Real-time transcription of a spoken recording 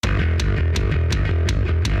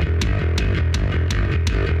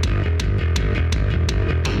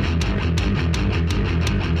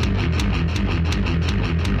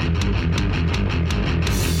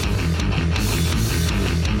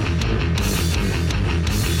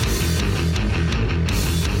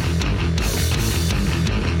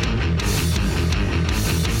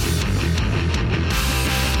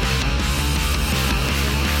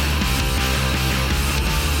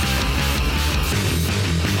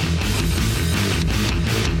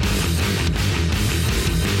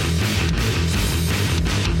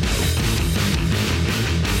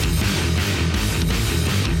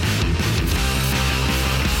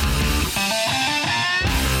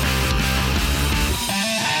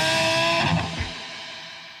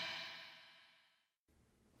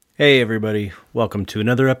Hey everybody, welcome to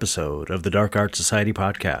another episode of the Dark Art Society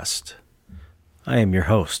podcast. I am your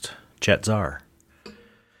host, Chet Zar.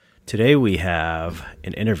 Today we have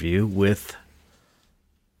an interview with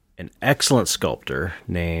an excellent sculptor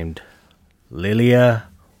named Lilia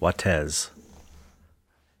Wattez.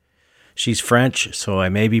 She's French, so I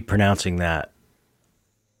may be pronouncing that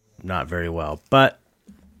not very well, but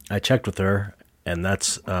I checked with her, and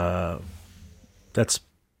that's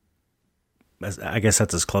I guess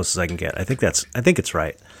that's as close as I can get. I think it's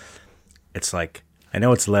right. It's like, I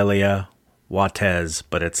know it's Lilia Wattez,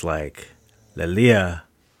 but it's like Lilia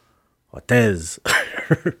Wattez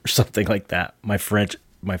or something like that. My French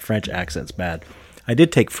accent's bad. I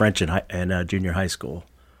did take French in junior high school,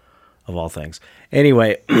 of all things.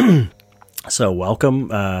 Anyway, so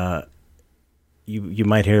welcome. You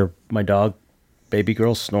might hear my dog, baby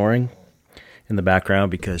girl, snoring in the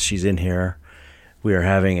background because she's in here. We are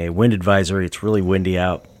having a wind advisory. It's really windy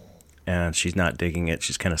out, and she's not digging it.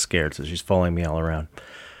 She's kind of scared, so she's following me all around.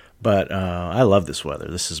 But I love this weather.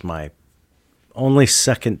 This is my only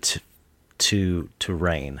second to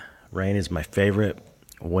rain. Rain is my favorite.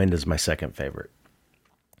 Wind is my second favorite.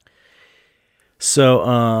 So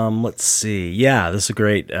let's see. Yeah, this is a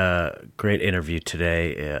great interview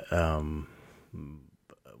today.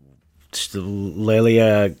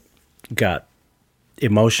 Lilia got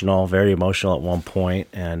emotional, very emotional at one point,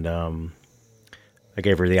 and I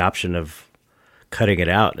gave her the option of cutting it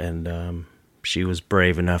out, and she was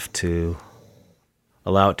brave enough to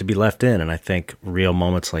allow it to be left in. And I think real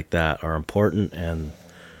moments like that are important, and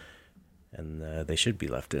they should be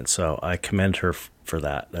left in. So I commend her for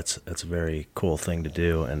that. That's a very cool thing to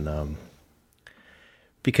do, and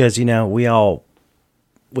because we all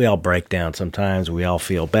break down sometimes, we all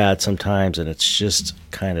feel bad sometimes, and it's just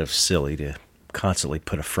kind of silly to constantly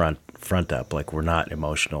put a front up like we're not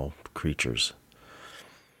emotional creatures.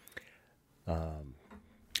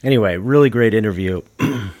 Anyway, really great interview.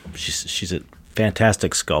 She's a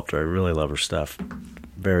fantastic sculptor. I really love her stuff.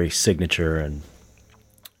 Very signature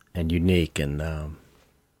and unique, and I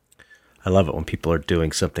love it when people are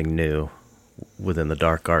doing something new within the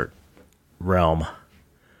dark art realm.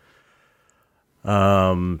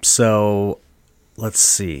 So let's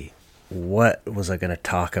see. What was I going to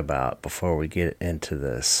talk about before we get into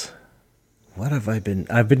this? What have I've been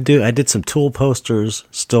doing? I did some tool posters,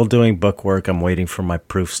 still doing book work. I'm waiting for my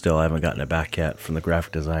proof still. I haven't gotten it back yet from the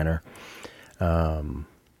graphic designer. In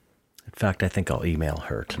fact, I think I'll email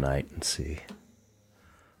her tonight and see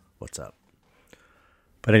what's up.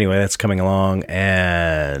 But anyway, that's coming along.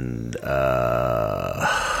 And,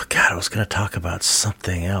 I was going to talk about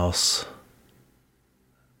something else.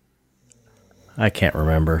 I can't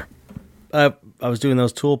remember. I was doing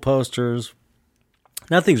those tool posters.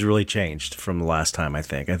 Nothing's really changed from the last time, I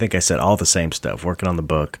think. I think I said all the same stuff, working on the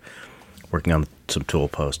book, working on some tool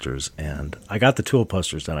posters, and I got the tool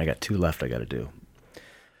posters done. I got 2 left I got to do.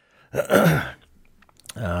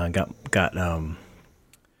 Got a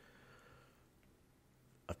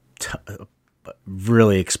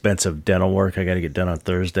really expensive dental work I got to get done on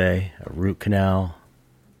Thursday, a root canal.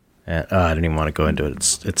 And I didn't even want to go into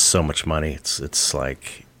it. It's so much money. It's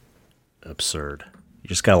like absurd. You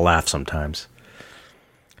just gotta laugh sometimes,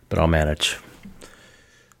 but I'll manage.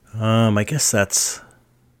 I guess that's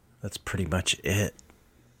pretty much it.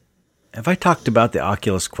 Have I talked about the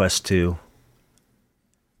Oculus Quest 2?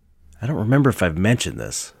 I don't remember if I've mentioned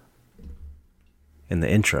this in the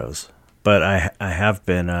intros, but I have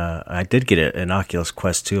been. I did get an Oculus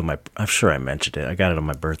Quest 2. I'm sure I mentioned it. I got it on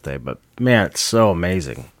my birthday, but man, it's so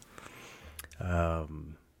amazing.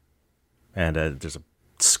 And there's a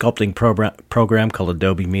sculpting program called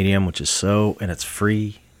Adobe Medium, which is and it's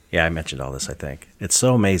free. Yeah, I mentioned all this, I think. It's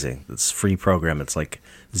so amazing. It's a free program. It's like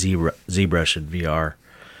ZBrush in VR.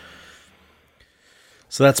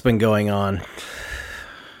 So that's been going on.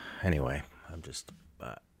 Anyway, I'm just,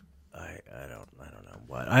 I don't know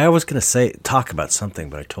what. I was going to talk about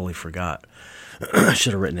something, but I totally forgot. I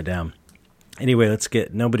should have written it down. Anyway,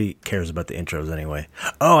 nobody cares about the intros anyway.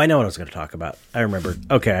 Oh, I know what I was going to talk about. I remember.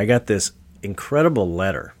 Okay, I got this incredible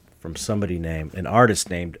letter from an artist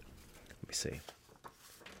named, let me see,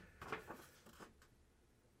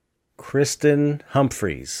 Kristen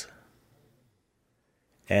Humphreys.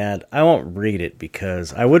 And I won't read it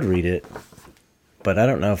because I would read it, but I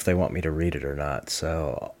don't know if they want me to read it or not.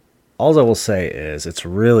 So all I will say is it's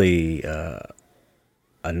really a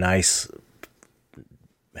nice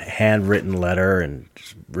handwritten letter and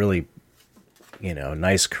really,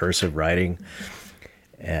 nice cursive writing.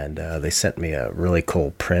 And they sent me a really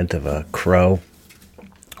cool print of a crow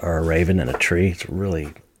or a raven in a tree. It's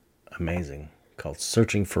really amazing. Called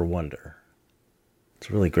Searching for Wonder. It's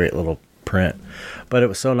a really great little print. But it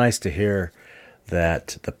was so nice to hear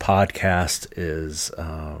that the podcast is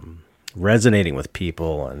resonating with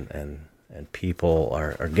people and people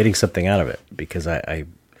are getting something out of it, because I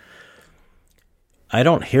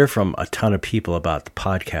don't hear from a ton of people about the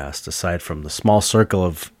podcast aside from the small circle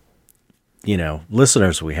of,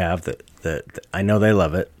 listeners we have that I know they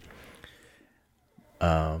love it.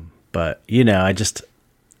 But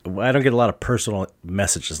I don't get a lot of personal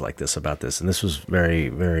messages like this about this. And this was very,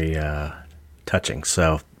 very, touching.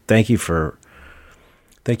 So thank you for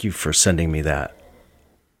sending me that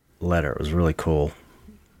letter. It was really cool.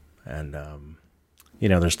 And,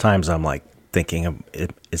 there's times I'm like thinking,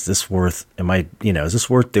 is this worth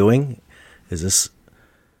doing? Is this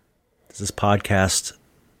podcast,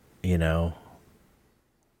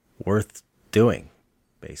 worth doing?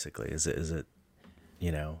 Basically, is it,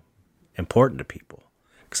 important to people?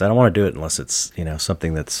 Because I don't want to do it unless it's,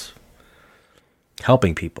 something that's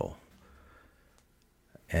helping people.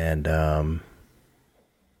 And,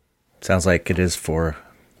 sounds like it is for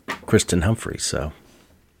Kristen Humphrey. So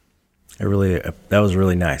that was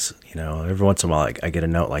really nice. Every once in a while I get a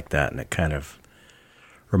note like that, and it kind of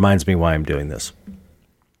reminds me why I'm doing this.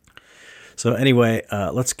 So anyway,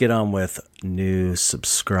 let's get on with new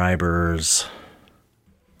subscribers.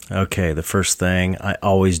 Okay, the first thing I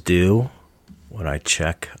always do when I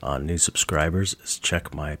check on new subscribers is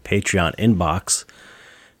check my Patreon inbox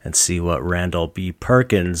and see what Randall B.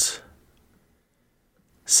 Perkins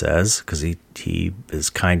says, because he is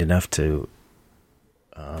kind enough to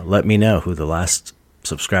let me know who the last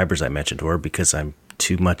subscribers I mentioned were, because I'm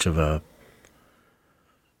too much of a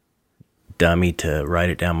dummy to write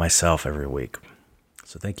it down myself every week.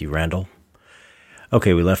 So thank you, Randall.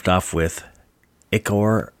 Okay, we left off with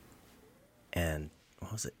Ichor and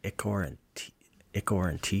what was it? Ichor and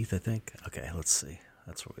Teeth, I think. Okay, let's see.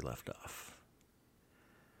 That's where we left off.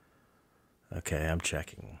 Okay, I'm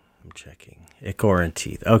checking. Ichor and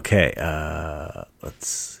Teeth. Okay, let's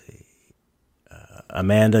see.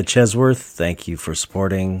 Amanda Chesworth, thank you for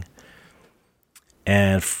supporting.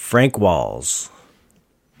 And Frank Walls,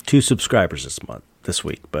 2 subscribers this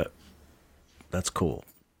week, but that's cool.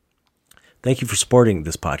 Thank you for supporting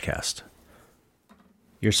this podcast.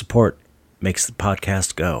 Your support makes the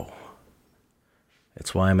podcast go.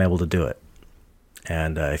 It's why I'm able to do it.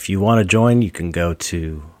 And if you want to join, you can go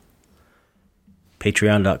to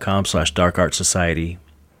patreon.com/darkartsociety.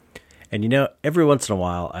 And every once in a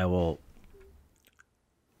while I will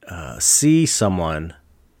see someone,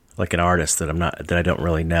 like an artist that I don't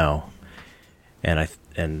really know, and I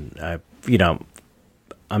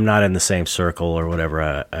I'm not in the same circle or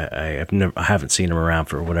whatever. I haven't seen him around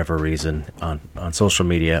for whatever reason on social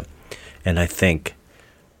media, and I think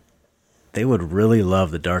they would really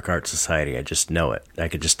love the Dark Art Society. I just know it. I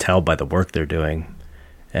could just tell by the work they're doing.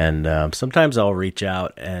 And sometimes I'll reach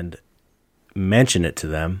out and mention it to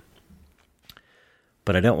them,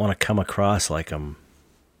 but I don't want to come across like I'm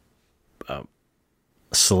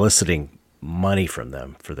soliciting money from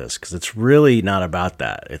them for this, because it's really not about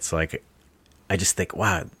that. It's like, I just think,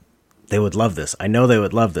 wow, they would love this. I know they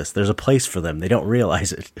would love this. There's a place for them. They don't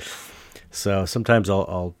realize it. So sometimes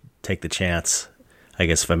I'll take the chance, I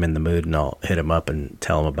guess, if I'm in the mood, and I'll hit them up and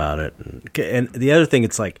tell them about it. And the other thing,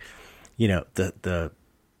 it's like, the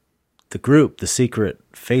group, the secret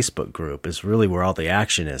Facebook group, is really where all the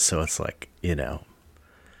action is. So it's like,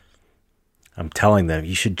 I'm telling them,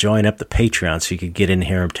 you should join up the Patreon so you could get in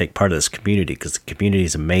here and take part of this community, because the community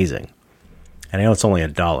is amazing. And I know it's only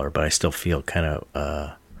 $1, but I still feel kind of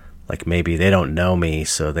like maybe they don't know me,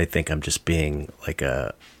 so they think I'm just being like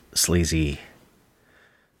a sleazy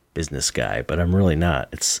business guy, but I'm really not.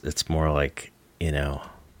 It's more like,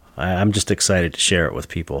 I'm just excited to share it with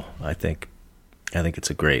people. I think it's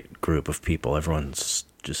a great group of people. Everyone's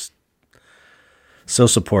just so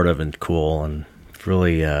supportive and cool, and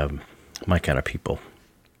really my kind of people.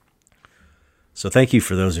 So thank you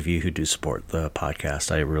for those of you who do support the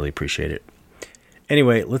podcast. I really appreciate it.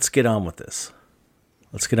 Anyway, let's get on with this.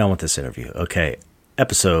 Let's get on with this interview. Okay,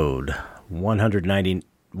 episode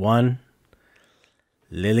 191,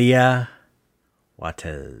 Lilia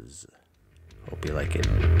Wattez. Hope you like it.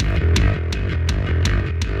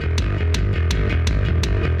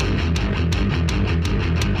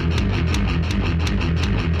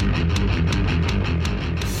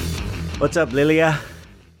 What's up, Lilia?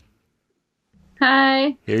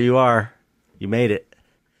 Hi. Here you are. You made it.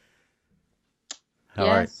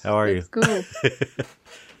 How are you? Cool.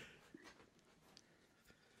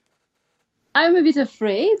 I'm a bit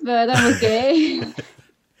afraid, but I'm okay.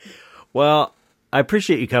 Well, I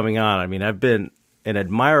appreciate you coming on. I mean, I've been an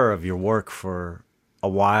admirer of your work for a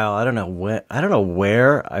while. I don't know when. I don't know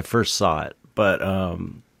where I first saw it, but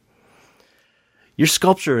your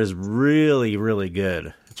sculpture is really, really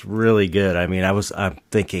good. It's really good. I mean, I'm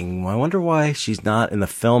thinking, well, I wonder why she's not in the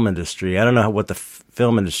film industry. I don't know what the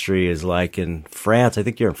film industry is like in France. I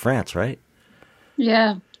think you're in France, right?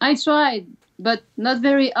 Yeah, I tried, but not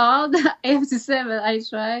very hard. I have to say, but I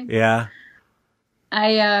tried. Yeah.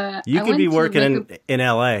 You could be working in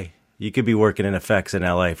LA. You could be working in effects in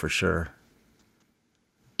LA for sure.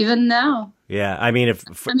 Even now. Yeah, I mean, with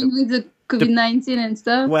the COVID-19 and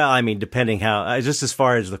stuff. Well, I mean, depending how, just as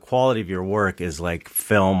far as the quality of your work is like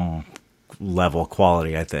film level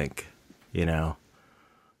quality, I think. You know,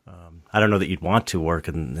 I don't know that you'd want to work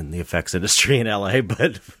in the effects industry in LA,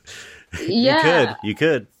 but yeah, you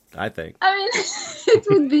could. I think. I mean, it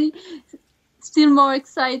would be still more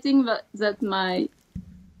exciting than my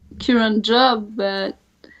current job, but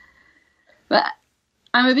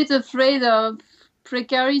I'm a bit afraid of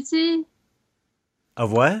precarity.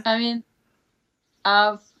 Of what? I mean,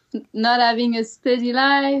 of not having a steady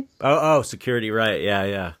life. Oh, security, right?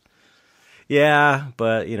 Yeah.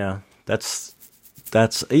 But you know, that's.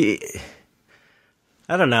 I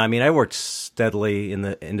don't know. I mean, I worked steadily in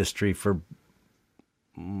the industry for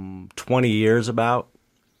 20 years. There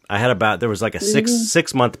was like a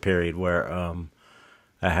six month period where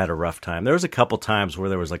I had a rough time. There was a couple times where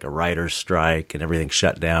there was like a writer's strike and everything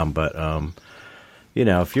shut down. But you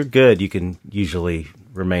know, if you're good, you can usually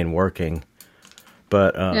remain working.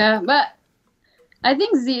 But yeah, but I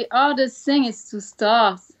think the hardest thing is to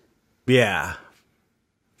start. Yeah,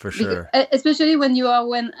 for sure. Especially when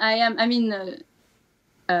I am. I mean,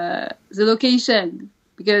 the location,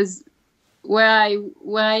 because where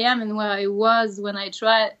I am and where I was when I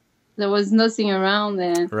tried, there was nothing around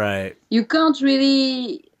there. Right. You can't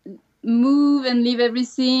really move and leave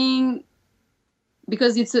everything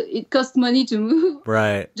because it costs money to move.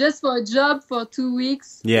 Right. Just for a job for 2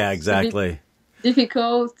 weeks. Yeah, exactly.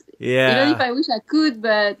 Difficult. Yeah. Even if I wish I could,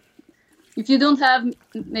 but if you don't have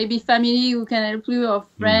maybe family who can help you or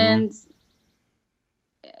friends,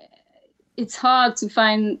 it's hard to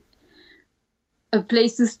find a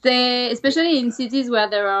place to stay, especially in cities where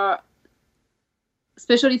there are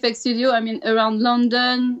special effects studio. I mean, around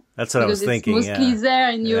London. That's what I was thinking. It's mostly there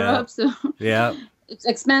in Europe, so it's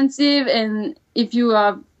expensive. And if you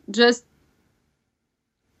have just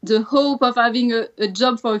the hope of having a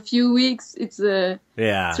job for a few weeks, it's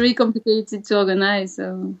really complicated to organize.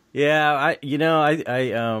 So I don't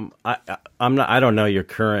know your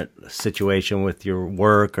current situation with your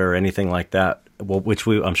work or anything like that. Well, which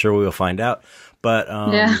I'm sure we will find out. But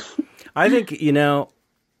I think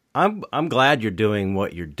I'm glad you're doing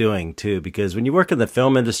what you're doing too, because when you work in the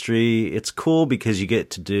film industry, it's cool because you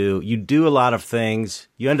do a lot of things.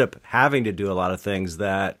 You end up having to do a lot of things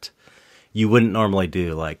that you wouldn't normally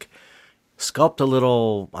do, like sculpt a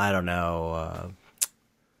little, I don't know,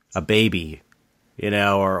 a baby,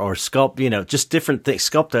 or sculpt, just different things.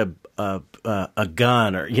 Sculpt a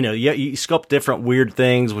gun, or you sculpt different weird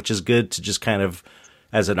things, which is good to just kind of,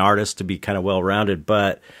 as an artist, to be kind of well rounded.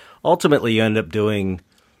 But ultimately, you end up doing,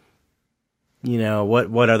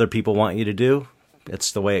 what other people want you to do.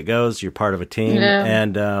 It's the way it goes. You're part of a team,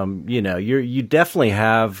 and you definitely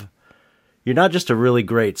have. You're not just a really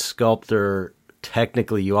great sculptor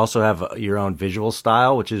technically, you also have your own visual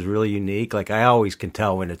style, which is really unique. Like, I always can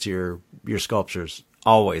tell when it's your sculptures.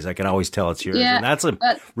 Always. I can always tell it's yours. Yeah, and that's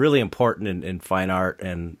really important in fine art,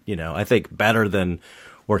 and, I think better than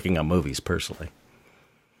working on movies, personally.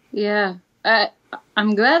 Yeah.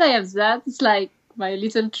 I'm glad I have that. It's like my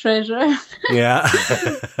little treasure. Yeah.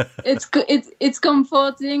 it's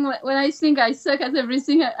comforting. When I think I suck at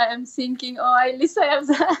everything, I am thinking, at least I have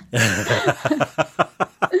that.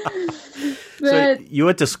 So you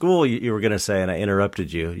went to school, you were going to say, and I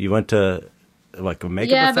interrupted you. You went to like a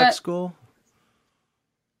makeup effects school?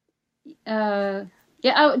 I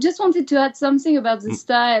just wanted to add something about the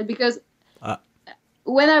style, because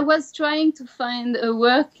when I was trying to find a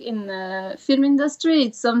work in the film industry,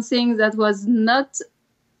 it's something that was not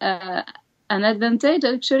an advantage,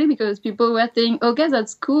 actually, because people were saying, okay,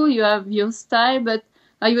 that's cool, you have your style, but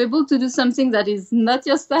are you able to do something that is not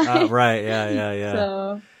your style? Right, yeah.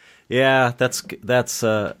 So, yeah, that's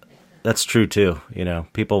true too.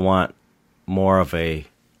 People want more of a,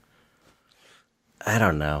 I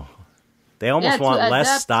don't know. They almost want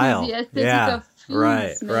less style. To the aesthetic of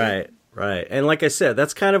films, right. And like I said,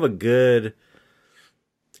 that's kind of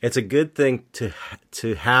it's a good thing to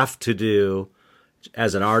have to do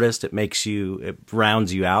as an artist. It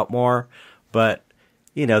rounds you out more. But,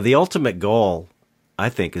 the ultimate goal, I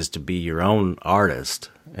think, is to be your own artist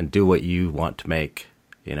and do what you want to make.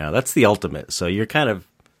 That's the ultimate. So you're kind of,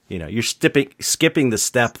 you're skipping the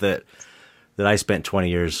step that I spent 20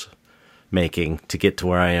 years making to get to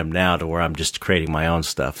where I am now, to where I'm just creating my own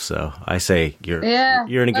stuff. So I say you're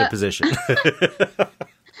in a good position.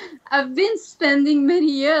 I've been spending many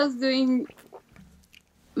years doing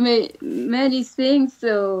many things,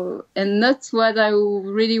 and that's what I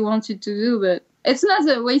really wanted to do, but it's not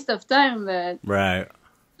a waste of time. But right.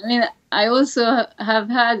 I mean, I also have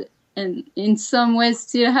had, and in some ways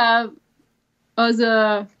still have,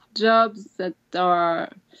 other jobs that are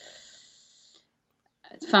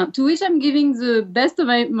fun, to which I'm giving the best of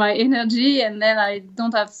my energy, and then I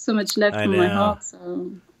don't have so much left in my heart.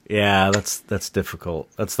 So yeah, that's difficult.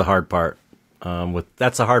 That's the hard part.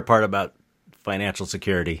 That's the hard part about financial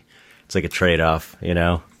security. It's like a trade-off,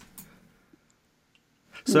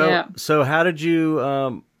 So how did you?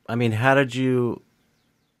 How did you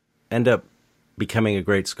end up becoming a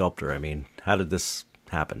great sculptor? I mean, how did this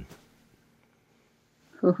happen?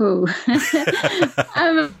 I'm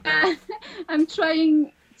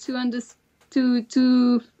trying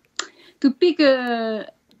to pick a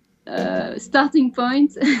starting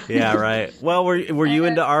point. Yeah, right. Well, were you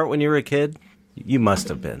into art when you were a kid? You must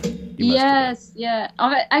have been. Yes, yeah.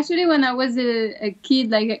 Actually, when I was a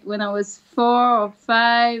kid, like when I was 4 or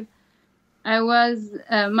 5, I was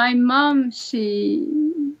my mom.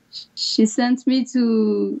 She sent me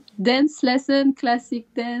to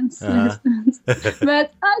classic dance lessons,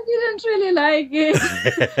 but I didn't really like it.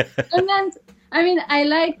 And then, I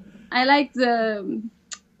like the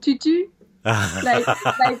tutu, like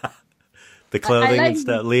the clothing and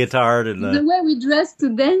stuff, leotard, and the way we dress to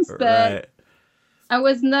dance. But right. I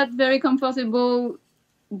was not very comfortable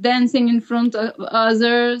dancing in front of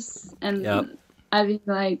others and having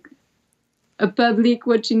like a public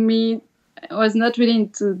watching me. I was not really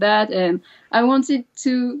into that, and I wanted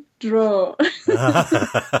to draw.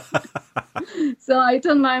 So I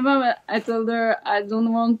told my mom, I told her I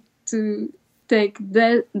don't want to take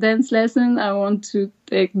dance lessons, I want to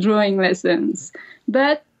take drawing lessons.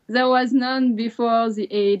 But there was none before the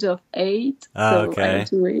age of 8, so I had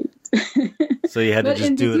to wait. So you had to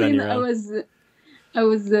just do it on your own? I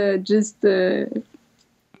was just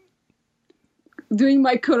doing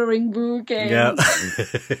my coloring book and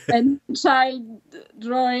and child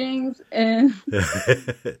drawings, and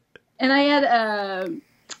and I had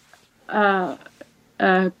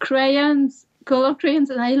crayons, color crayons,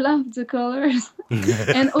 and I loved the colors.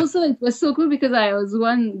 And also it was so cool because I was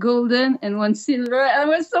one golden and one silver. I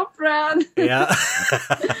was so proud. Yeah.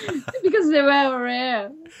 Because they were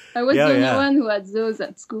rare. I was the only one who had those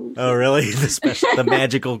at school. Oh, really? The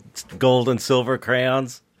magical gold and silver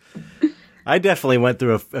crayons? I definitely went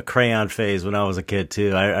through a crayon phase when I was a kid,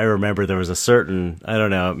 too. I remember there was a certain, I don't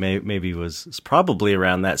know, maybe it was probably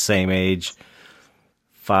around that same age,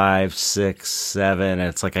 5, 6, 7. And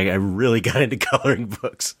it's like I really got into coloring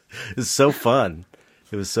books. It was so fun.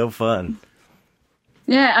 It was so fun.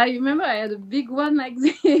 Yeah, I remember I had a big one like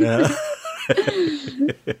this. Yeah.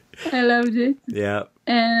 I loved it. Yeah.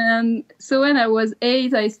 And so when I was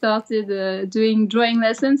 8, I started doing drawing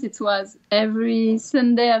lessons. It was every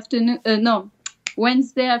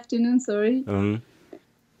Wednesday afternoon, sorry. Mm-hmm.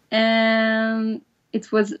 And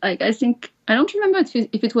it was like, I don't remember if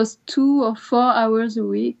it was 2 or 4 hours a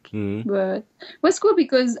week, but it was cool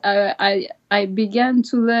because I began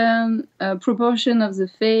to learn proportion of the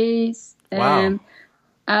face and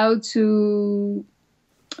how to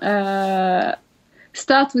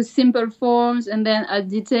start with simple forms and then add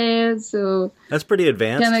details. So that's pretty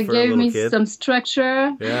advanced. Kind of gave me some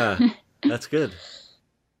structure. Yeah, that's good.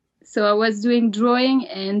 So I was doing drawing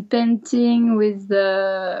and painting with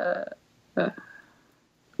the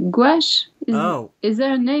gouache. Is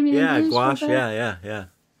there a name in English? Yeah, gouache. Yeah.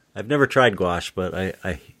 I've never tried gouache, but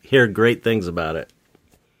I hear great things about it.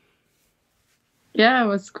 Yeah, it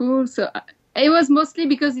was cool. So it was mostly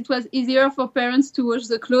because it was easier for parents to wash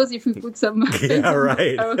the clothes if we put some our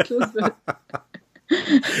clothes.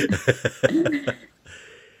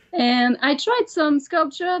 And I tried some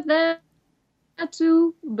sculpture there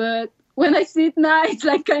too, but when I see it now, it's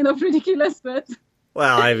like kind of ridiculous. But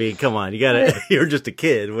well, I mean, come on, you're just a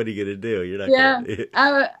kid. What are you gonna do? You're not.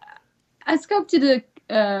 Yeah, I sculpted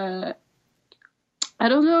I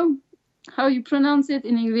don't know how you pronounce it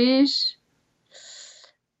in English.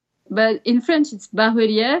 But in French, it's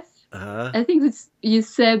bas-relief. I think you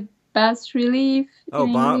say bas-relief. Oh,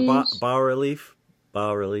 bas-relief?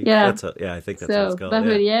 Bas-relief. Yeah. I think that's what it's called.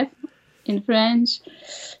 Bas-relief in French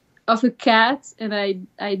of a cat. And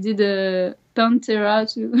I did a panthera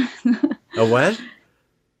too. A what?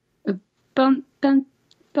 A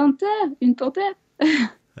panthère. Une panthère.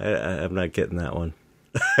 I'm not getting that one.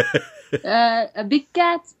 A big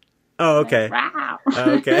cat. Oh, okay. Wow.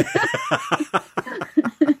 Oh, okay.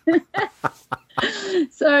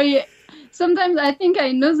 Sorry. Sometimes I think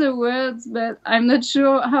I know the words, but I'm not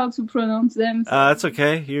sure how to pronounce them. So. That's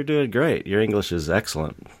okay. You're doing great. Your English is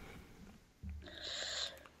excellent.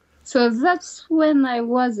 So that's when I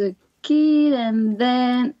was a kid, and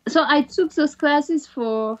then so I took those classes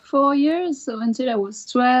for 4 years, so until I was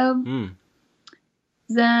 12. Mm.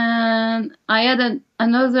 Then I had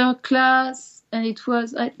another class, and it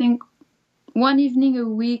was, I think, one evening a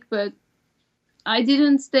week, but I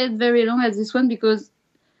didn't stay very long at this one because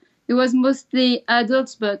it was mostly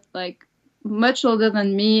adults, but like much older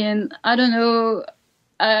than me. And I don't know,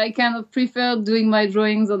 I kind of preferred doing my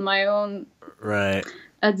drawings on my own. Right.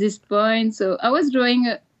 At this point. So I was drawing.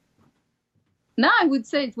 Now I would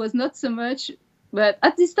say it was not so much, but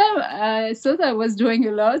at this time I thought I was drawing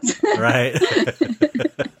a lot. Right.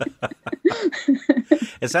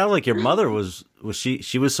 It sounds like your mother was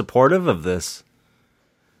she was supportive of this.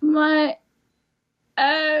 I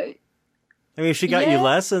mean, if she got you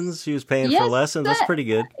lessons, she was paying for lessons. That's pretty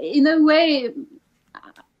good. In a way,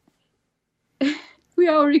 we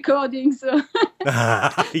are recording, so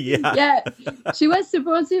yeah. Yeah, she was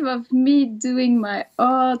supportive of me doing my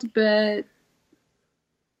art, but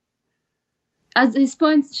at this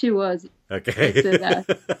point, she was. Okay.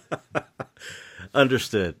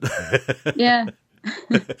 Understood. Yeah.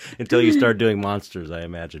 Until you start doing monsters, I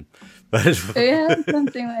imagine. But yeah,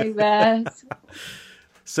 something like that.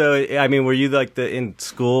 So, I mean, were you like in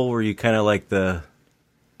school? Were you kind of like the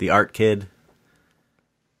art kid?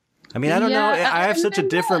 I mean, I don't know. I have such a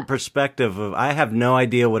different perspective I have no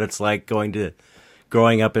idea what it's like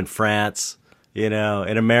growing up in France. You know,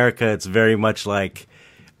 in America, it's very much like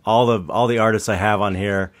all the artists I have on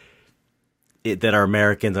here that are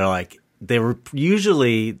Americans are like, they were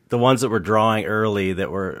usually the ones that were drawing early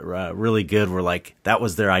that were really good were like, that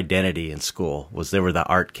was their identity in school, was they were the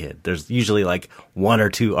art kid. There's usually like one or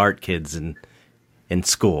two art kids in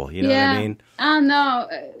school. You know what I mean? I don't know.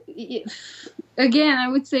 Again, I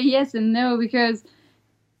would say yes and no, because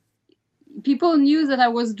people knew that I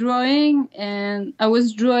was drawing and I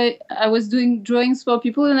was doing drawings for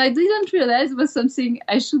people, and I didn't realize it was something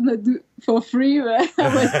I should not do for free. But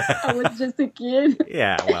I was just a kid.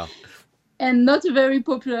 Yeah, well. And not a very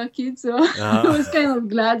popular kid, so I was kind of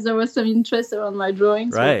glad there was some interest around my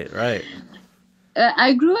drawings. Right.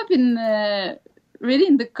 I grew up really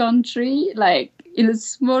in the country, like in a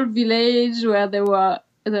small village where there was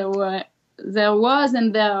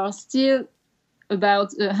and there are still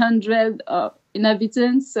about 100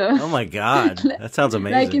 inhabitants. So oh my God, that sounds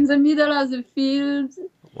amazing! Like in the middle of the field.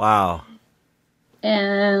 Wow.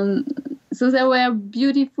 And so there were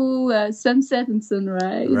beautiful sunset and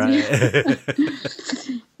sunrise. Right.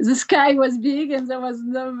 The sky was big and there was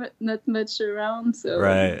not much around. So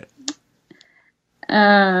right.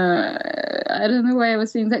 I don't know why I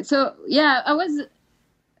was saying that. So yeah, I was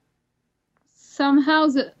somehow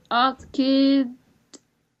the art kid,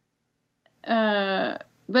 but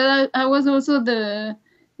I was also the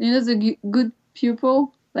good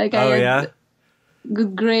pupil. Like I had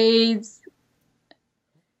good grades.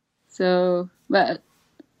 So, but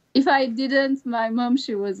if I didn't, my mom,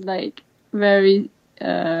 she was like very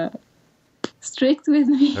strict with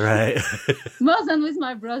me. Right. More than with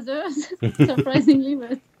my brothers, surprisingly,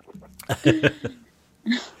 but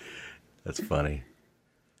that's funny.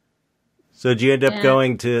 So did you end up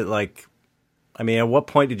going to at what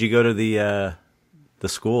point did you go to the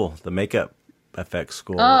school, the makeup effects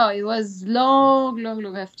school? Oh, it was long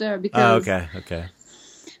after, because okay.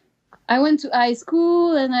 I went to high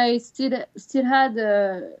school and I still had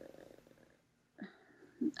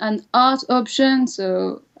an art option.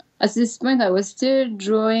 So at this point, I was still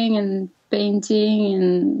drawing and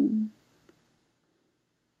painting,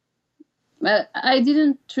 but I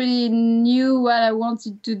didn't really knew what I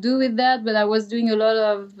wanted to do with that. But I was doing a lot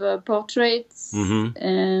of portraits,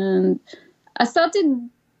 and I started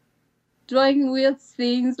drawing weird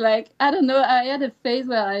things. Like, I don't know, I had a phase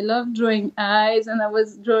where I loved drawing eyes, and I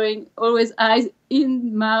was drawing always eyes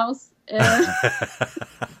in mouth.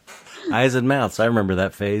 Eyes and mouths. I remember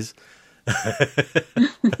that phase.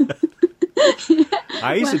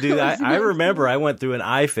 I used to do that. I remember I went through an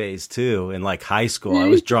eye phase too in like high school. I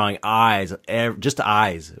was drawing eyes, just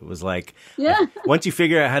eyes. It was like, once you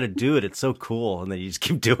figure out how to do it, it's so cool, and then you just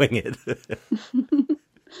keep doing it.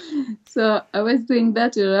 So I was doing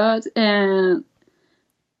that a lot, and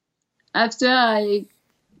after I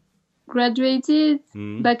graduated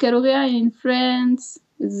baccalaureate in France,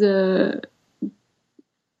 the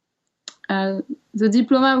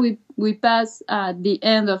diploma we passed at the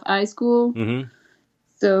end of high school.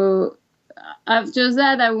 So after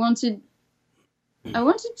that, I wanted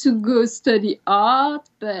to go study art,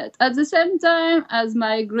 but at the same time, as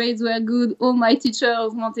my grades were good, all my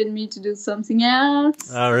teachers wanted me to do something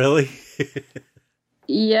else. Oh, really?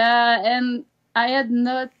 Yeah, and I had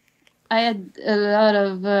a lot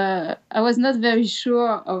of, I was not very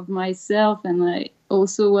sure of myself, and I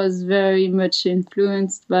also was very much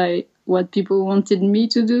influenced by what people wanted me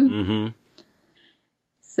to do. Mm-hmm.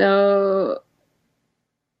 So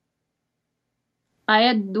I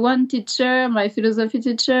had one teacher, my philosophy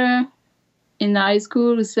teacher in high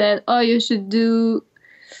school, who said, "Oh, you should do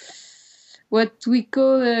what we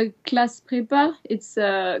call a class prépa. It's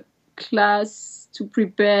a class to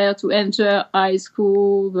prepare to enter high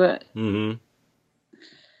school, but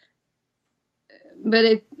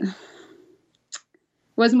it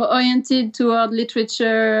was more oriented toward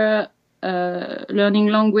literature, learning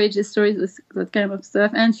language, history, that kind of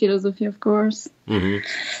stuff, and philosophy, of course." Mm-hmm.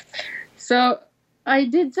 So I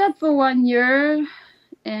did that for 1 year,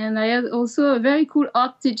 and I had also a very cool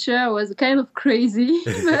art teacher. I was kind of crazy,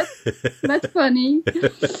 but funny.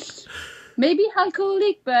 Maybe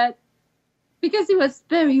alcoholic, but because he was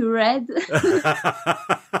very red.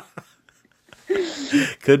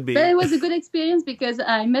 Could be. But it was a good experience because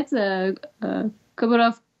I met a couple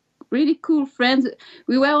of really cool friends.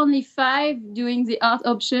 We were only 5 doing the art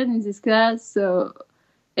option in this class,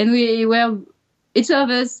 and we were, each of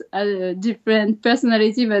us had a different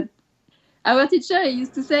personality, but our teacher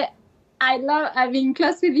used to say, "I love having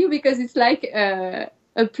class with you because it's like a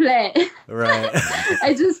play." Right.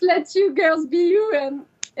 I just let you girls be you, and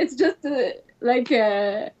it's just like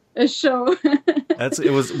a show.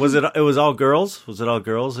 It was all girls? Was it all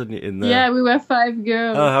girls in the? Yeah, we were 5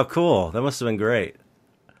 girls. Oh, how cool! That must have been great.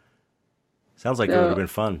 Sounds like it would have been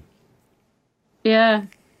fun. Yeah,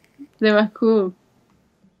 they were cool.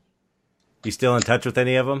 You still in touch with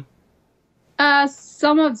any of them?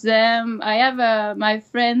 Some of them. I have my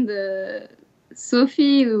friend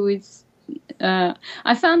Sophie, who is.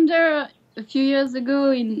 I found her a few years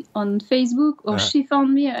ago on Facebook, or she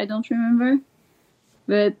found me. I don't remember,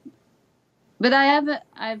 but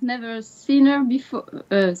I've never seen her before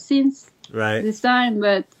since this time.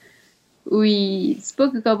 But we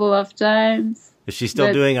spoke a couple of times. Is she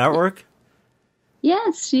still doing artwork?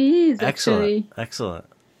 Yes, she is. Excellent. Actually. Excellent.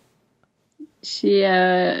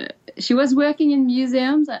 She was working in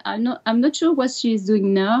museums. I'm not sure what she's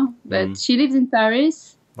doing now, but she lives in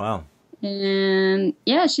Paris. Wow. And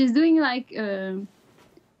yeah, she's doing like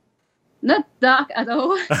not dark at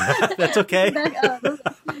all. That's okay.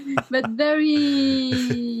 But very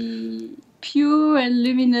pure and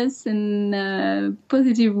luminous and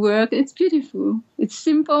positive work. It's beautiful. It's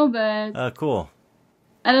simple, but cool.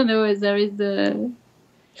 I don't know. There is the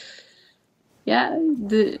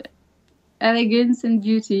elegance and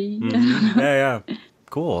beauty. Mm-hmm. Yeah.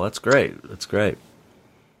 Cool. That's great.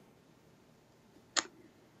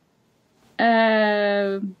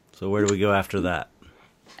 So where do we go after that?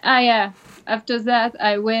 Yeah. After that,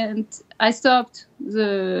 I stopped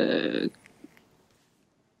the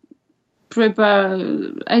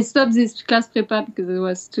prepa. I stopped this class prepa because it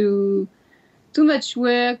was too much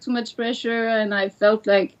work, too much pressure, and I felt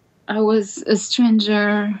like I was a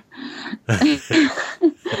stranger.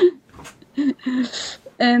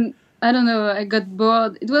 And I don't know, I got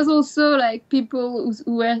bored. It was also like people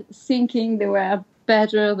who were thinking they were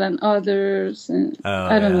better than others, and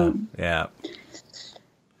I don't know. Yeah.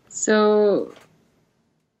 So,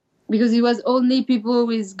 because it was only people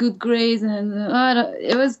with good grades, and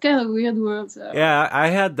it was kind of a weird world. So. Yeah, I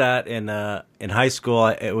had that in high school.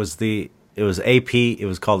 It was AP. It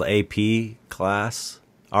was called AP class,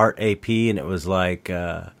 art AP, and it was like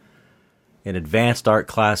an advanced art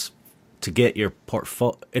class to get your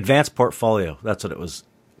advanced portfolio. That's what it was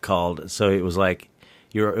called. So it was like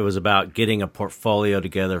it was about getting a portfolio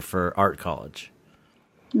together for art college.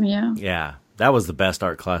 Yeah. Yeah. That was the best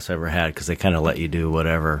art class I ever had because they kind of let you do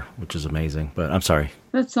whatever, which is amazing. But I'm sorry.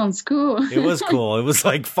 That sounds cool. It was cool. It was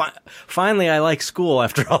like, finally I like school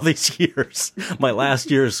after all these years. My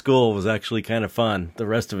last year of school was actually kind of fun. The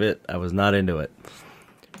rest of it, I was not into it.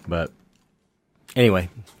 But anyway,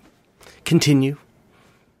 continue.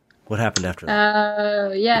 What happened after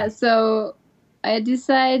that? Yeah, so I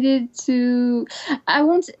decided at some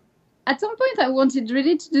point I wanted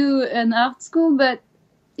really to do an art school, but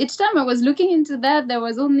each time I was looking into that, there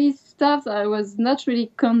was only stuff I was not really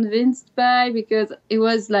convinced by because it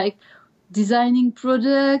was like designing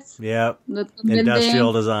products. Yeah,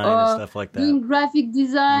 industrial design and stuff like that. Doing graphic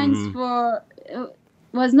designs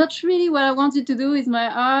was not really what I wanted to do with my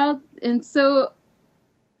art, and so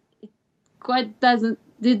it quite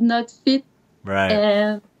did not fit Right.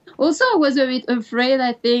 And also, I was a bit afraid,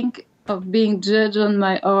 I think, of being judged on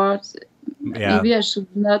my art. Yeah. Maybe I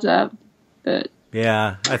should not have, but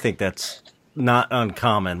Yeah, I think that's not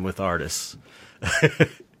uncommon with artists.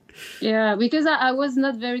 yeah, because I was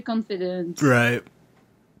not very confident. Right.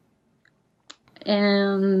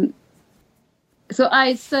 And so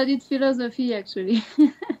I studied philosophy, actually,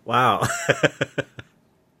 Wow.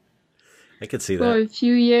 I could see for that. a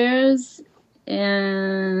few years.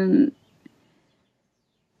 And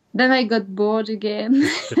then I got bored again.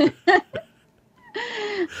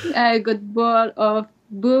 I got bored of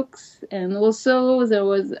books, and also there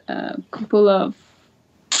was a couple of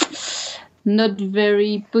not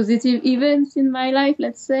very positive events in my life,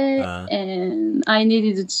 let's say, and I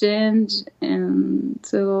needed a change, and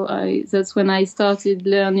so that's when I started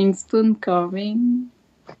learning stone carving.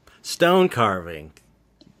 Stone carving.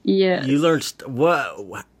 Yeah. You learned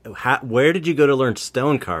where did you go to learn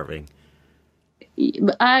stone carving?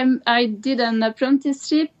 I did an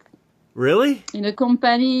apprenticeship. Really? In a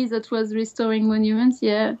company that was restoring monuments,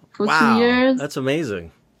 for 2 years. That's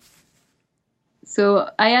amazing. So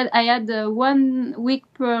I had 1 week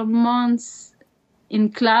per month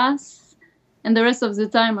in class, and the rest of the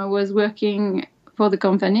time I was working for the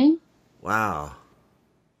company. Wow.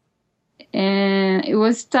 And it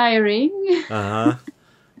was tiring. I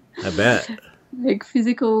bet. Like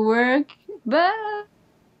physical work, but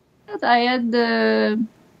I had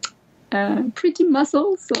pretty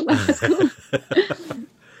muscles, so that was cool.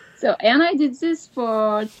 So, and I did this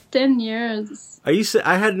for 10 years.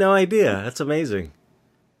 I had no idea. That's amazing.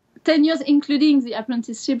 10 years, including the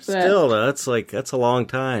apprenticeship. Still, that's a long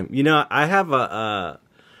time. You know, I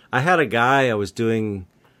had a guy I was doing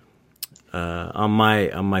on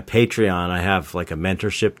my Patreon. I have like a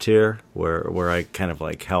mentorship tier where I kind of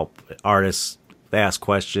like help artists. They ask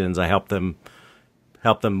questions. I help them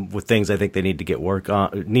with things I think they need to work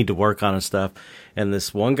on and stuff. And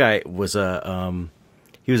this one guy was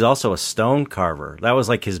he was also a stone carver. That was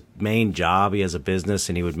like his main job. He has a business,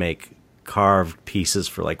 and he would make carved pieces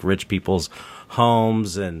for like rich people's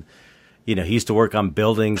homes. And, you know, he used to work on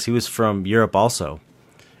buildings. He was from Europe also.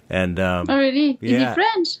 And, oh, really? Yeah. Is he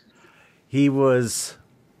French? He was,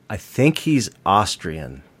 I think he's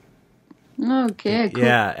Austrian. Okay, cool.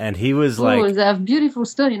 Yeah, and he was cool. like, They have beautiful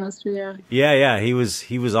stone in Austria. Yeah, he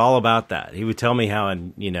was all about that. He would tell me how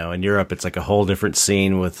in Europe it's like a whole different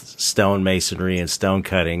scene with stone masonry and stone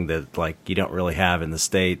cutting that like you don't really have in the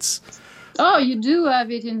States. Oh, you do have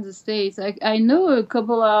it in the States. I know a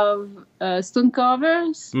couple of stone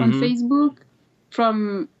carvers on Facebook,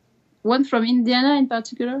 one from Indiana in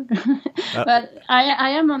particular. But I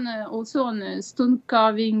am also on a stone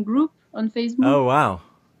carving group on Facebook. Oh, wow.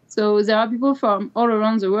 So there are people from all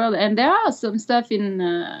around the world, and there are some stuff in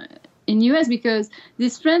US, because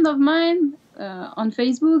this friend of mine on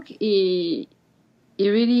Facebook, he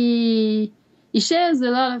shares a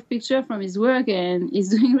lot of pictures from his work, and he's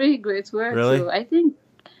doing really great work. Really? So I think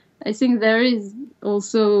there is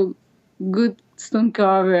also good stone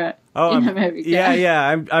carver in America.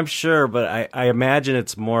 Yeah, I'm sure, but I imagine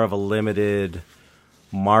it's more of a limited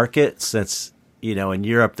market since, you know, in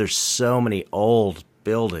Europe there's so many old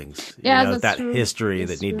buildings, that true. History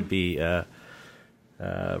that need to be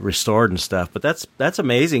restored and stuff. But that's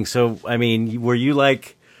amazing. So, I mean, were you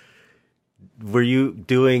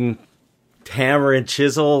doing hammer and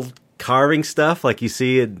chisel carving stuff like you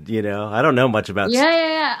see it? You know, I don't know much about.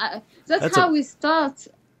 Yeah. That's how we start.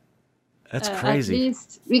 That's crazy. At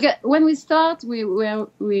least because when we start, we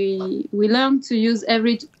learn to use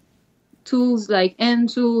every tools, like hand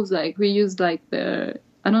tools, like we use like the.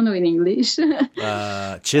 I don't know in English.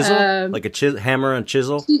 Chisel? Like a hammer and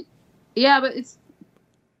chisel? Yeah, but it's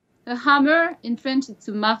a hammer. In French, it's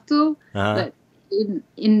a marteau. But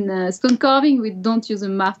in stone carving, we don't use a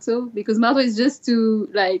marteau, because marteau is just to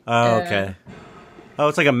like... Oh, okay.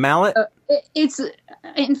 It's like a mallet? It's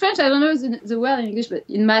in French, I don't know the word in English, but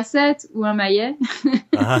in macette ou un maillet.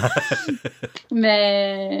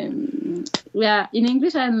 Mais, yeah, in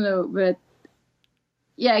English, I don't know, but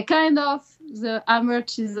yeah, kind of the hammer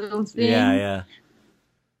chisel thing. Yeah.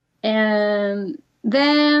 And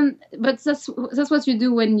then, but that's what you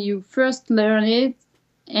do when you first learn it,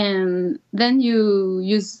 and then you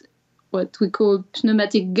use what we call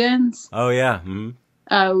pneumatic guns. Oh yeah.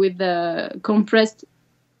 Mm-hmm. With the compressed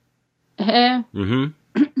air.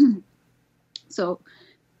 Mm-hmm. So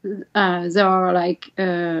there are like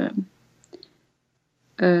there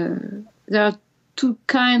are two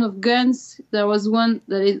kind of guns. There was one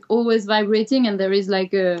that is always vibrating, and there is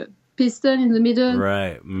like a piston in the middle.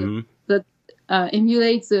 Right. Mm-hmm. That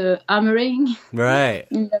emulate the hammering. Right.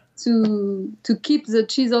 To keep the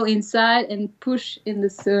chisel inside and push in the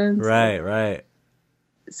sun. Right.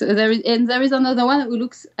 So there is another one who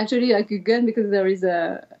looks actually like a gun because there is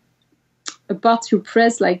a part you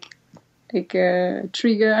press like a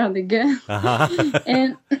trigger on the gun.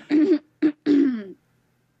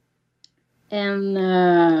 And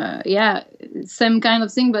yeah, same kind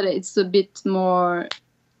of thing, but it's a bit more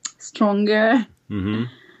stronger. Mm-hmm.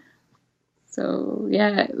 So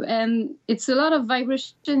yeah, and it's a lot of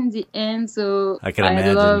vibration in the end. So I can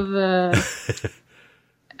imagine. love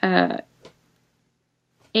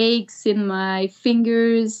aches in my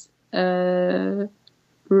fingers,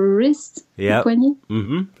 wrist, poignet.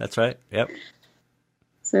 Mm-hmm. That's right. Yep.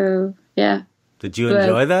 So yeah. Did you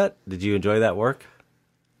enjoy that? Did you enjoy that work?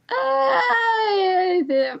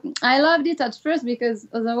 I loved it at first because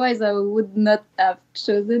otherwise I would not have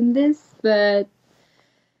chosen this. But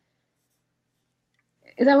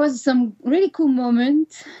there was some really cool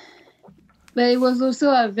moments, but it was also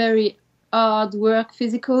a very hard work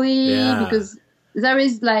physically because there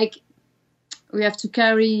is like we have to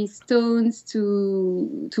carry stones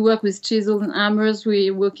to work with chisels and hammers.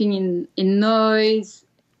 We're working in noise,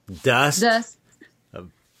 dust.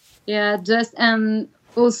 Yeah, dust, and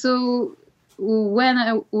also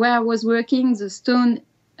where I was working, the stone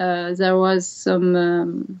there was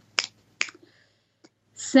some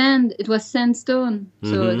sand. It was sandstone,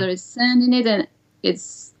 so there is sand in it, and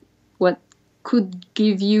it's what could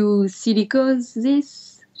give you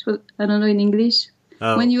silicosis. I don't know in English.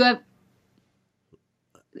 When you have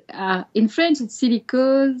in French it's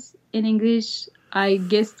silicose. In English, I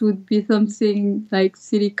guess it would be something like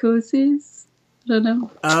silicosis. I don't know.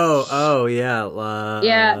 Oh, yeah.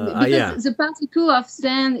 Because the particle of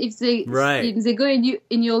sand, if they go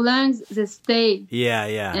in your lungs, they stay. Yeah,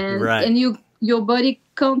 and your body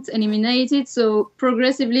can't eliminate it, so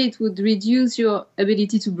progressively it would reduce your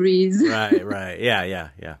ability to breathe. Right. Yeah.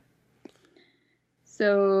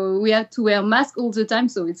 So we had to wear mask all the time,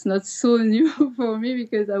 so it's not so new for me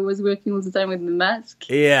because I was working all the time with the mask.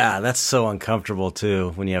 Yeah, that's so uncomfortable too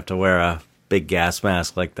when you have to wear a big gas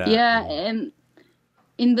mask like that. Yeah, and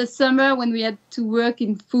in the summer when we had to work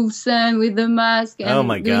in full sun with the mask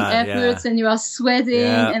and doing efforts and you are sweating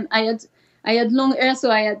and I had long hair, so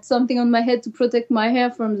I had something on my head to protect my hair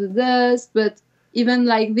from the dust, but even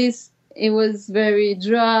like this it was very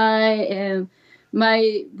dry and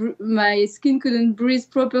my skin couldn't breathe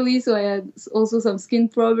properly, so I had also some skin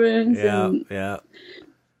problems. But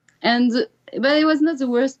it was not the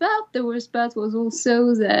worst part. The worst part was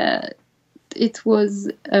also that it was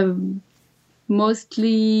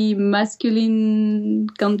mostly masculine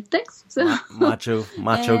context. Macho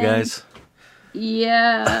guys.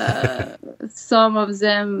 Yeah, some of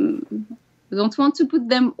them don't want to put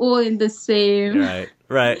them all in the same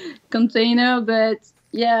container, but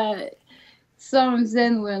yeah, some of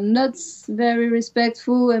them were not very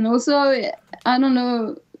respectful, and also I don't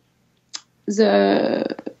know, the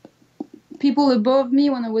people above me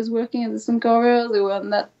when I was working at the sun cover, they were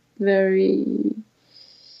not very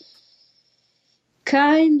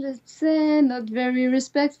kind, let's say, not very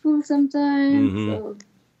respectful sometimes.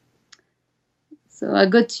 So I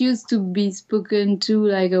got used to be spoken to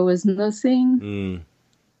like I was nothing.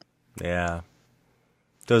 Yeah.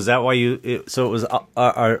 So is that why it was?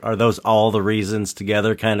 Are those all the reasons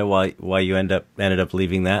together, kind of why you ended up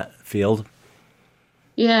leaving that field?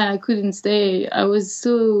 Yeah, I couldn't stay. I was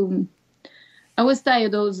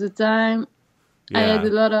tired all the time. Yeah. I had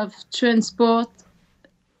a lot of transport.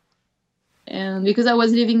 And because I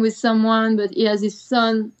was living with someone, but he has his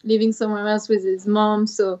son living somewhere else with his mom,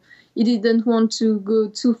 so he didn't want to go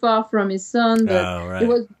too far from his son, but it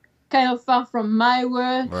was kind of far from my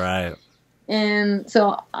work. Right. And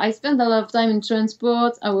so I spent a lot of time in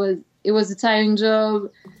transport. It was a tiring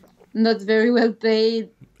job, not very well paid,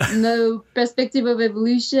 no perspective of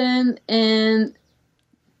evolution, and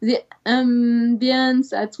the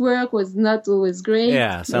ambience at work was not always great.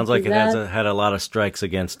 Yeah, sounds like it had a lot of strikes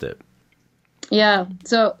against it. Yeah,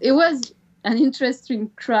 so it was an interesting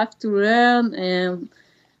craft to learn, and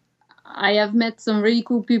I have met some really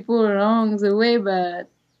cool people along the way, but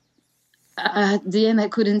at the end I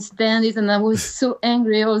couldn't stand it, and I was so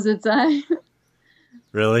angry all the time.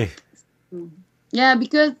 Really? Yeah,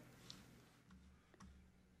 because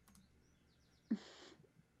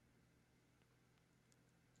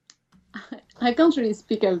I can't really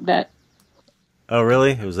speak of that. Oh,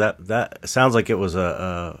 really? It was that sounds like it was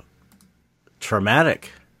a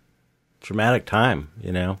traumatic time,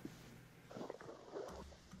 you know?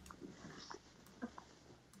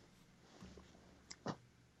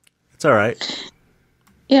 It's all right.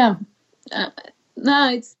 Yeah. No,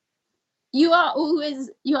 it's you are always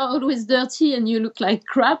dirty and you look like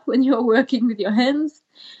crap when you're working with your hands,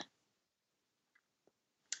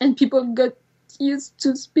 and people got used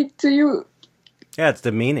to speak to you. Yeah, it's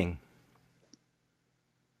demeaning.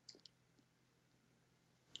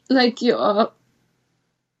 Like you're, I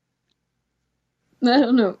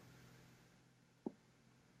don't know.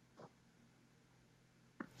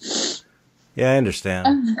 Yeah, I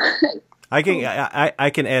understand. I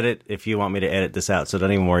can edit if you want me to edit this out, so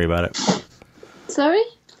don't even worry about it. Sorry?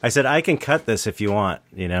 I said I can cut this if you want.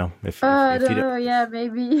 You know, if I you don't know. Yeah,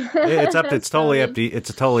 maybe. it's totally up to you.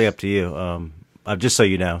 It's totally up to you. Just so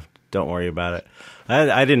you know, don't worry about it.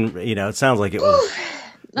 I didn't. You know, it sounds like it was.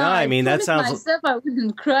 No, I mean that sounds. Myself, I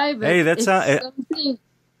wouldn't cry, but hey, that's something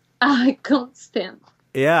I can't stand.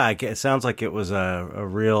 Yeah, it sounds like it was a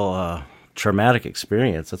real traumatic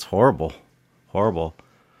experience. That's horrible, horrible.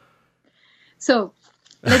 So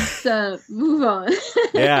let's move on.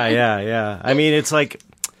 Yeah. I mean, it's like,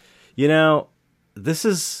 you know, this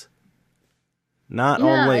is not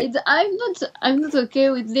only. I'm not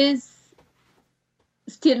okay with this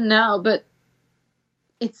still now, but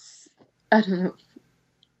it's, I don't know.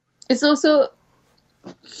 It's also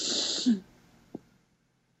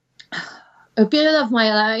a period of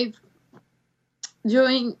my life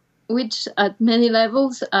during which, at many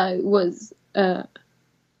levels, I was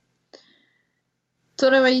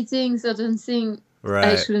tolerating certain things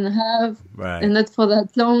I shouldn't have, and not for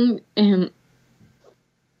that long. And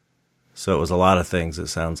so it was a lot of things. It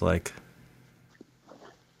sounds like.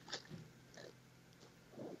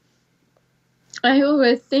 I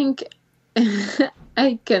always think I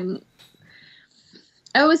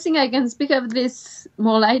always think I can speak of this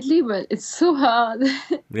more lightly, but it's so hard.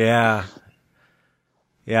 Yeah,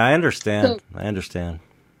 I understand.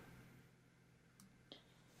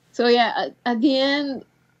 So yeah, at the end,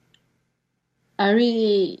 I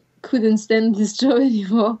really couldn't stand this job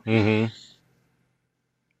anymore. Mm-hmm.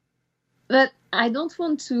 But I don't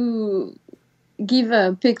want to give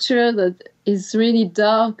a picture that is really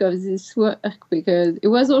dark of this work, because it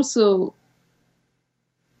was also,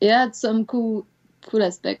 it had some cool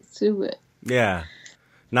aspects too. Yeah.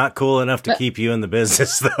 Not cool enough to keep you in the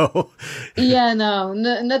business, though. Yeah, no,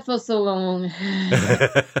 not for so long.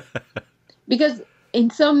 Because in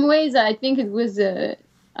some ways, I think it was, I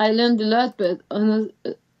learned a lot, but on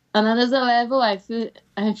another level, I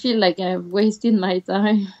feel like I've wasted my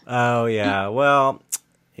time. Oh, yeah. Well,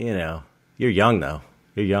 you know, you're young, though.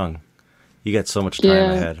 You're young. You got so much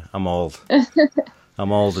time ahead. I'm old.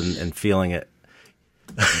 I'm old and feeling it.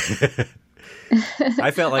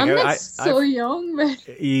 I felt like I'm not so young,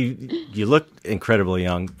 but you look incredibly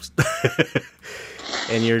young,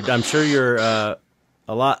 and I'm sure you're a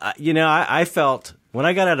lot. You know, I felt when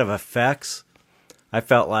I got out of effects, I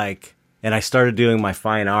felt like, and I started doing my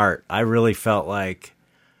fine art, I really felt like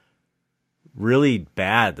really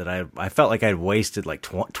bad that I felt like I'd wasted like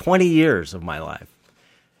 20 years of my life.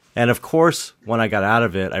 And of course, when I got out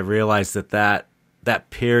of it, I realized that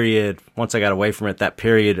period, once I got away from it, that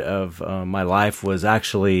period of my life was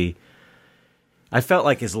actually, I felt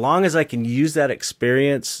like as long as I can use that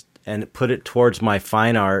experience and put it towards my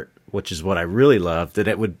fine art, which is what I really loved, that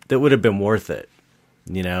it would have been worth it.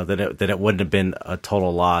 You know, that it wouldn't have been a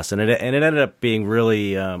total loss. And it ended up being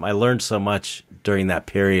really, I learned so much during that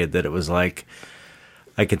period that it was like,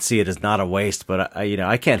 I could see it as not a waste, but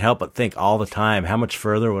I can't help but think all the time, how much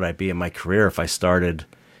further would I be in my career if I started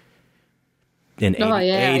in 87?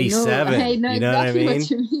 I know you know exactly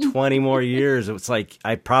what I mean? 20 more years. It's like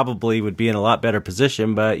I probably would be in a lot better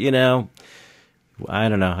position, but you know, I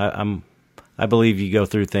don't know. I believe you go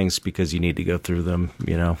through things because you need to go through them,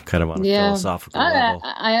 you know, kind of on a philosophical level.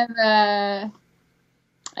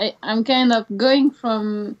 I'm kind of going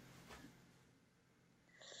from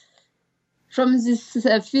this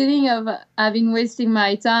feeling of having wasted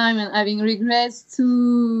my time and having regrets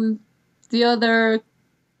to the other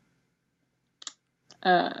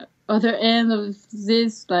end of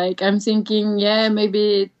this. Like, I'm thinking, yeah,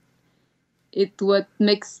 maybe it what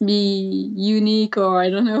makes me unique, or I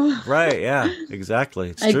don't know. Right, yeah, exactly.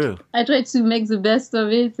 It's true. I try to make the best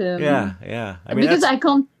of it. Yeah. I mean, because I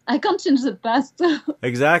can't change the past.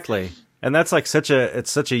 Exactly. And that's like such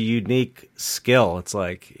a unique skill. It's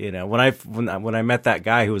like, you know, when I met that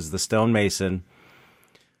guy who was the stonemason,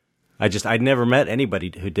 I'd never met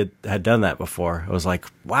anybody who had done that before. I was like,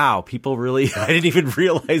 wow, people really, I didn't even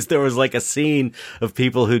realize there was like a scene of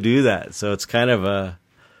people who do that. So it's kind of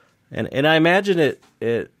and I imagine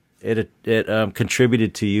it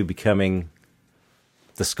contributed to you becoming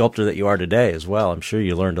the sculptor that you are today as well. I'm sure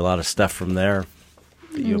you learned a lot of stuff from there.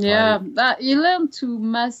 that you Yeah, applied? but you learn to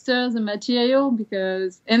master the material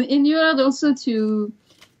and you learn also to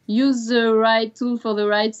use the right tool for the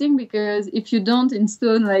right thing, because if you don't in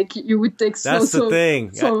stone, like, you would take That's the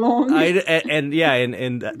thing. so long. And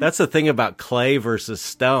that's the thing about clay versus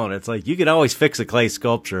stone. It's like you can always fix a clay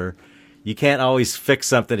sculpture. You can't always fix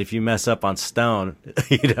something if you mess up on stone,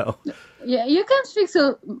 you know. Yeah, you can fix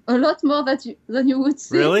a lot more than you would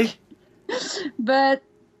think. Really? But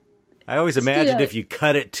I always imagined still, if you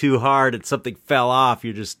cut it too hard and something fell off,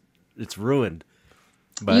 it's ruined.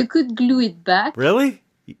 But you could glue it back. really?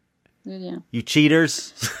 Yeah. You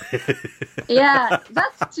cheaters. Yeah,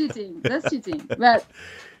 that's cheating. That's cheating. But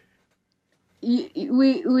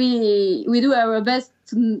we do our best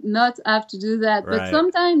to not have to do that. Right. But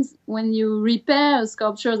sometimes when you repair a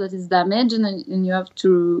sculpture that is damaged and you have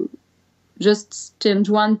to just change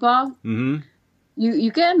one part, Mm-hmm.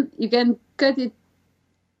 you can cut it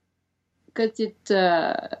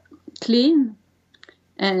clean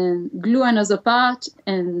and glue another part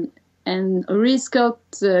and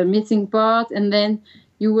resculpt the missing part, and then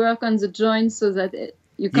you work on the joint so that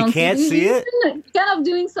you can't see it? Kind of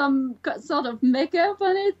doing some sort of makeup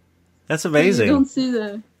on it. That's So amazing. you don't see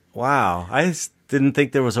the Wow. I just didn't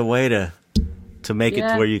think there was a way to make it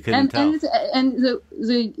to where you couldn't tell. And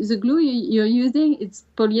the glue you're using, it's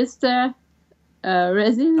polyester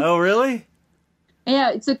resin. Oh, really?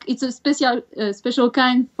 Yeah, it's a special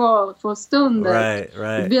kind for stone. That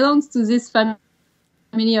Right. It belongs to this family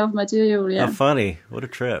of material. Yeah. How funny. What a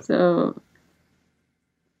trip. So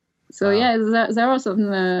Wow. yeah, there are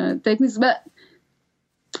some techniques, but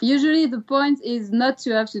usually the point is not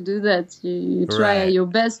to have to do that. You try Right. your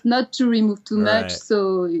best not to remove too Right. much,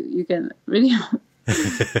 so you can really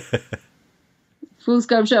full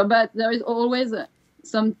sculpture. But there is always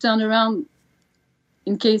some turnaround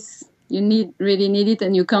in case you really need it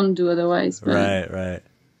and you can't do otherwise. But Right.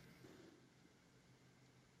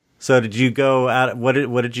 So did you go out? What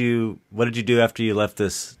did you do after you left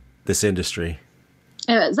this industry?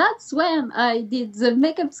 that's when I did the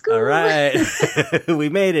makeup school. All right, we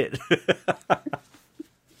made it.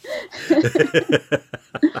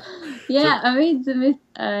 Yeah, I made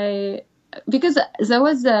because there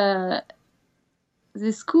was the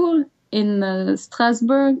school in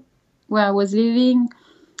Strasbourg where I was living,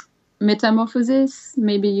 Metamorphosis.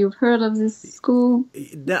 Maybe you've heard of this school.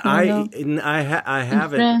 I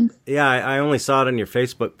haven't. France. Yeah, I only saw it on your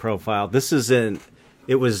Facebook profile. This is it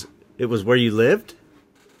was where you lived.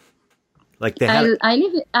 Like they had.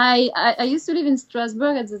 I used to live in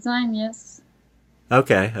Strasbourg at the time. Yes.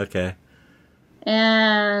 Okay.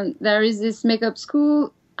 And there is this makeup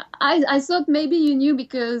school. I thought maybe you knew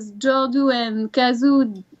because Jordu and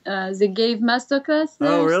Kazu they gave masterclass there.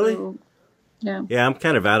 Oh, really? So, yeah. Yeah, I'm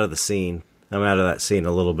kind of out of the scene. I'm out of that scene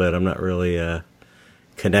a little bit. I'm not really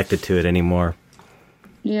connected to it anymore.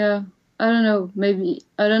 Yeah. I don't know. Maybe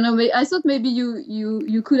I thought maybe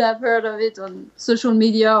you could have heard of it on social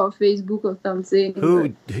media or Facebook or something. Who are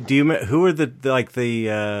who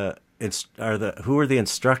are the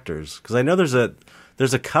instructors? Because I know there's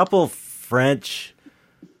a couple French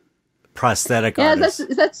prosthetic artists.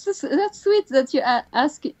 That's sweet that you are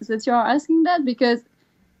asking that, because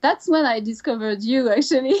that's when I discovered you,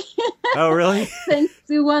 actually. Oh, really? Thanks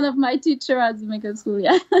to one of my teachers at the makeup school.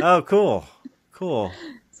 Yeah. Oh, cool.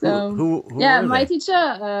 So who yeah, were my they?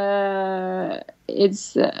 teacher,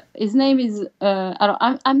 his name is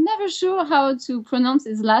I'm never sure how to pronounce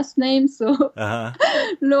his last name, so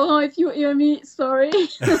Laurent, if you hear me, sorry.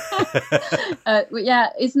 Yeah,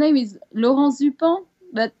 his name is Laurent Zupan,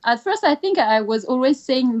 but at first I think I was always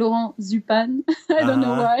saying Laurent Zupan. I don't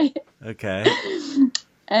know why. Okay.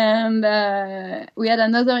 And we had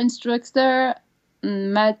another instructor,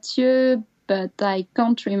 Mathieu, but I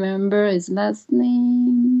can't remember his last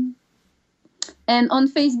name. And on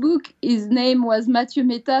Facebook, his name was Mathieu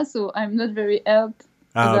Meta, so I'm not very helped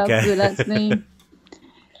about the last name.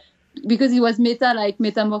 Because it was Meta, like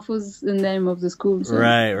Metamorphose, the name of the school. So.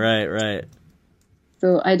 Right.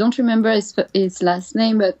 So I don't remember his last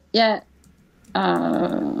name, but yeah.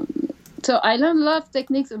 So I learned a lot of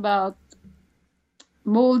techniques about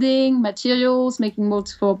molding, materials, making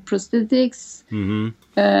molds for prosthetics. Mm-hmm.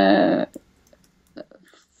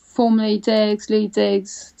 Foam latex,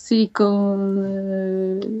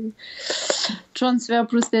 silicone, transfer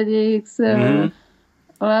prosthetics, a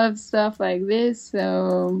lot of stuff like this.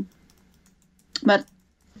 So, but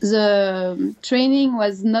the training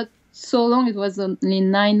was not so long. It was only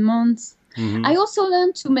 9 months. Mm-hmm. I also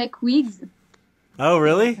learned to make wigs. Oh,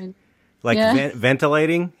 really? Like hair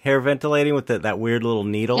ventilating with that weird little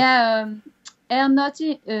needle? Yeah, air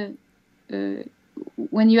knotting.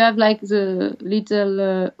 when you have like the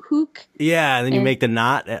little hook. Yeah, and then you make the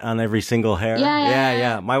knot on every single hair.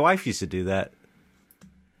 Yeah. My wife used to do that.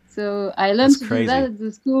 So I learned to do that at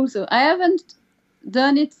the school. So I haven't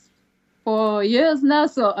done it for years now,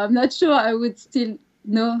 so I'm not sure I would still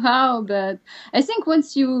know how. But I think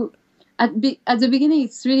once you at the beginning,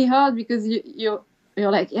 it's really hard because you're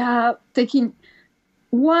like taking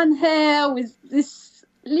one hair with this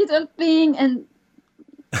little thing and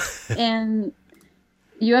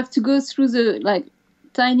you have to go through the like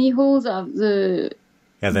tiny holes of the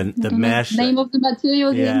the mesh name of the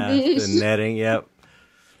material in English. The netting. Yep.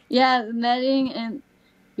 Yeah, the netting, and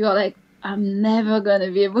you're like, I'm never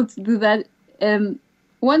gonna be able to do that.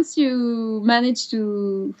 Once you manage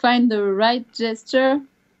to find the right gesture,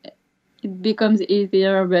 it becomes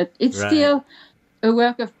easier, but it's still a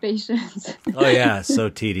work of patience. Oh yeah, so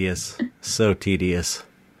tedious. So tedious.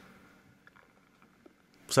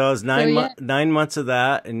 So it was 9 months of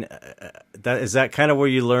that, and is that kind of where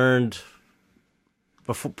you learned?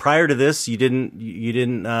 Prior to this, you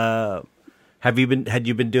didn't. Had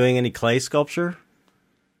you been doing any clay sculpture?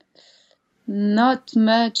 Not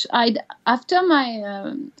much. After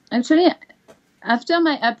my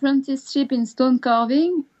apprenticeship in stone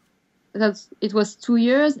carving, it was 2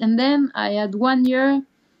 years, and then I had 1 year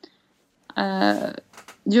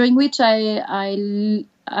during which I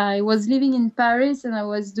was living in Paris, and I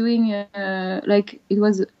was doing it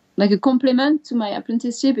was like a complement to my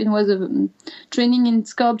apprenticeship. It was a training in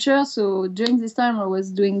sculpture. So during this time, I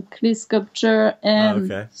was doing clay sculpture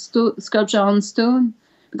and sculpture on stone.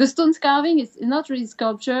 Because stone carving is not really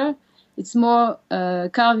sculpture; it's more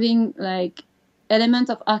carving like element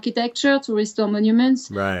of architecture to restore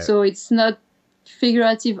monuments. Right. So it's not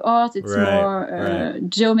figurative art; it's more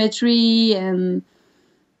geometry and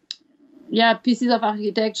pieces of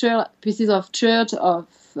architecture, pieces of church, of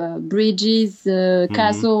bridges,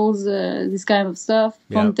 castles, this kind of stuff,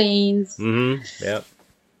 fountains. Mm-hmm. Yep.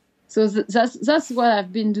 So that's what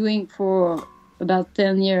I've been doing for about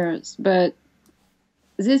 10 years. But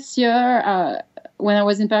this year, when I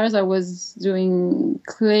was in Paris, I was doing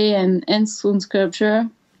clay and stone sculpture.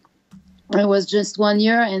 It was just 1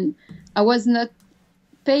 year, and I was not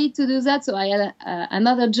paid to do that. So I had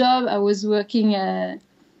another job. I was working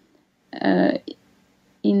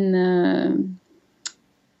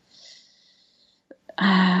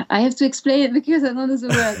I have to explain it because I don't know the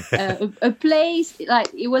word. A place,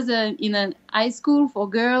 like it was in a high school for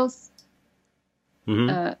girls.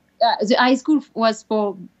 Mm-hmm. The high school was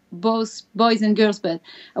for both boys and girls, but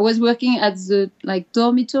I was working at the like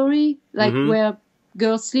dormitory, like where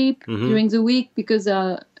girls sleep during the week because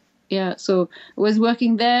so I was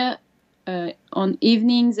working there on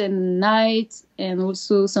evenings and nights, and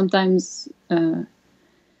also sometimes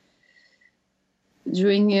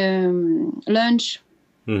during lunch.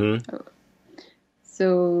 Mm-hmm.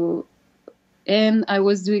 So, and I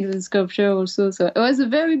was doing the sculpture also. So it was a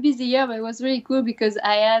very busy year, but it was really cool because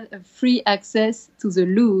I had a free access to the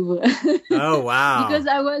Louvre. Oh, wow. Because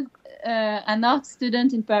I was an art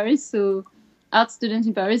student in Paris. So art students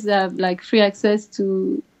in Paris, they have like free access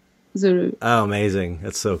to the... Oh, amazing.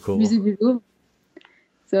 That's so cool. Musée du Louvre.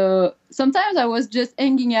 So sometimes I was just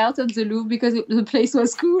hanging out at the Louvre because the place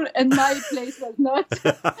was cool and my place was not.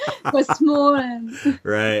 It was small and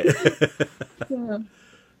right. So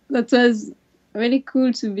that was really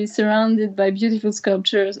cool to be surrounded by beautiful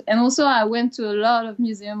sculptures. And also I went to a lot of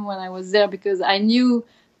museums when I was there because I knew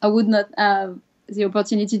I would not have the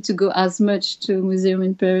opportunity to go as much to a museum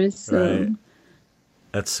in Paris. So. Right.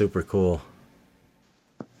 That's super cool.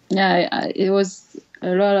 Yeah, it was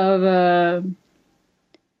a lot of...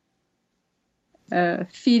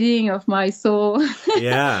 feeding of my soul.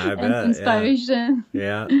 Yeah, I bet. Inspiration.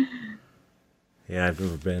 Yeah. Yeah, I've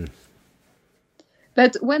never been.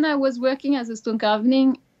 But when I was working as a stone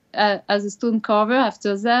carver,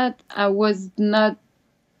 after that, I was not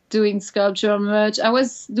doing sculpture much. I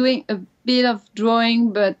was doing a bit of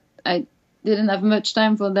drawing, but I didn't have much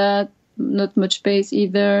time for that. Not much space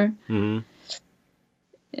either. Mm-hmm.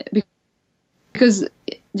 Because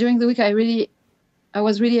during the week, I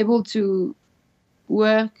was really able to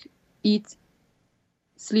work, eat,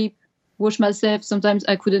 sleep, wash myself. Sometimes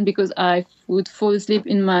I couldn't because I would fall asleep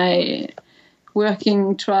in my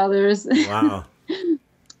working trousers. Wow.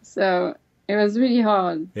 So it was really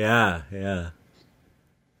hard. Yeah, yeah.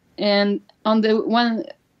 And on the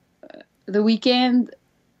weekend,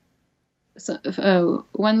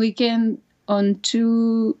 one weekend on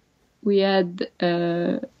two, we had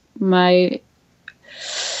my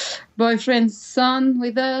boyfriend's son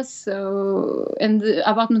with us, and the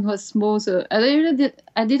apartment was small, so I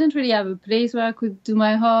didn't really have a place where I could do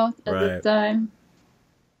my art at the time.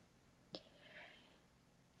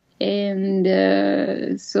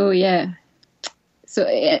 And so yeah. So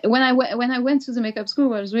when I went to the makeup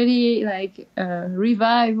school, it was really like a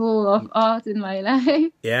revival of art in my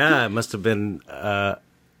life. Yeah, it must have been a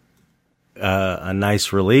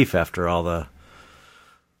nice relief after all the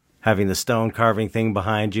having the stone carving thing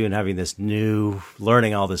behind you and having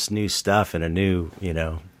learning all this new stuff and a new,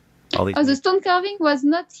 all these. Oh, the stone carving was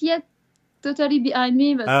not yet totally behind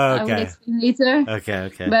me, but I will explain later.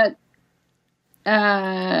 Okay. But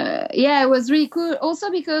yeah, it was really cool. Also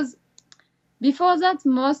because before that,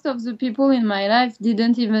 most of the people in my life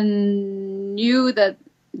didn't even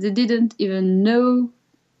know.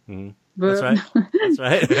 That's right. That's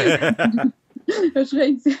right. I was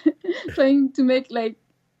trying to make like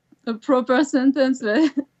a proper sentence,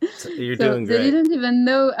 but you're doing great. They didn't even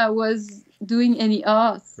know I was doing any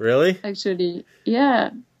art. Really? Actually,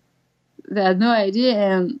 yeah. They had no idea,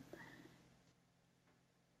 and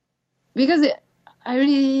because I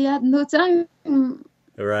really had no time.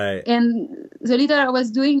 Right. And the little I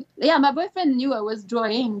was doing, my boyfriend knew I was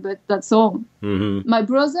drawing, but that's all. Mm-hmm. My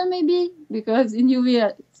brother maybe, because he knew me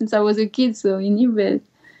since I was a kid, so he knew, but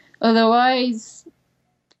otherwise.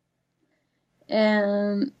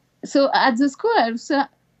 And so at the school,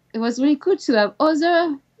 it was really cool to have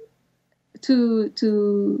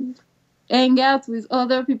to hang out with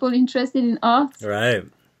other people interested in art. Right.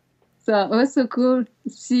 So it was so cool to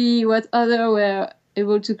see what others were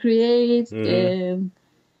able to create. Mm-hmm. And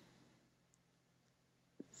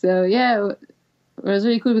so yeah, it was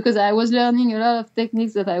really cool because I was learning a lot of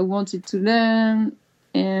techniques that I wanted to learn.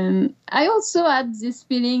 And I also had this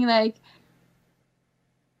feeling like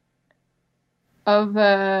of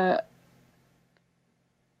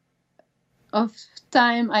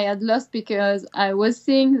time I had lost because I was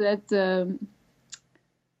seeing that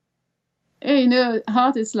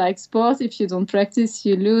art is like sport. If you don't practice,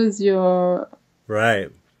 you lose your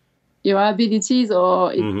abilities,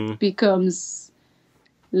 or it becomes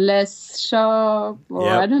less sharp, or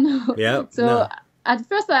I don't know. Yep. So at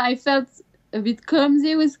first I felt a bit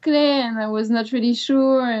clumsy with clay, and I was not really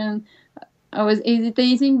sure, and I was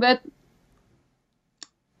hesitating, but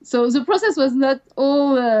so the process was not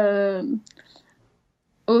all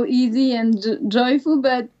easy and joyful,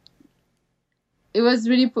 but it was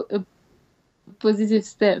really a positive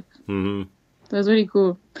step. Mm-hmm. It was really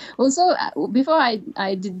cool. Also, before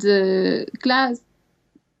I did the class,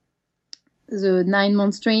 the 9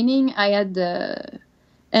 months training, I had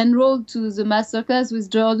enrolled to the masterclass with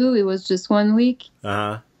Jordu. It was just 1 week.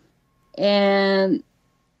 Uh-huh. And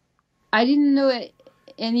I didn't know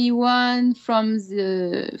anyone from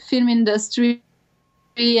the film industry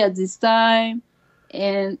at this time.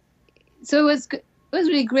 And so it was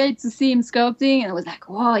really great to see him sculpting. And I was like,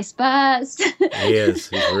 wow, he's fast. He is.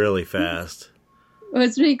 He's really fast. It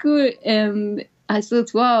was really cool. And I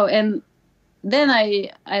thought, wow. And then I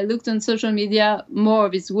looked on social media more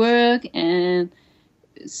of his work. And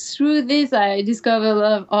through this, I discovered a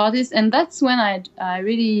lot of artists. And that's when I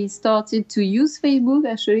really started to use Facebook,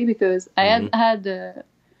 actually, because I had a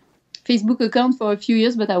Facebook account for a few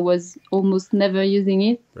years, but I was almost never using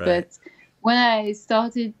it. Right. But when I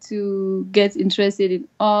started to get interested in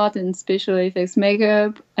art and special effects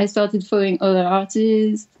makeup, I started following other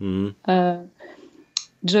artists,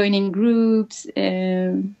 joining groups,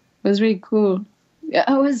 and it was really cool.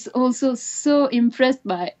 I was also so impressed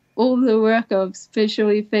by all the work of special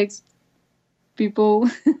effects people,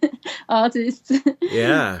 artists.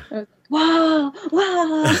 Yeah. Wow.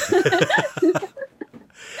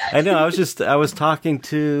 I know. I was talking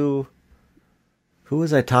to... Who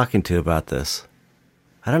was I talking to about this?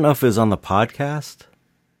 I don't know if it was on the podcast.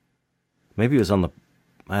 Maybe it was on the...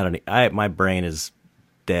 I don't know. My brain is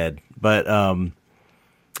dead. But I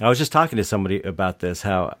was just talking to somebody about this.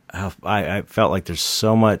 How I felt like there's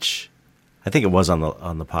so much. I think it was on the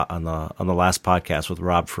last podcast with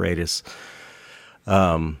Rob Freitas.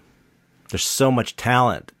 There's so much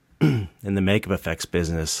talent in the makeup effects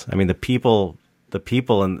business. I mean, the people,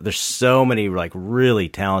 and there's so many like really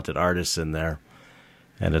talented artists in there.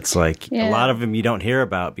 And it's like a lot of them you don't hear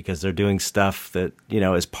about because they're doing stuff that,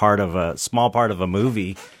 is part of a small part of a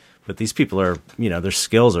movie. But these people are, their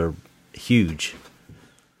skills are huge.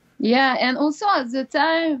 Yeah. And also at the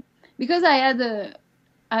time, because I had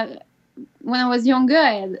when I was younger,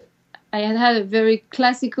 I had a very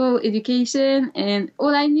classical education, and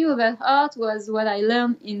all I knew about art was what I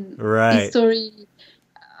learned in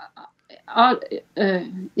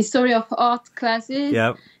history of art classes.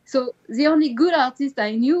 Yep. So the only good artists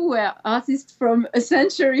I knew were artists from a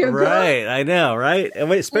century ago. Right, I know, right?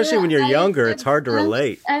 And especially when you're younger, it's hard to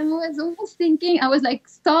relate. I was almost thinking, I was like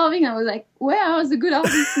starving. I was like, where are the good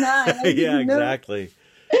artists now? Yeah, exactly.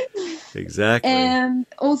 Exactly. And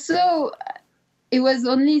also, it was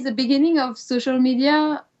only the beginning of social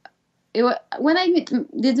media. When I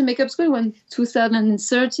did the makeup school, in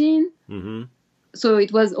 2013. Mm-hmm. So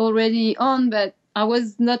it was already on, but I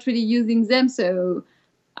was not really using them. So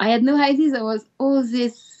I had no idea there was all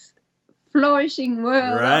this flourishing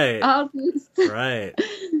world of artists. Right.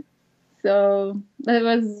 So that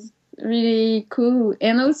was really cool.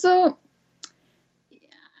 And also,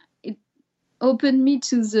 it opened me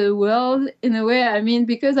to the world in a way. I mean,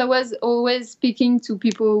 because I was always speaking to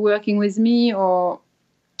people working with me or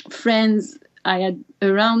friends I had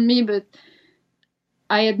around me, but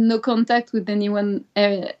I had no contact with anyone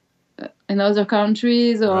in other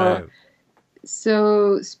countries.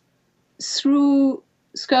 So through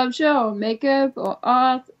sculpture or makeup or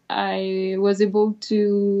art, I was able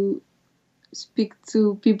to speak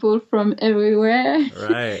to people from everywhere.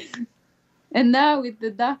 Right. And now with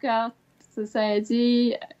the Dark Art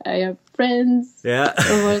Society, I have friends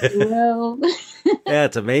over the world. Yeah,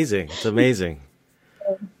 it's amazing. It's amazing.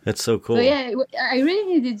 That's so cool. So yeah, I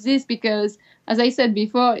really needed this because, as I said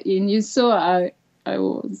before, you saw I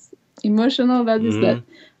was emotional about this, but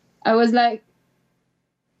I was like,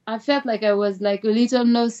 I felt like I was like a little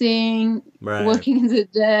nothing, working in the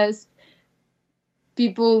desk,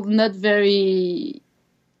 people not very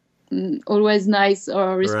always nice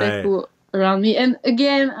or respectful around me. And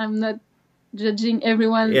again, I'm not judging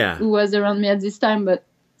everyone who was around me at this time, but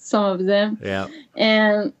some of them. Yeah.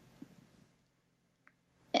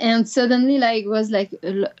 And suddenly, like, it was like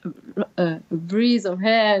a breeze of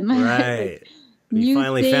air. And like, you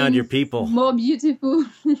finally found your people. More beautiful.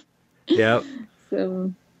 Yep.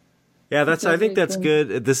 So. Yeah, I think that's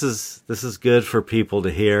good. This is good for people to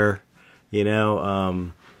hear. You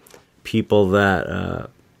know, people that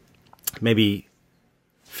maybe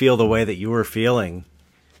feel the way that you were feeling.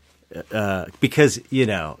 Because, you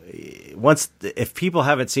know, if people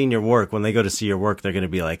haven't seen your work, when they go to see your work, they're going to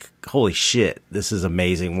be like, holy shit, this is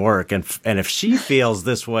amazing work. And if she feels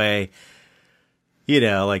this way, you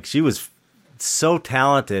know, like she was so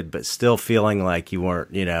talented, but still feeling like you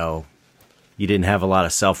weren't, you know, you didn't have a lot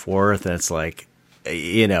of self-worth. And it's like,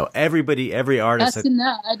 you know, every artist. That's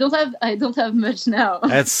enough. I don't have much now.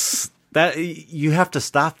 You have to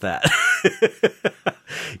stop that.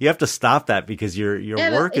 You have to stop that because your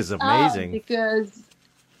work is amazing. Because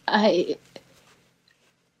I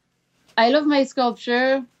love my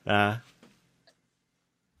sculpture.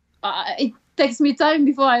 It takes me time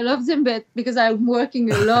before I love them, but because I'm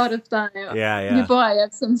working a lot of time before I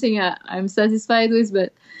have something I'm satisfied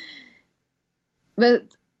with. But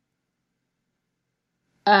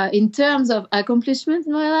in terms of accomplishment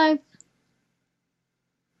in my life,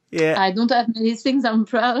 I don't have many things I'm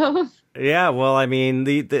proud of. Yeah, well, I mean,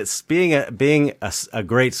 being a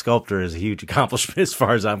great sculptor is a huge accomplishment as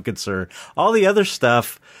far as I'm concerned. All the other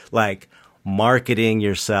stuff, like marketing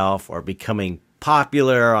yourself or becoming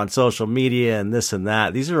popular on social media and this and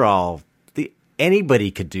that, these are all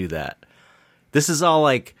anybody could do that. This is all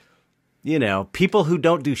like, you know, people who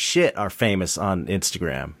don't do shit are famous on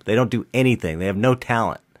Instagram. They don't do anything. They have no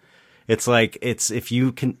talent. It's like if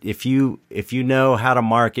you know how to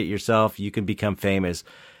market yourself, you can become famous.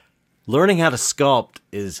 Learning how to sculpt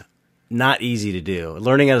is not easy to do.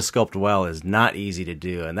 Learning how to sculpt well is not easy to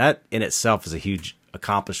do, and that in itself is a huge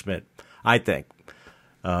accomplishment, I think.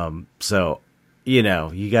 So, you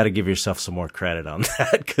know, you got to give yourself some more credit on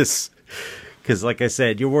that because, like I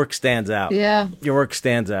said, your work stands out. Yeah, your work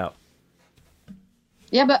stands out.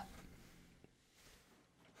 Yeah, but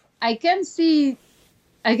I can see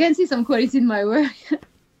some quality in my work.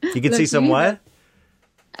 You can see some what?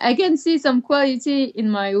 I can see some quality in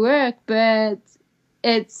my work, but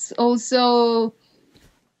it's also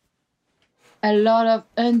a lot of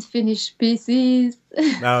unfinished pieces.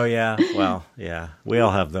 Oh, yeah. Well, yeah. We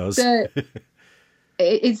all have those. So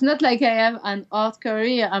it's not like I have an art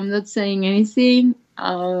career. I'm not saying anything.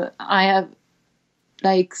 I have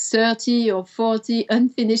like 30 or 40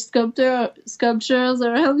 unfinished sculptures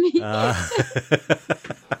around me.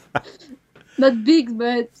 Not big,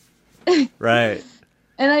 but... Right.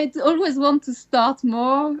 And I always want to start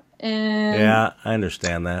more. And yeah, I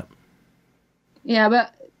understand that. Yeah,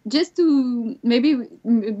 but just to maybe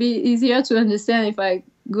be easier to understand if I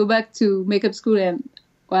go back to makeup school and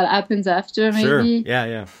what happens after, maybe. Sure.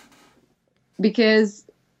 Yeah. Because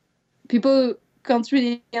people can't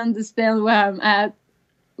really understand where I'm at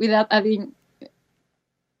without having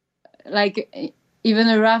like even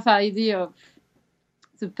a rough idea of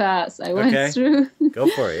the path I went through. Go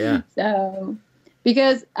for it, yeah. So,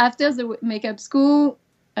 because after the makeup school,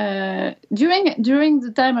 during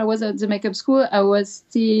the time I was at the makeup school, I was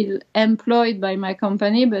still employed by my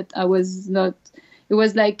company, but I was not. It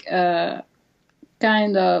was like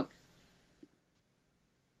kind of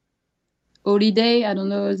holiday. I don't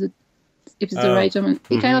know if it's the right term.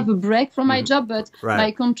 Kind of a break from my job, but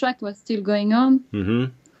my contract was still going on. Mm-hmm.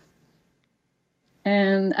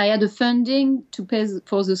 And I had a funding to pay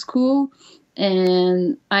for the school,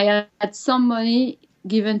 and I had some money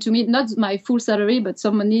given to me, not my full salary, but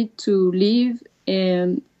some money to live,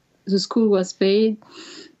 and the school was paid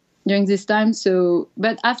during this time. So,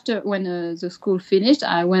 but after when the school finished,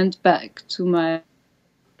 I went back to my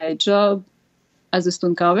job as a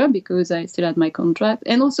stone carver because I still had my contract,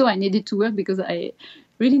 and also I needed to work because I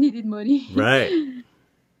really needed money. Right.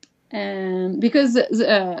 And because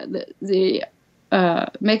the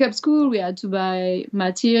makeup school, we had to buy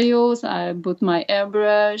materials. I bought my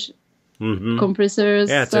airbrush, compressors.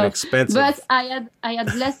 Yeah, it's an expensive. But I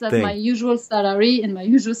had less than my usual salary, and my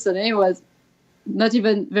usual salary was not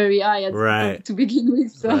even very high to begin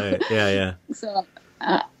with. So, yeah. So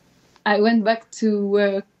I went back to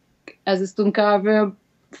work as a stone carver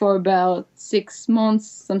for about 6 months,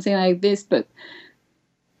 something like this. But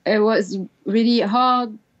it was really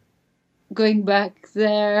hard going back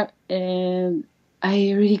there, and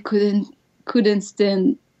I really couldn't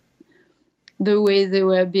stand the way they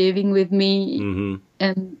were behaving with me,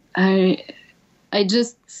 and I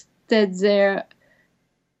just stayed there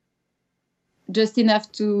just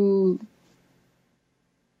enough to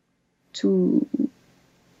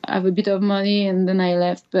have a bit of money, and then I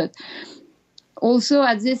left. But also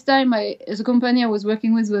at this time, the company I was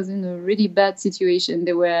working with was in a really bad situation.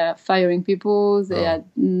 They were firing people. They had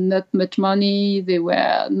not much money. They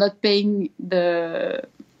were not paying the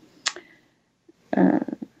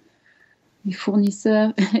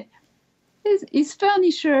fournisseur. Is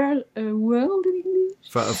furniture a word in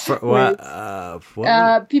English? What?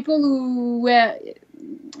 People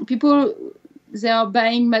they are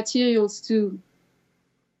buying materials too.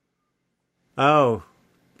 Oh.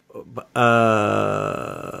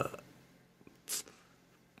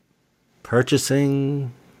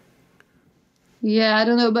 Purchasing. Yeah, I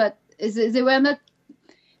don't know, but they were not.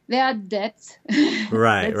 They had debt.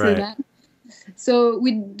 Right. So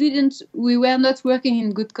we were not working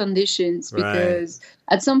in good conditions because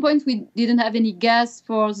at some point we didn't have any gas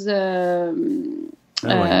for the.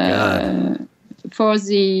 For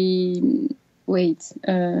the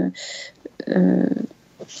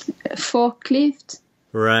forklift.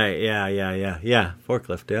 Right. Yeah.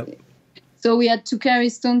 Forklift. Yep. So we had to carry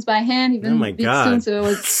stones by hand, even big stones. So it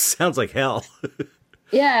was, sounds like hell.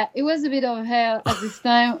 Yeah, it was a bit of hell at this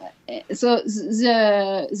time. So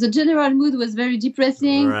the general mood was very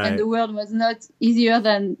depressing, and the world was not easier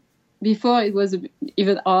than before. It was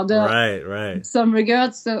even harder. Right. In some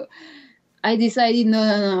regards. So I decided,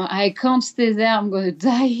 no, I can't stay there. I'm going to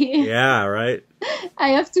die here. Yeah, right. I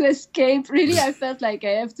have to escape. Really, I felt like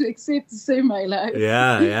I have to escape to save my life.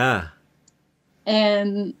 Yeah.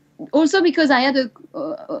 And also because I had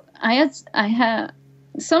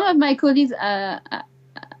some of my colleagues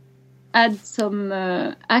had some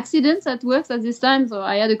accidents at work at this time. So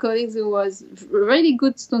I had a colleague who was really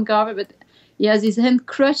good stone carver, but he has his hand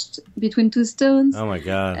crushed between two stones. Oh my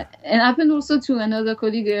God. And happened also to another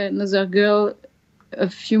colleague, another girl, a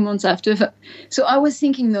few months after. So I was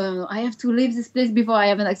thinking, no, I have to leave this place before I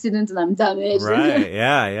have an accident and I'm damaged. Right,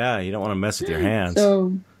 yeah. You don't want to mess with your hands.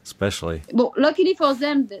 So, especially. But luckily for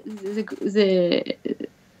them, they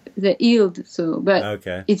healed. So, but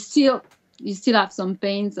okay. It's still, you still have some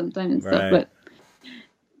pain sometimes and stuff. But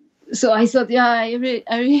so I thought, I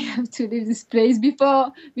really have to leave this place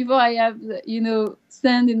before I have,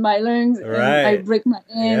 sand in my lungs and I break my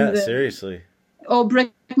hand. Yeah, seriously. Or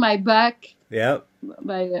break my back. Yep.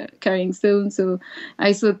 By carrying stones. So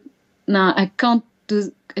I thought, no, I can't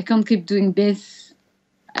keep doing this.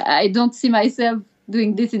 I don't see myself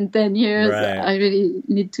doing this in 10 years. Right. I really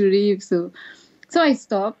need to leave. So I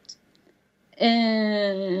stopped,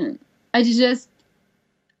 and I just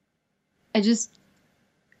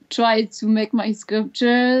tried to make my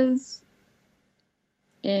sculptures,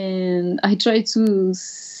 and I tried to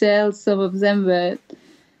sell some of them, but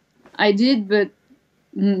I did, but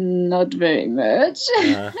not very much.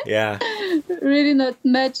 Yeah. Really not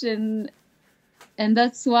much, and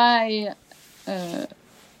that's why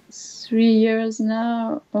 3 years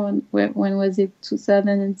now, when was it,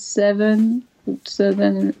 2007,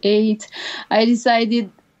 2008, I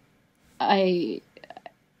decided it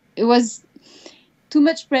was too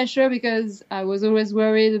much pressure because I was always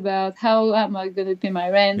worried about how am I going to pay my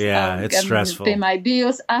rent, how it's stressful, pay my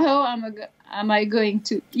bills, how am I going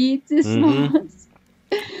to eat this month.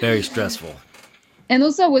 Very stressful. And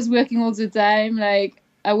also I was working all the time. Like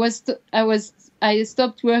I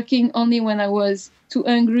stopped working only when I was too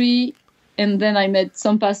hungry, and then I made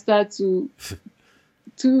some pasta to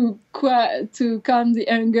calm the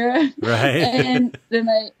hunger. Right. And then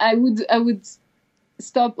I would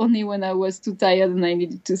stop only when I was too tired and I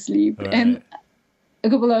needed to sleep. Right. And a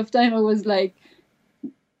couple of times I was like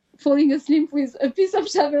falling asleep with a piece of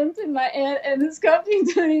shavant in my head and escaping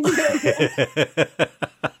doing it.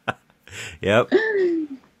 Yep.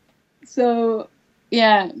 So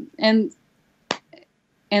yeah, and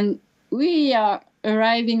we are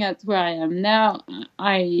arriving at where I am now.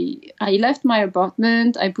 I left my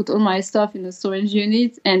apartment. I put all my stuff in the storage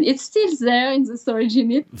unit, and it's still there in the storage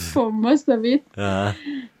unit for most of it.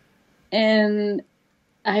 And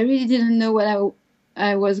I really didn't know what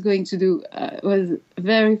I was going to do. It was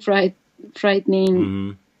very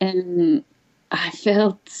frightening, and I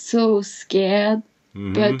felt so scared.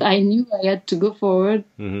 But I knew I had to go forward.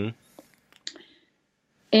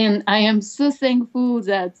 And I am so thankful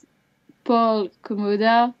that Paul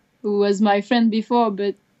Komoda, who was my friend before,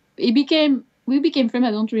 but we became friends.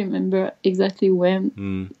 I don't remember exactly when.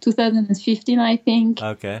 2015, I think.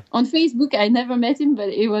 Okay. On Facebook, I never met him, but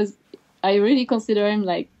I really consider him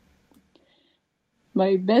like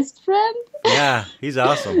my best friend. Yeah, he's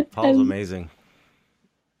awesome. Paul's amazing.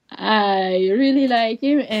 I really like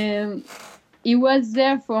him, and he was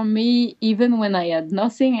there for me even when I had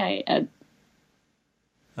nothing.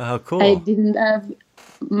 Oh, cool. I didn't have.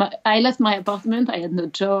 I left my apartment. I had no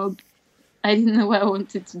job. I didn't know what I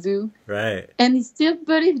wanted to do. Right. And he still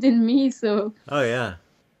believed in me. So. Oh yeah.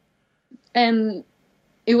 And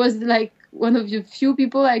it was like one of the few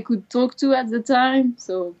people I could talk to at the time.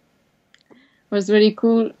 So it was really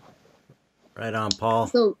cool. Right on, Paul.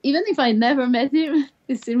 So even if I never met him,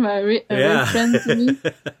 he's still my real friend to me.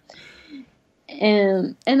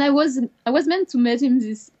 And I was meant to meet him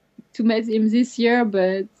this year,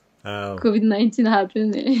 but COVID-19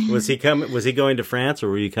 happened. Was he going to France, or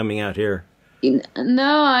were you coming out here?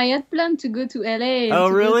 No, I had planned to go to LA. Oh,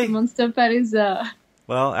 really? Go to Monsterpalooza.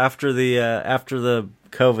 Well, after the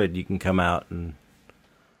COVID, you can come out and.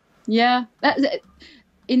 Yeah,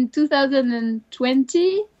 in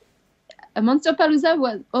 2020, Monsterpalooza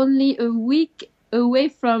was only a week away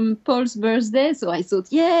from Paul's birthday, so I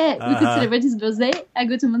thought, we could celebrate his birthday. I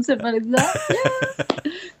go to Monsterpalooza.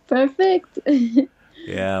 Yeah, perfect.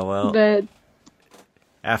 Yeah, well, but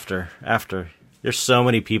after there's so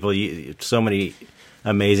many people, so many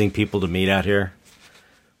amazing people to meet out here.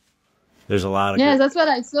 There's a lot of that's what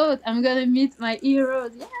I thought. I'm gonna meet my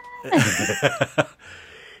heroes. Yeah.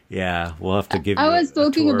 Yeah, we'll have to give. I was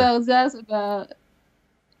talking about that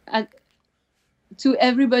to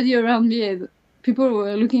everybody around me. And people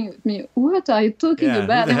were looking at me. What are you talking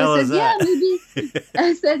about? Who the hell is that? Maybe.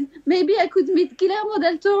 I said maybe I could meet Guillermo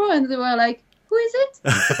del Toro, and they were like, "Who is it?" I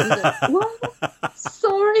was like, what?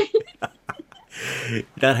 Sorry. You're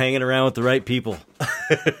not hanging around with the right people.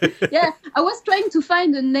 Yeah, I was trying to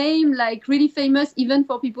find a name like really famous, even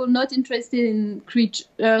for people not interested in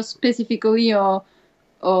creatures specifically or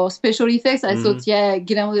special effects. I thought,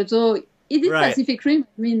 Guillermo del Toro. He did Pacific Rim.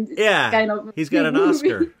 I mean, kind of. He's got an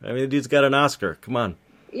Oscar. I mean, the dude's got an Oscar. Come on.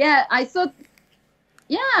 Yeah, I thought,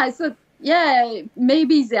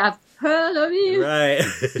 maybe they have heard of him. Right.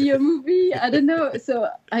 See a movie. I don't know. So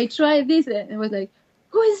I tried this, and I was like,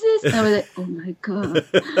 "Who is this?" And I was like, "Oh my god,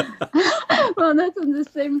 we're not on the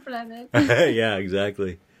same planet." Yeah,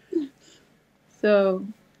 exactly. So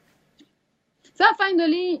I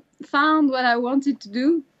finally found what I wanted to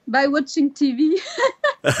do by watching TV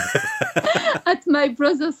at my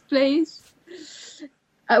brother's place.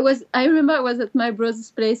 I remember I was at my brother's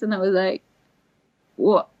place, and I was like,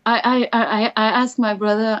 "What?" I asked my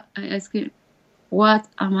brother. I asked him, "What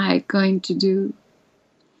am I going to do?"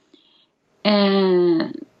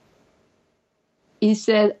 And he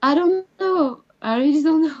said, "I don't know. I really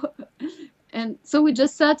don't know." And so we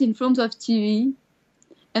just sat in front of TV,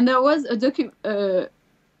 and there was a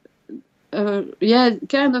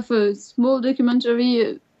kind of a small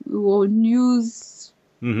documentary or news,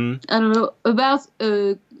 I don't know, about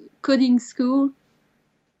a coding school.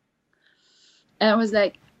 And I was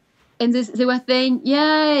like, and they were saying,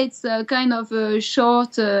 it's a kind of a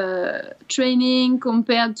short training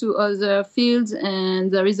compared to other fields,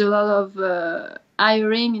 and there is a lot of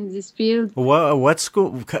hiring in this field. What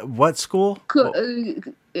school? What school?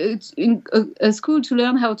 A school to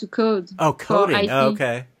learn how to code. Oh, coding. Oh,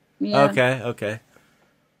 okay. Yeah. Okay.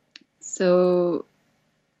 So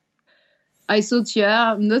I thought,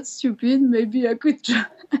 I'm not stupid. Maybe I could try.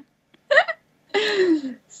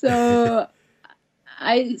 So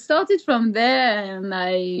I started from there, and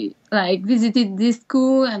I like visited this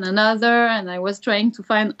school and another, and I was trying to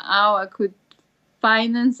find how I could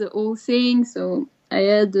finance the whole thing. So I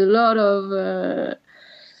had a lot of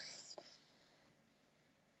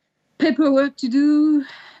paperwork to do,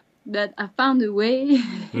 but I found a way.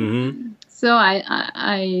 Mm-hmm. So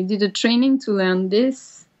I did a training to learn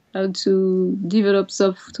this, how to develop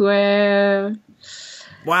software.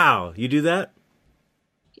 Wow, you do that?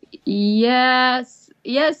 Yes.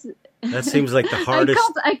 That seems like the hardest.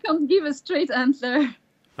 I can't give a straight answer.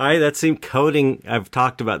 That seems coding. I've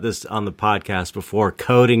talked about this on the podcast before.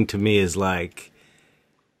 Coding to me is like,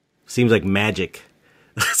 seems like magic.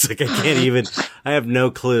 It's like I can't even. I have no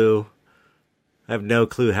clue. I have no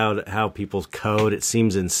clue how people code. It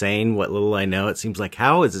seems insane. What little I know, it seems like,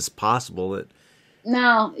 how is this possible? That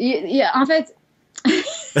No, yeah. En fait,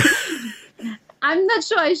 I'm not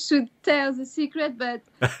sure I should tell the secret, but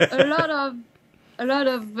a lot of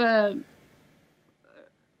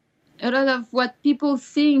what people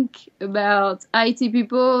think about IT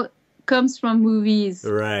people comes from movies.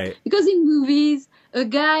 right? Because in movies,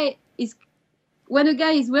 when a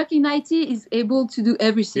guy is working in IT, is able to do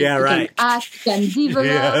everything. Yeah, right. He can act, he can develop,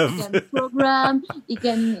 Yeah. he can program, he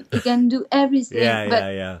can do everything.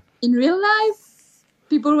 Yeah. In real life,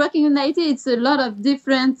 people working in IT, it's a lot of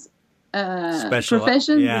different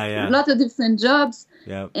professions, Yeah. a lot of different jobs,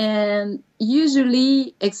 Yeah. and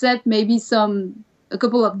usually, except maybe a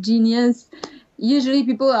couple of genius, usually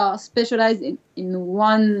people are specialized in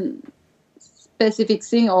one specific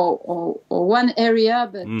thing or one area,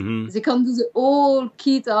 but Mm-hmm. they can't do the whole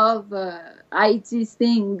kit of IT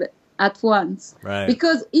thing at once, Right.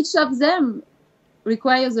 because each of them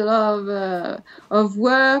requires a lot of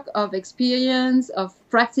work, of experience, of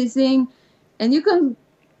practicing, and you can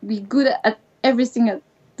be good at everything at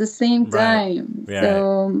the same time. Right.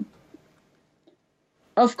 So,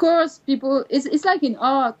 of course, people, it's like in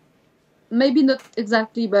art, maybe not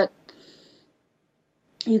exactly, but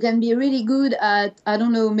you can be really good at, I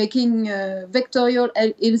don't know, making vectorial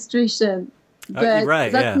illustration. But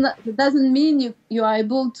right, that doesn't mean you are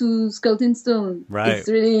able to sculpt in stone. Right. It's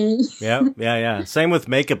really... Yeah. Same with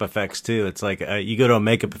makeup effects, too. It's like you go to a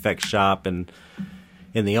makeup effects shop, and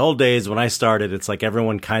in the old days when I started, it's like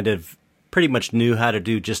everyone kind of pretty much knew how to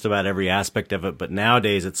do just about every aspect of it. But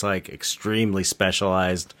nowadays, it's like extremely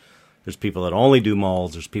specialized. There's people that only do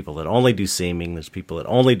molds. There's people that only do seaming. There's people that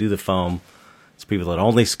only do the foam. There's people that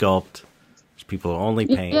only sculpt. There's people that only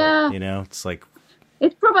paint. Yeah. You know, it's like...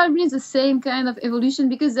 It's probably the same kind of evolution,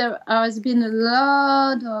 because there has been a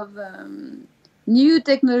lot of new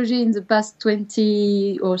technology in the past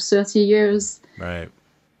 20 or 30 years. Right.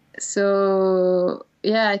 So,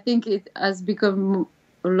 yeah, I think it has become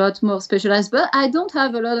a lot more specialized. But I don't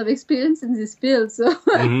have a lot of experience in this field, so...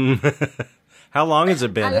 Mm-hmm. How long has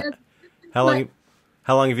it been? How long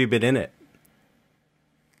have you been in it?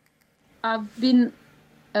 I've been...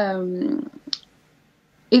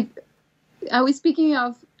 Are we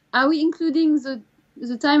including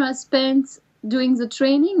the time I spent doing the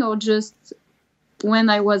training, or just when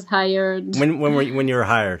I was hired? When you were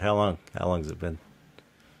hired, how long has it been?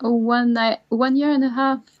 1 year and a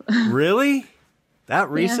half. Really? That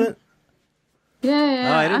recent? Yeah.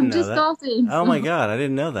 Oh, I didn't I'm know just that. starting. Oh my God, I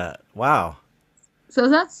didn't know that. Wow. So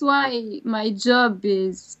that's why my job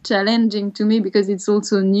is challenging to me, because it's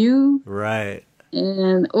also new. Right.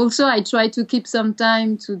 And also I try to keep some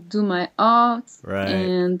time to do my art. Right.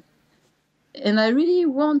 And I really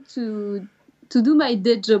want to do my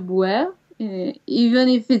day job well, even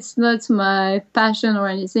if it's not my passion or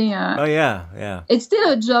anything. Oh yeah. It's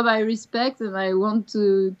still a job I respect, and I want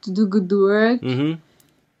to do good work. Mm-hmm.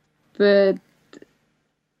 But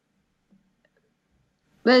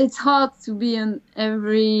it's hard to be on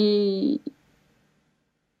every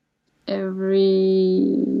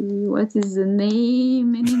what is the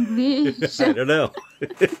name in English? I don't know.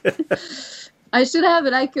 I should have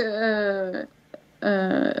like a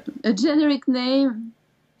generic name,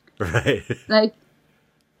 Right. like,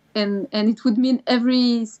 and it would mean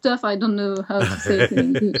every stuff. I don't know how to say it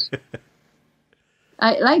in English.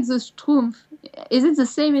 I like the Schtroumpf. Is it the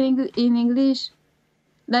same in English?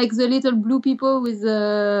 Like the little blue people with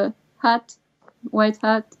the hat, white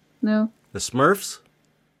hat? No. The Smurfs?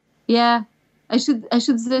 Yeah, I should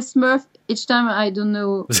say Smurf each time. I don't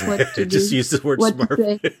know what to do. Just use the word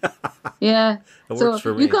Smurf. Yeah. That So works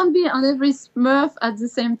for me. you can't be on every Smurf at the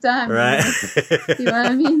same time. Right. See what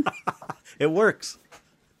I mean? It works.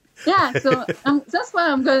 Yeah. So that's why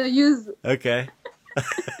I'm gonna use, Okay.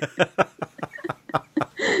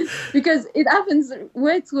 because it happens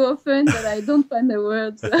way too often that I don't find the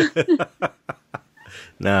words.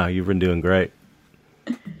 No, you've been doing great.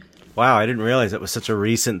 Wow, I didn't realize it was such a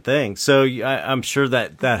recent thing. So I'm sure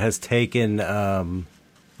that has taken a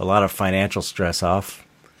lot of financial stress off.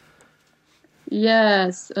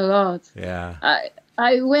 Yes, a lot. Yeah.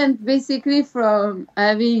 I went basically from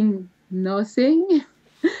having nothing,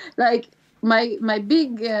 like my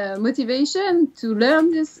big motivation to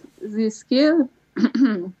learn this skill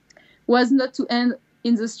was not to end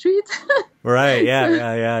in the street. Right.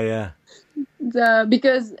 Yeah.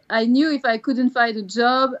 Because I knew if I couldn't find a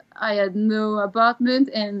job, I had no apartment,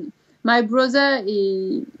 and my brother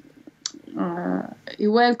he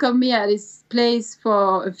welcomed me at his place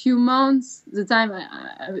for a few months. The time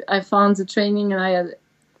I found the training, and I had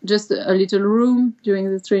just a little room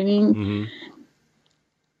during the training, mm-hmm.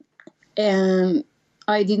 and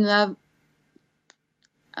I didn't have.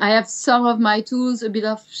 I have some of my tools, a bit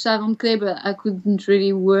of shavon clay, but I couldn't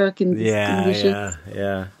really work in these conditions.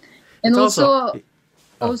 Yeah. And also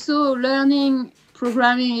learning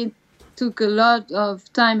programming, it took a lot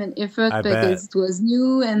of time and effort because it was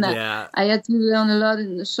new, and I had to learn a lot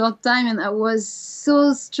in a short time, and I was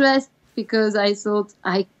so stressed because I thought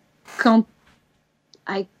I can't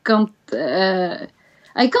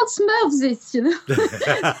smurf this, you know.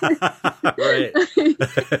 Right.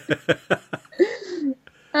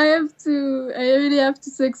 I really have to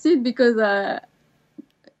succeed because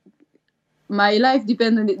my life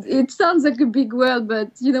depends on it. It sounds like a big word,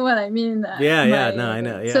 but you know what I mean. I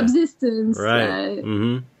know. Yeah. Subsistence. Right.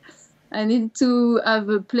 I need to have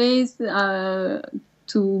a place to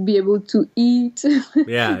be able to eat.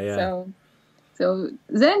 Yeah. So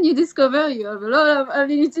then you discover you have a lot of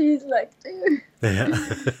abilities that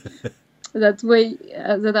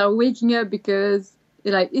are waking up because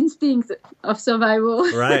like instincts of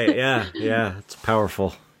survival. Right. Yeah. It's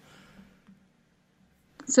powerful.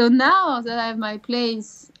 So now that I have my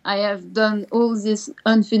place, I have done all these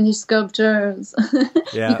unfinished sculptures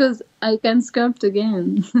because I can sculpt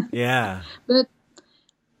again. Yeah. But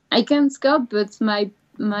I can sculpt, but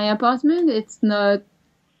my apartment, it's not.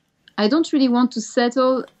 I don't really want to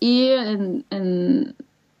settle here and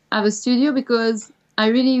have a studio because I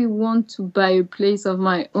really want to buy a place of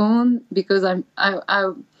my own because I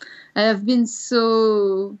have been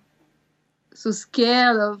so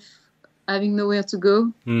scared of having nowhere to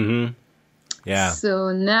go. Mm-hmm. Yeah.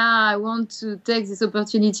 So now I want to take this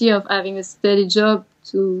opportunity of having a steady job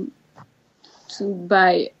to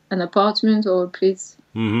buy an apartment or a place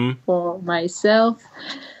for myself.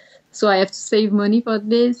 So I have to save money for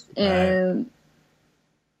this, and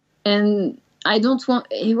I don't want.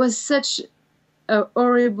 It was such a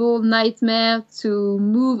horrible nightmare to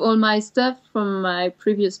move all my stuff from my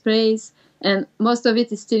previous place, and most of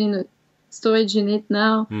it is still in a storage unit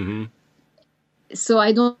now. Mm-hmm. So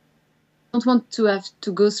I don't want to have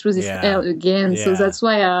to go through this hell again. Yeah. So that's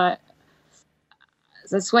why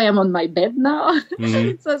I'm on my bed now.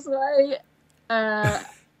 Mm-hmm. That's why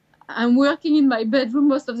I'm working in my bedroom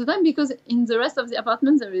most of the time because in the rest of the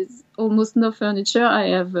apartment there is almost no furniture. I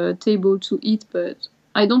have a table to eat, but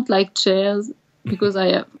I don't like chairs because I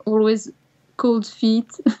have always cold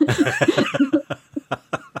feet.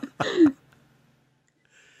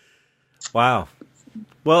 Wow.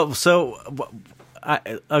 Well, so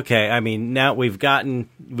okay. I mean, now we've gotten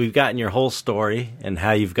your whole story and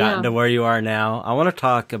how you've gotten to where you are now. I want to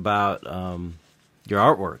talk about your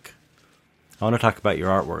artwork.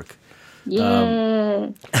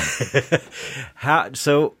 Yeah.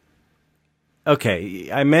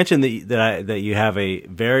 Okay. I mentioned that you have a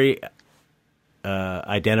very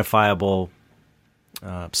identifiable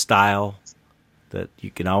style that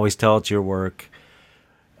you can always tell it's your work.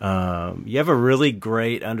 You have a really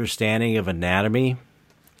great understanding of anatomy.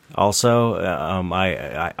 Also,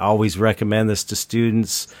 I always recommend this to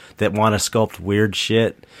students that want to sculpt weird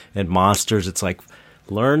shit and monsters. It's like,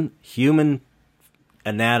 learn human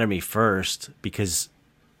anatomy first, because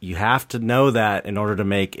you have to know that in order to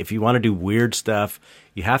make, if you want to do weird stuff,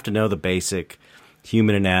 you have to know the basic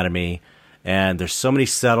human anatomy. And there's so many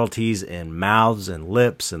subtleties in mouths and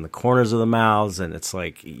lips and the corners of the mouths. And it's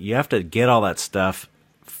like, you have to get all that stuff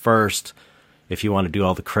first if you want to do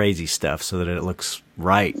all the crazy stuff so that it looks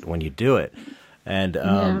right when you do it.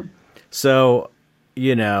 And so,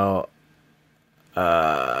 you know,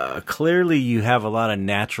 clearly you have a lot of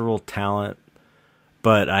natural talent,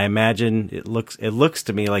 but I imagine it looks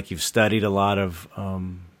to me like you've studied a lot of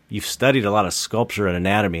sculpture and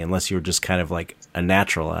anatomy, unless you were just kind of like a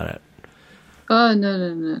natural at it. Oh, no.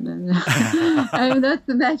 I'm not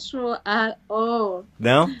natural at all.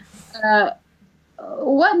 No?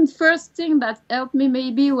 One first thing that helped me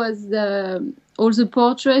maybe was all the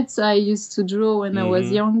portraits I used to draw when I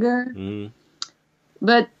was younger. Mm-hmm.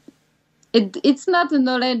 But it's not a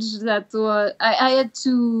knowledge that was I had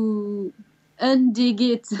to undig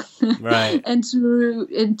it right, and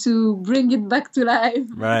to bring it back to life.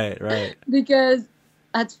 right. Because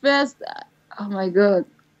at first, oh my god,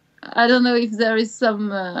 I don't know if there is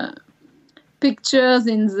some pictures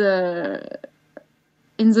in the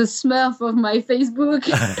Smurf of my Facebook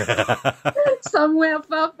somewhere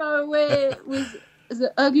far away with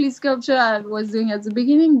the ugly sculpture I was doing at the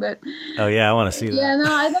beginning. But oh yeah, I want to see that. yeah,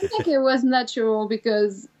 no, I don't think it was natural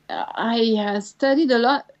because I studied a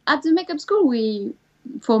lot at the makeup school.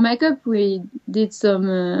 For makeup we did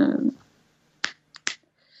some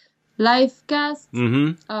live casts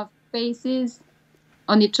of faces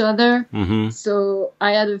on each other. So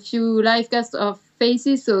I had a few live casts of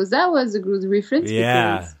faces, so that was a good reference.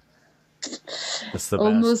 Yeah, that's the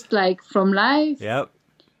almost best. like from life. Yep.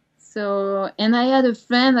 So, and I had a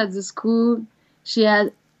friend at the school. She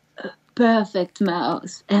had a perfect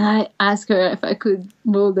mouth, and I asked her if I could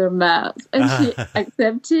mold her mouth, and she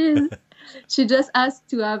accepted. She just asked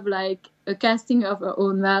to have like a casting of her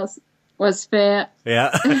own mouth. Was fair.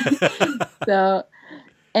 Yeah.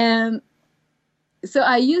 So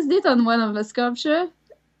I used it on one of the sculpture,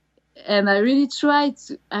 and I really tried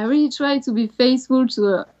to be faithful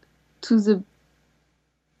to the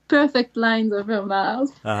perfect lines of her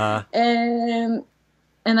mouth. And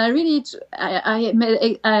I really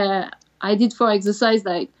I did for exercise,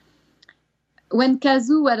 like when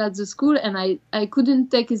Kazu was at the school, and I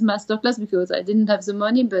couldn't take his masterclass because I didn't have the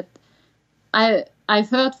money, but I've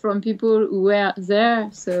heard from people who were there.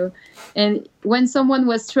 So, and when someone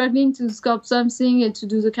was struggling to sculpt something and to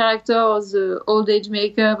do the character or the old age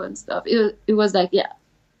makeup and stuff, it was like, yeah,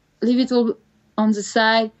 leave it all on the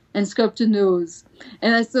side and sculpt a nose.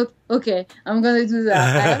 And I thought, okay, I'm gonna do that.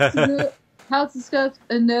 I have to know how to sculpt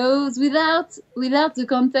a nose without the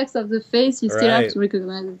context of the face. You still have to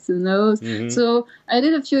recognize it's a nose. So I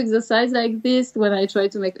did a few exercises like this when I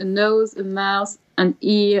tried to make a nose, a mouth, an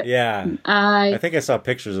ear, an eye. I think I saw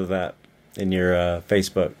pictures of that in your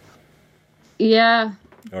Facebook. Yeah.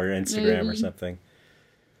 Or your Instagram or something.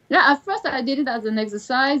 Yeah, at first I did it as an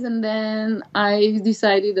exercise, and then I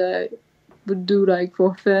decided I would do like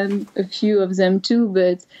for fun a few of them too.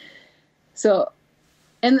 But so,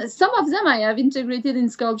 and some of them I have integrated in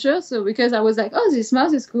sculpture. So because I was like, oh, this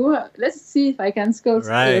mouth is cool. Let's see if I can sculpt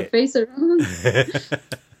the face around.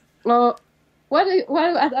 Well,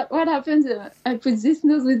 what happens if I put this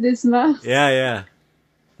nose with this mouth? Yeah.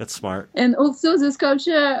 That's smart. And also the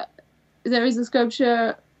sculpture, there is a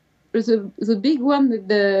sculpture, the big one with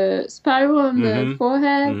the spiral on the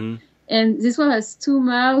forehead. And this one has two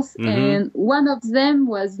mouths, and one of them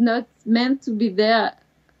was not meant to be there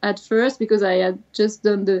at first because I had just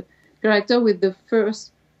done the character with the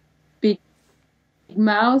first big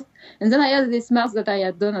mouth. And then I had this mouth that I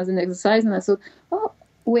had done as an exercise, and I thought, oh,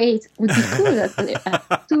 wait, would be cool that I had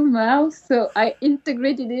two mouths. So I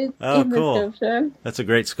integrated it in the sculpture. That's a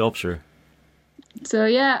great sculpture. So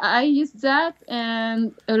yeah, I used that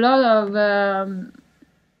and a lot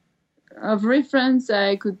of reference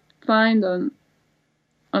I could find on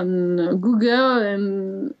Google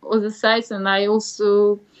and other sites, and I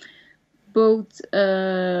also bought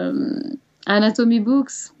anatomy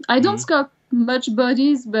books. I don't sculpt much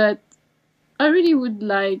bodies, but I really would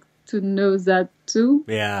like to know that too.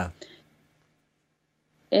 Yeah.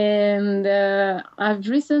 And I've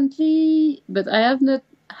recently, but I have not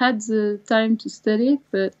had the time to study it,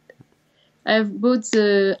 but I've bought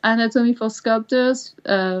the Anatomy for Sculptors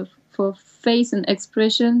for face and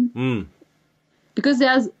expression. Because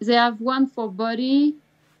they have one for body,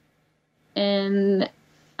 and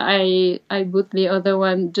I bought the other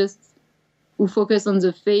one just who focus on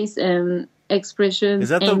the face and expression,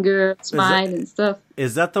 anger, smile, and stuff.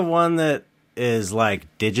 Is that the one that is like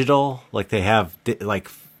digital? Like they have like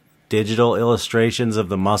digital illustrations of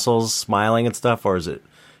the muscles smiling and stuff, or is it?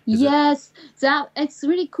 Yes, that it's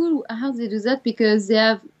really cool how they do that because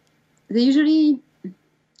they usually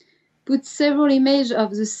put several images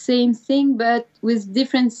of the same thing but with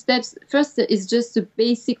different steps. First is just the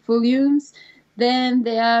basic volumes, then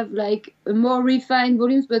they have like more refined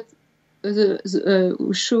volumes but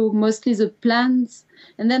show mostly the plants,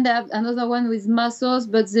 and then they have another one with muscles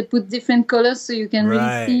but they put different colors so you can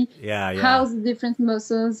really see how the different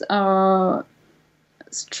muscles are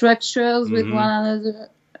structures with one another.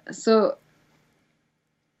 So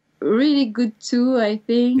really good too, I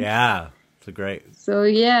think. Yeah, it's a great. So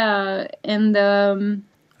yeah, and I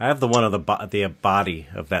have the one of the body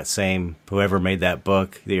of that same whoever made that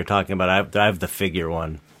book that you're talking about. I have the figure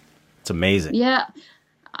one. It's amazing. Yeah,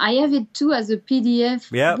 I have it too as a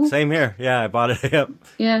PDF. Yeah, book. Same here. Yeah, I bought it. Yep.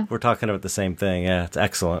 Yeah, we're talking about the same thing. Yeah, it's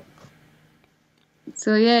excellent.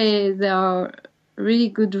 So yeah, there are really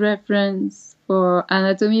good reference for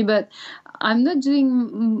anatomy, but I'm not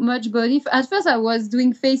doing much body. At first, I was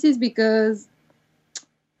doing faces because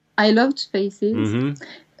I loved faces. Mm-hmm.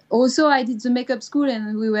 Also, I did the makeup school,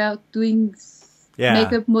 and we were doing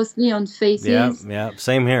makeup mostly on faces. Yeah.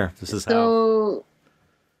 Same here. This is so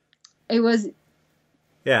it was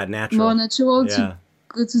natural. more natural to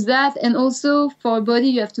go to that. And also for a body,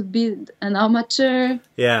 you have to build an armature.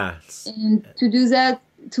 Yeah. And to do that,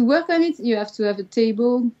 to work on it, you have to have a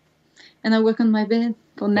table. And I work on my bed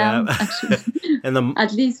for now, actually. And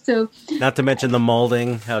at least so. Not to mention the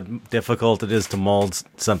molding, how difficult it is to mold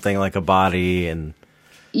something like a body. And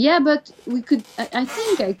yeah, but we could. I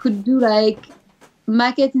think I could do like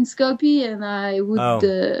maquette in Sculpey, and I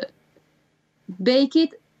would bake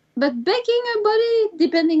it. But baking a body,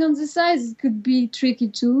 depending on the size, it could be tricky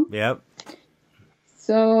too. Yep.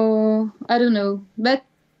 So I don't know, but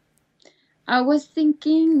I was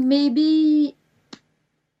thinking maybe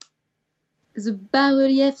the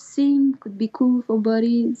bas-relief thing could be cool for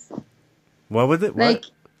bodies. What was it? Like,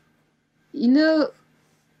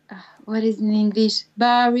 what is in English?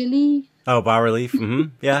 Bas-relief. Oh, bas-relief. Mm-hmm.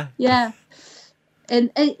 Yeah. Yeah.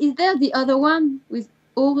 And is there the other one with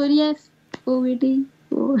haut relief? Haut relief?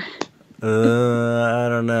 I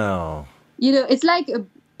don't know. It's like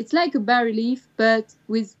a bas-relief, but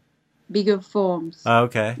with bigger forms. Oh,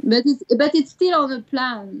 okay. But it's still on a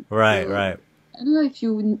plan. Right, so right. I don't know if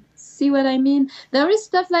you see what I mean. There is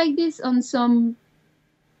stuff like this on some,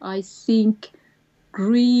 I think,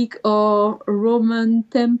 Greek or Roman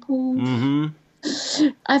temples. Mm-hmm.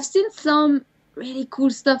 I've seen some really cool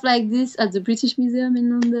stuff like this at the British Museum in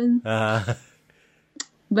London.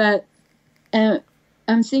 But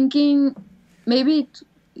I'm thinking maybe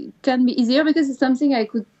it can be easier because it's something I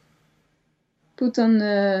could put on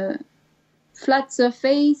a flat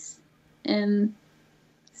surface and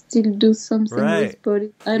still do something with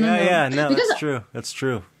body. I don't know. Yeah, no, because that's true. That's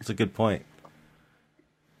true. It's a good point.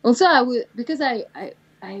 Also, I would, because I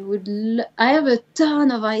have a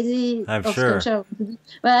ton of ideas I'm of sure. sculpture,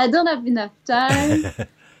 but I don't have enough time.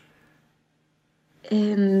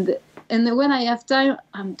 and when I have time,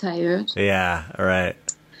 I'm tired. Yeah, all right.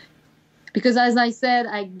 Because as I said,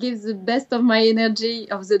 I give the best of my energy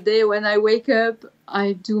of the day when I wake up.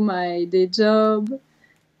 I do my day job,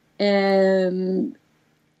 and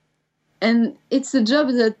it's a job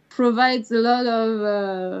that provides a lot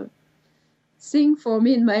of thing for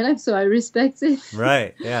me in my life, so I respect it.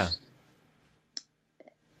 Right, yeah.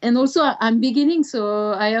 And also, I'm beginning,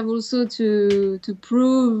 so I have also to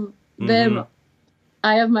prove them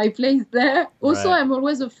I have my place there. Also, right. I'm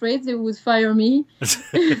always afraid they would fire me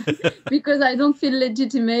because I don't feel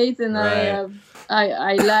legitimate, and right.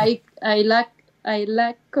 I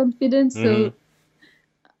lack confidence. So,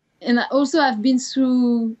 and I've been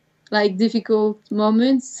through like difficult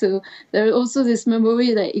moments, so there's also this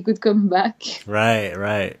memory that it could come back.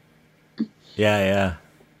 Right. Yeah.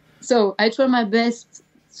 So I try my best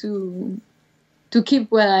to keep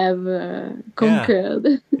what I have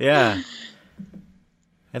conquered. Yeah.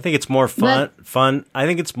 I think it's more fun. I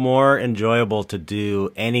think it's more enjoyable to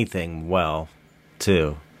do anything well,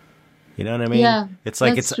 too. You know what I mean? Yeah, it's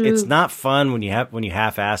like it's not fun when you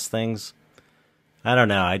half-ass things. I don't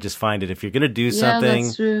know. I just find it if you're gonna do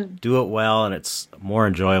something, do it well, and it's more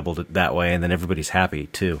enjoyable that way, and then everybody's happy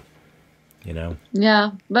too. You know?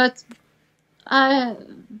 Yeah, but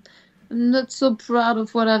I'm not so proud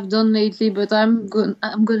of what I've done lately. But I'm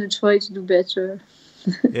gonna try to do better.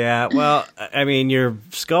 Yeah, well, I mean, your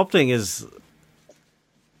sculpting is,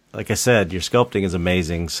 like I said, your sculpting is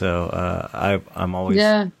amazing. So I'm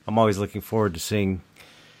always looking forward to seeing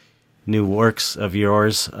new works of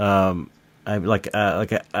yours. Like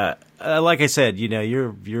I said, you know,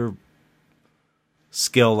 your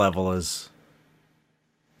skill level is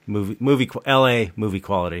LA movie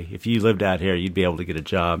quality. If you lived out here, you'd be able to get a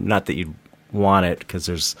job. Not that you'd want it, because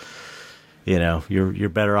there's. You know, you're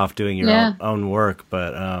better off doing your own work,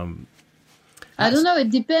 but I don't know. It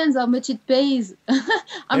depends how much it pays.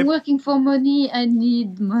 I'm working for money. I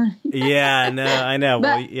need money. Yeah, no, I know.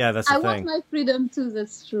 Well, yeah, that's the thing. I want my freedom too.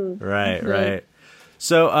 That's true. Right.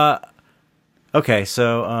 So, okay.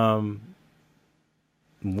 So,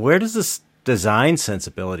 where does this design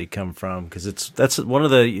sensibility come from? Because that's one of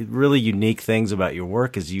the really unique things about your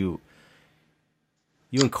work is you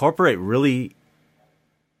incorporate really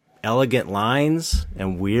elegant lines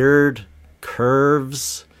and weird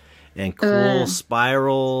curves and cool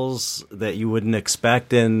spirals that you wouldn't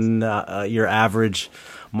expect in your average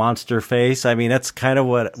monster face. I mean, that's kind of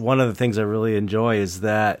one of the things I really enjoy is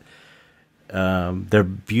that they're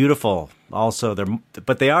beautiful. Also,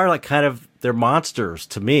 but they are like kind of they're monsters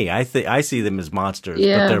to me. I see them as monsters,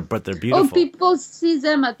 but they're beautiful. Oh, people see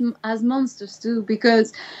them as monsters too,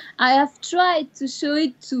 because I have tried to show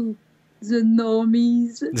it to the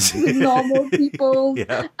normies, the normal people.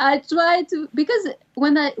 Yeah. I try to, because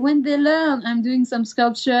when they learn, I'm doing some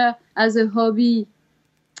sculpture as a hobby,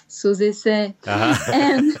 so they say,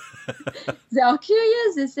 and they are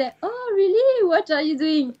curious. They say, "Oh, really? What are you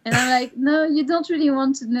doing?" And I'm like, "No, you don't really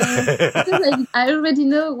want to know, because I already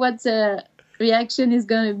know what the reaction is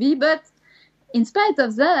going to be." But in spite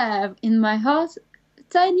of that, I have in my heart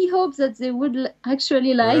tiny hopes that they would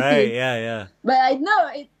actually like it. Yeah. But I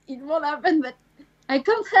know it won't happen. But I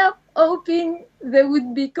can't help hoping they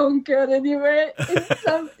would be conquered anyway.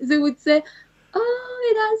 They would say, "Oh,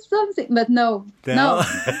 it has something," but no. No,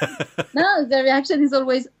 the reaction is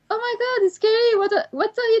always, "Oh my God, it's scary!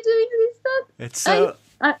 What are you doing with that?" It's so.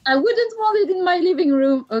 I wouldn't want it in my living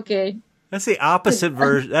room. Okay. That's the opposite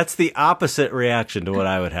version. That's the opposite reaction to what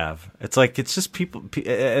I would have. It's like it's just people.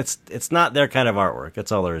 It's not their kind of artwork.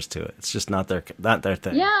 That's all there is to it. It's just not their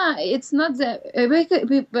thing. Yeah, it's not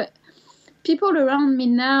but people around me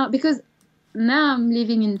now, because now I'm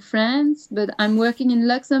living in France, but I'm working in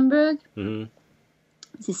Luxembourg,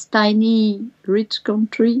 this tiny rich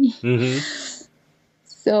country.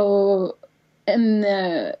 So, and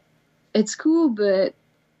it's cool, but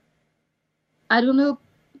I don't know.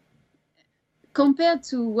 Compared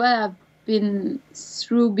to what I've been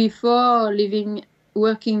through before,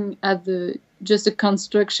 working as just a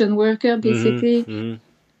construction worker, basically,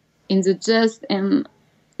 in the just, and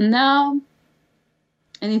now,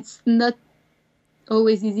 and it's not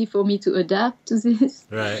always easy for me to adapt to this.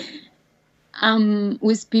 Right.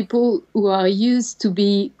 With people who are used to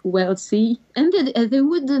be wealthy, and they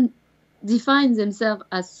wouldn't define themselves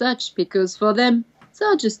as such, because for them,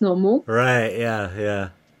 they're just normal. Right,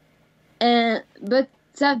 yeah. But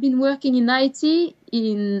I've been working in IT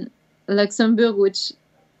in Luxembourg,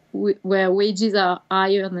 where wages are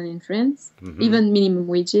higher than in France. Even minimum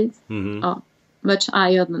wages are much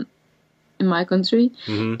higher than in my country.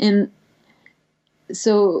 And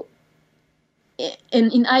so,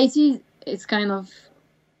 and in IT, it's kind of,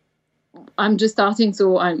 I'm just starting,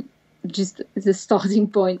 so I'm just the starting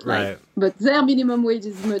point. Right. But their minimum wage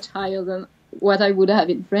is much higher than what I would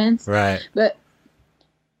have in France. Right. But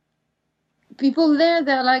people there,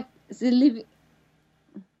 they're like, they live.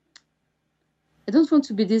 I don't want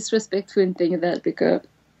to be disrespectful in saying that, because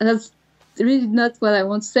that's really not what I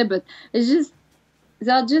want to say, but it's just,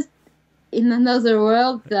 they're just in another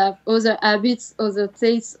world. They have other habits, other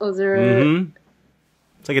tastes, other.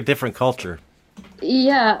 It's like a different culture.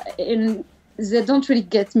 Yeah, and they don't really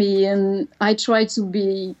get me, and I try to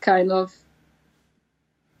be kind of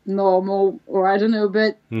normal, or I don't know,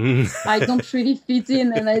 but I don't really fit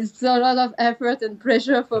in, and it's a lot of effort and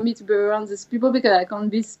pressure for me to be around these people, because I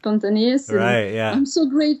can't be spontaneous. Right, yeah. I'm so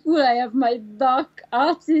grateful I have my dark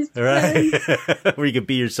artist friends, where you can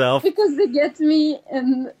be yourself, because they get me,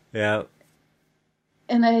 and yeah.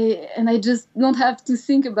 And I just don't have to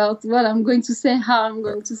think about what I'm going to say, how I'm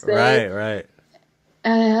going to say. Right.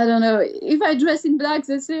 I don't know. If I dress in black,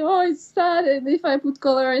 they say, "Oh, it's sad." And if I put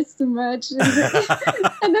color, it's too much.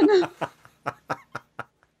 I don't know.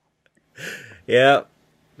 Yeah.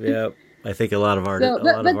 I think a lot of artists.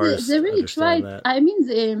 But they really tried. That. I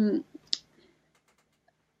mean,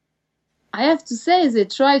 I have to say, they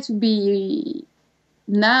try to be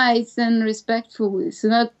nice and respectful. It's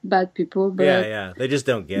not bad people, but yeah. They just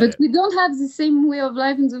don't get it. But we don't have the same way of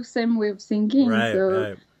life and the same way of thinking.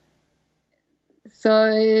 Right.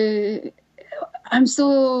 So I'm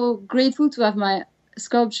so grateful to have my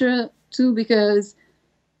sculpture too, because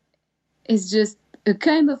it's just a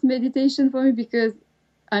kind of meditation for me, because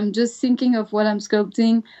I'm just thinking of what I'm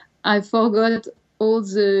sculpting. I forgot all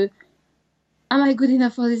the, am I good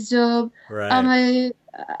enough for this job? Right. Am I,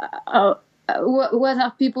 what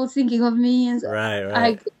are people thinking of me? And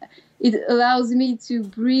right. It allows me to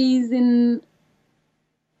breathe in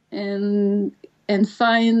and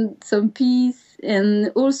find some peace,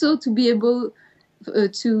 and also to be able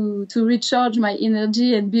to recharge my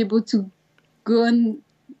energy and be able to go on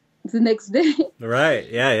the next day. Right.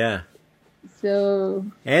 Yeah. So.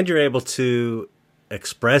 And you're able to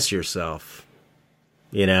express yourself,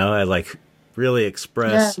 like really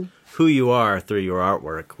express who you are through your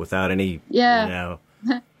artwork without any,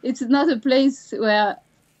 It's not a place where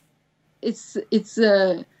it's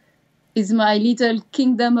my little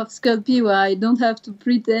kingdom of sculpture where I don't have to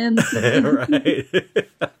pretend. Right.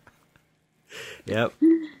 Yep.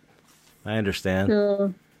 I understand.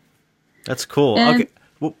 So, that's cool. Okay.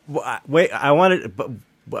 Well, wait, I wanted, but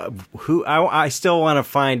I still want to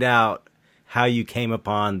find out how you came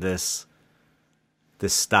upon this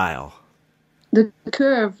style. The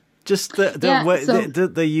curve. Just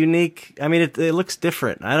the unique. I mean, it looks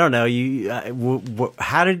different. I don't know.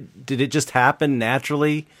 How did it just happen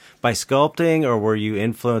naturally by sculpting, or were you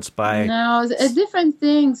influenced by? No, different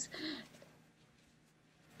things.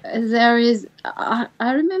 There is. I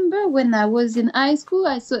remember when I was in high school.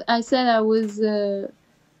 I said I was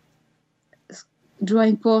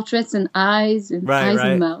drawing portraits and eyes and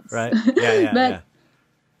mouths. Right. Yeah. But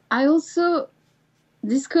I also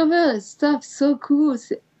discovered stuff so cool.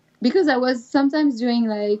 Because I was sometimes doing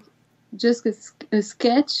like just a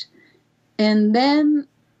sketch, and then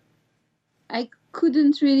I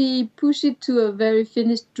couldn't really push it to a very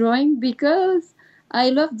finished drawing because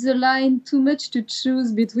I loved the line too much to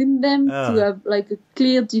choose between them to have like a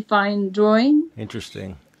clear, defined drawing.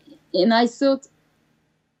 Interesting. And I thought,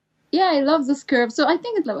 I love those curves. So I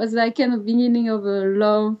think it was like kind of beginning of a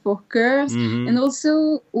love for curves. Mm-hmm. And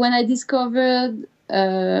also when I discovered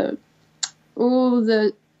all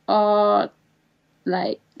the art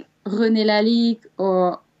like René Lalique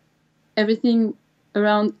or everything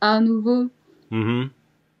around Art Nouveau. Mm-hmm.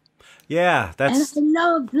 Yeah, that's. And I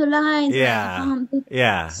love the lines.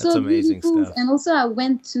 Yeah, so that's amazing beautiful. stuff. And also, I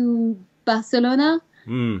went to Barcelona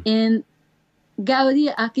in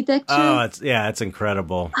Gaudi architecture. Oh, it's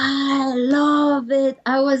incredible. I love it.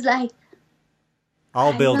 I was like,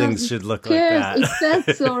 all buildings should look like that. It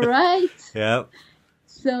felt so right. Yep.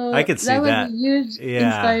 So I could see that. Was a huge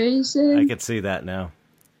inspiration. I could see that now.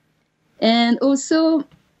 And also,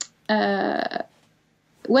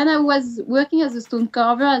 when I was working as a stone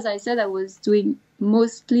carver, as I said, I was doing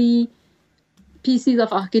mostly pieces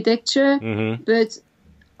of architecture, but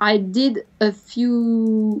I did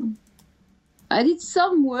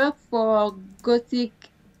some work for Gothic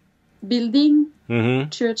building,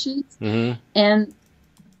 churches, and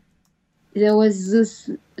there was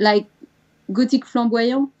this like Gothic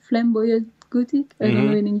flamboyant Gothic, I don't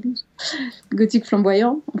know in English, Gothic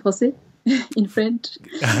flamboyant en français, in French.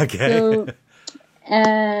 Okay. So,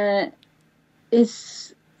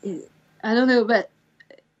 it's, I don't know, but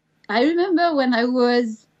I remember when I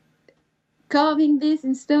was carving this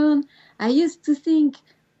in stone, I used to think,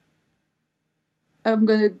 I'm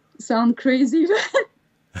going to sound crazy,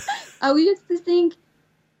 but I used to think,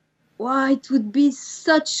 wow, it would be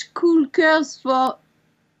such cool curves for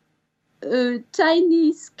a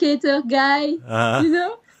tiny skater guy, you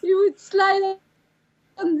know? He would slide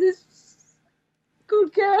on this cool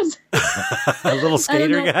curves. A little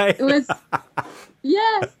skater guy? It was,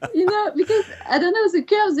 you know, because, I don't know, the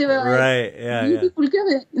curves, they were like beautiful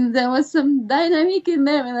curves, and there was some dynamic in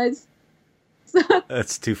them, and I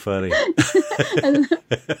that's too funny.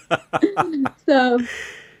 So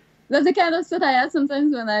that's the kind of stuff I had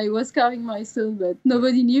sometimes when I was carving my stone, but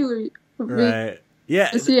nobody knew. Right.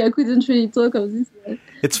 Yeah. See, I couldn't really talk of this.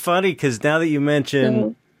 It's funny because now that you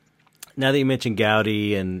mention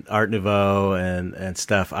Gaudi and Art Nouveau and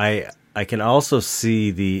stuff, I can also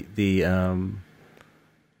see the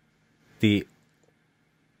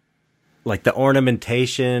like the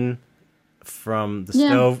ornamentation from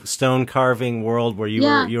the stone carving world where you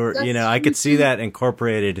were, you know, I could see that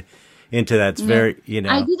incorporated into that. It's very, you know.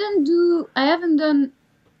 I haven't done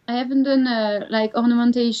like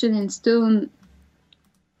ornamentation in stone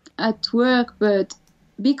at work, but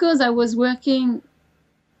because I was working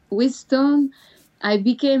with stone, I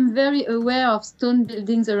became very aware of stone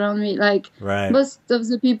buildings around me. Like most of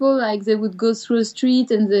the people, like they would go through a street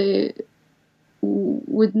and they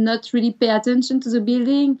would not really pay attention to the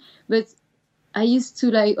building, but I used to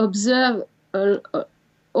like observe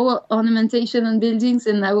all ornamentation on buildings,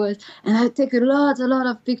 and I take a lot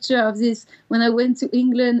of pictures of this. When I went to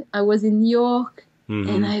England, I was in New York,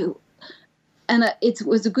 and it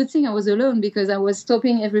was a good thing I was alone because I was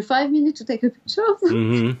stopping every 5 minutes to take a picture of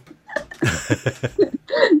them.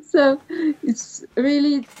 So it's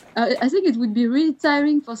really, I think it would be really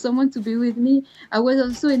tiring for someone to be with me. I was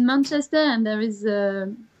also in Manchester, and there is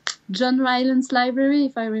John Rylands Library,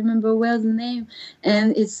 if I remember well the name,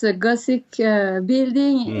 and it's a Gothic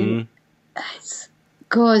building. And it's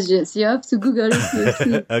gorgeous. You have to Google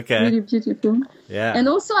it. Okay. Really beautiful. Yeah. And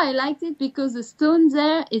also I liked it because the stone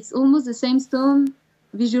there, it's almost the same stone.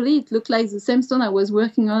 Visually, it looked like the same stone I was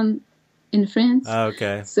working on in France. Oh,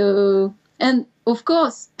 okay. So, and of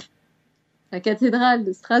course, la cathédrale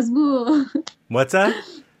de Strasbourg. What's that?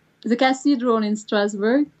 The cathedral in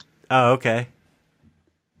Strasbourg. Oh, okay.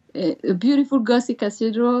 A beautiful Gothic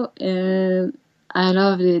cathedral, and I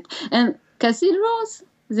loved it. And cathedrals,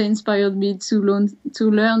 they inspired me to learn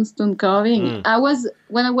stone carving.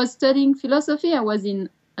 When I was studying philosophy, I was in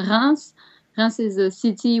Reims. Reims is a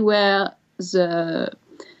city where the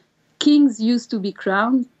kings used to be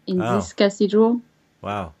crowned in this cathedral.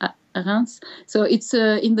 Wow. Reims. So it's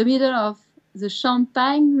in the middle of the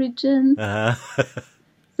Champagne region. Uh-huh.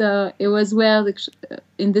 So it was where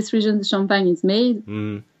in this region the champagne is made.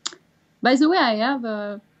 Mm. By the way,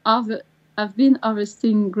 I've been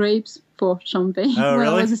harvesting grapes for champagne when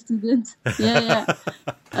I was a student. Yeah.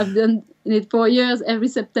 I've done it for years every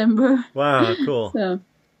September. Wow, cool. So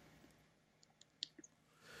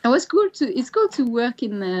it was cool it's cool to work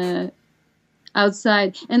in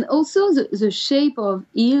outside, and also the shape of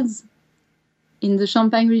hills in the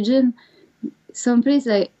Champagne region. Some place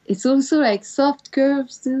it's also like soft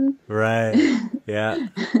curves too. Right. Yeah.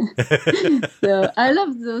 So I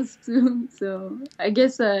love those too. So I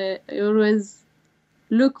guess I always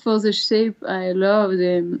look for the shape I love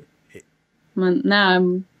them. Now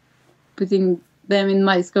I'm putting them in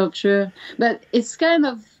my sculpture. But it's kind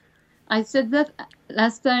of, I said that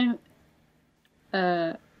last time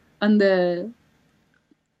on the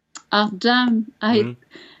Art Jam.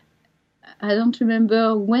 I don't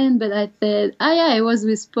remember when, but I said, I was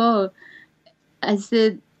with Paul. I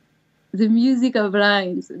said, the music of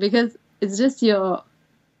lines, because it's just your...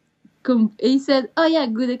 He said,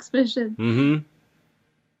 good expression. Mm-hmm.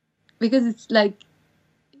 Because it's like,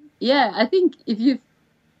 I think if you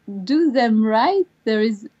do them right, there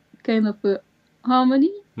is kind of a harmony.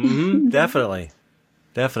 Mm-hmm. Definitely.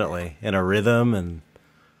 And a rhythm, and...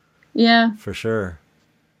 Yeah. For sure.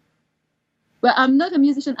 Well, I'm not a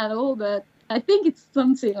musician at all, but I think it's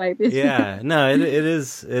something like this. Yeah, no, it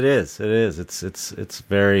is. It's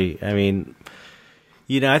very, I mean,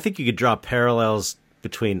 I think you could draw parallels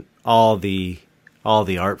between all the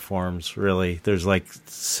art forms, really. There's like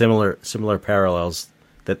similar parallels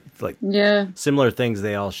that similar things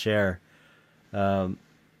they all share. This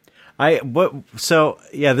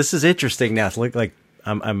is interesting now. Look, like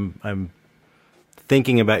I'm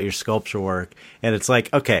thinking about your sculpture work, and it's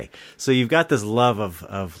like, okay, so you've got this love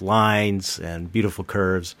of lines and beautiful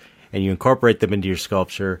curves, and you incorporate them into your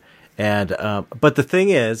sculpture, and but the thing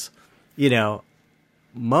is,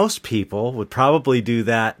 most people would probably do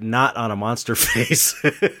that not on a monster face,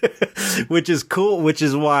 which is cool, which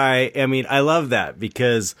is why, I mean, I love that,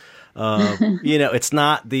 because it's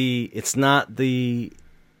not the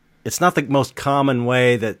most common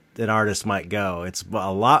way that an artist might go. It's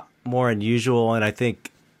a lot more unusual, and I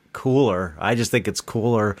think cooler. I just think it's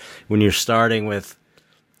cooler when you're starting with,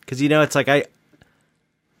 because it's like I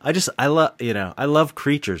love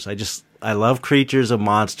creatures. I love creatures and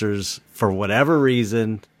monsters for whatever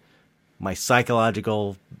reason. My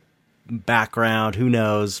psychological background, who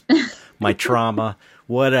knows, my trauma,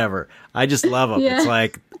 whatever. I just love them. Yeah. It's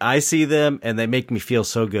like I see them and they make me feel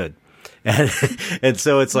so good, and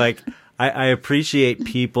so it's like I appreciate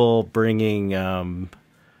people bringing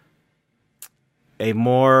a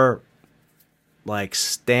more like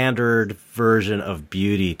standard version of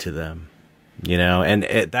beauty to them, and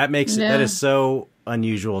that makes it, that is so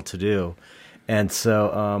unusual to do. And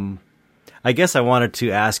so, I guess I wanted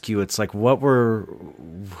to ask you, it's like, who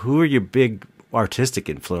are your big artistic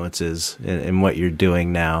influences in what you're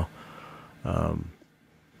doing now?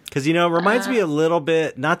 Cause it reminds me a little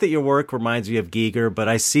bit, not that your work reminds me of Giger, but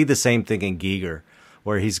I see the same thing in Giger,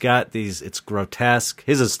 where he's got it's grotesque.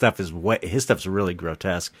 His stuff's really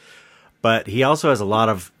grotesque, but he also has a lot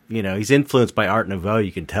of, he's influenced by Art Nouveau.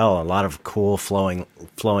 You can tell a lot of cool flowing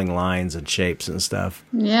lines and shapes and stuff.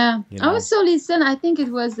 Yeah. I also listen. I think it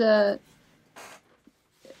was, I'm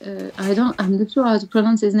not sure how to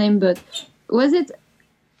pronounce his name, but was it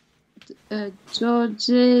George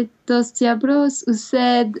Dostiabros who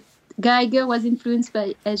said Giger was influenced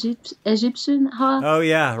by Egyptian art? Oh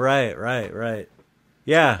yeah. Right.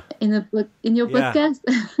 Yeah. In your podcast.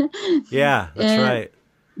 Yeah, that's right.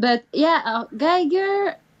 But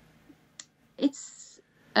Giger, it's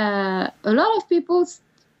a lot of people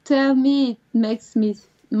tell me it makes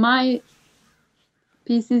my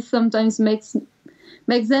pieces sometimes makes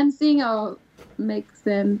them think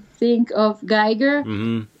of Giger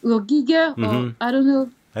or Giger, or I don't know.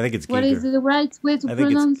 I think it's Giger. What is the right way to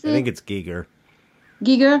pronounce it? I think it's Giger.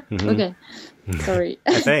 Giger? Mm-hmm. Okay. Sorry.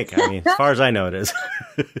 I mean, as far as I know, it is.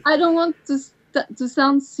 I don't want to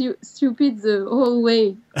sound stupid the whole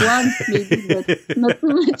way. Once maybe, but not too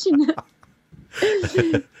much enough.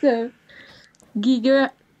 So, Giger,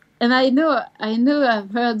 and I know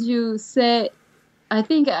I've heard you say, I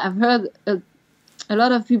think I've heard a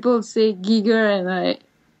lot of people say Giger, and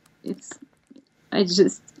I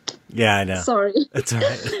just Yeah, I know. Sorry. That's all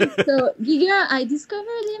right. So Giger, I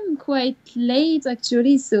discovered him quite late,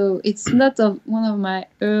 actually. So it's not one of my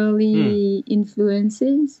early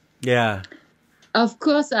influences. Yeah. Of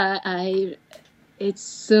course, it's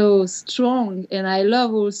so strong, and I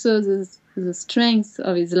love also the strength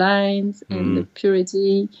of his lines and the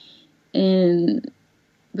purity.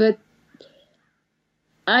 But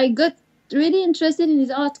I got really interested in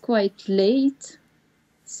his art quite late.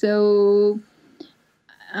 So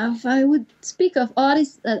if I would speak of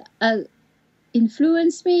artists that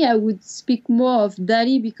influenced me, I would speak more of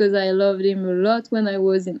Dali, because I loved him a lot when I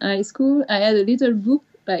was in high school. I had a little book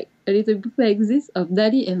like this of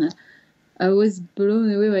Dali, and I was blown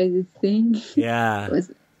away by this thing. Yeah.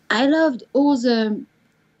 I loved all the...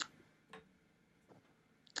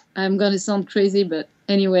 I'm going to sound crazy, but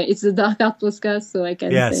anyway, it's a dark art podcast, so I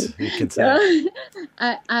can say. Yes, you can say.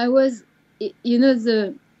 I was,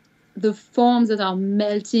 the forms that are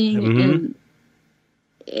melting, and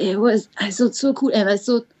I thought so cool, and I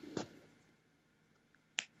thought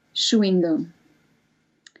chewing gum.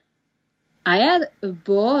 I had a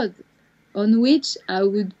board on which I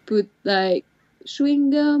would put like chewing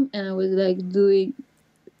gum, and I was like doing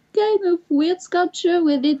kind of weird sculpture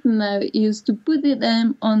with it, and I used to put it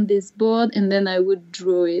on this board, and then I would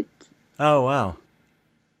draw it. Oh, wow.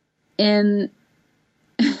 And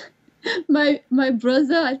my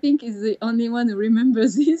brother, I think, is the only one who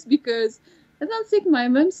remembers this, because I don't think my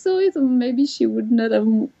mom saw it, or maybe she would not have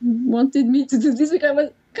wanted me to do this, because I was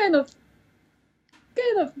kind of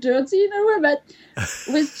dirty in a way, but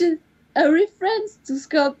was just a reference to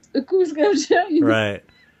sculpt a cool sculpture, Right.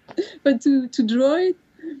 But to draw it.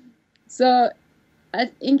 So I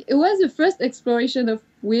think it was the first exploration of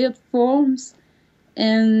weird forms,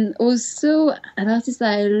 and also an artist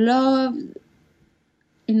I loved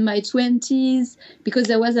in my 20s, because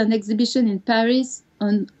there was an exhibition in Paris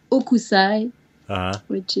on Hokusai,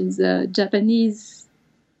 which is a Japanese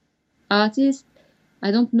artist.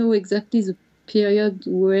 I don't know exactly the period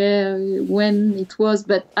when it was,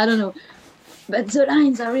 but I don't know. But the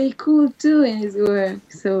lines are really cool too in his work,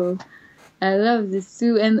 so I love this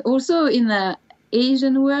too. And also in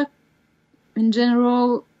Asian work in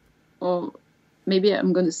general, or maybe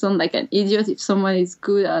I'm going to sound like an idiot if someone is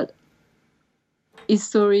good at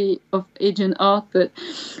history of Asian art, but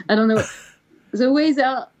I don't know. The way they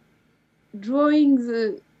are drawing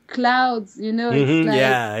the clouds, it's like...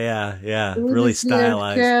 Yeah. Really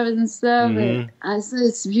stylized. Curves and stuff. I thought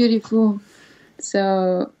it's beautiful.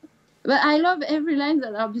 So, but I love every line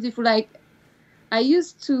that are beautiful. Like, I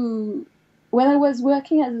used to... When I was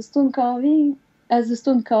working as a stone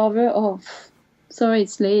carver, sorry,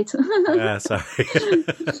 it's late. Yeah, sorry.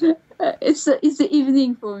 It's the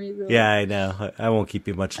evening for me, though. Yeah, I know. I won't keep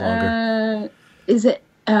you much longer.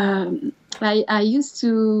 I used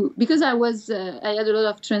to, because I had a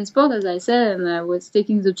lot of transport, as I said, and I was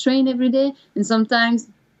taking the train every day. And sometimes,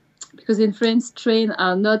 because in France, trains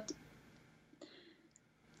are not...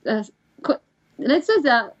 let's say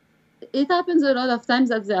that it happens a lot of times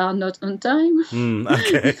that they are not on time.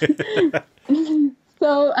 Okay.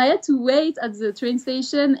 So I had to wait at the train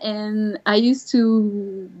station, and I used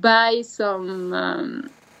to buy some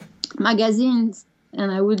magazines,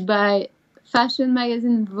 and I would buy fashion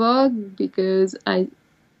magazine Vogue, because I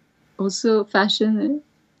also fashion.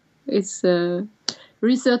 It's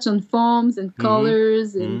research on forms and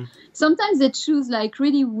colors, and sometimes they choose like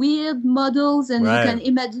really weird models, and you can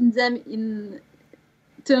imagine them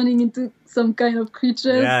turning into some kind of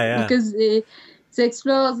creatures, because they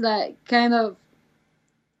explore like kind of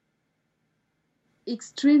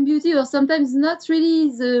extreme beauty, or sometimes not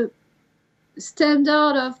really the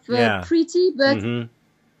standard of pretty, but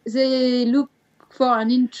they look for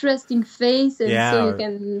an interesting face, and so you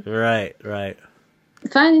can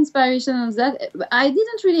find inspiration on that. I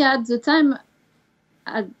didn't really have the time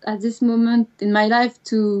at this moment in my life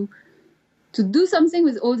to do something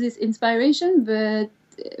with all this inspiration, but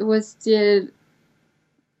it was still,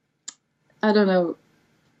 I don't know,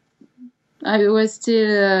 I was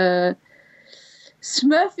still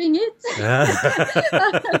smurfing it.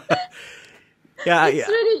 It's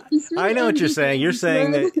really I know what you're saying. You're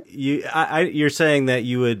saying that you're saying that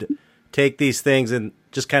you would take these things and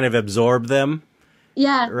just kind of absorb them.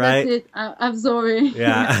 Yeah, right? That's it. Absorbing.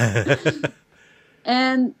 Yeah.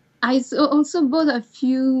 And I also bought a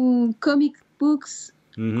few comic books.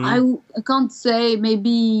 I can't say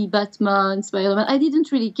maybe Batman, Spider-Man. I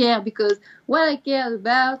didn't really care, because what I cared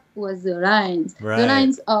about was the lines. Right. The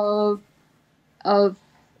lines of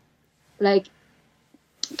like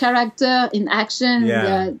character in action,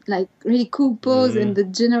 like really cool pose, and the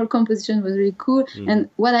general composition was really cool. And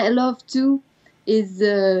what I love too is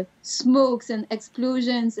smokes and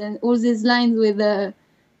explosions and all these lines with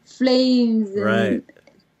flames. And right.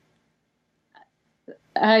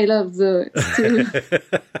 I love those too.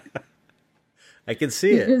 I can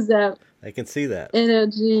see it. I can see that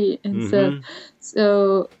energy and stuff.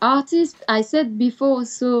 So artists, I said before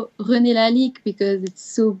also René Lalique because it's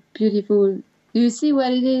so beautiful. Do you see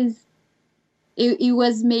what it is? He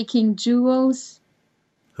was making jewels.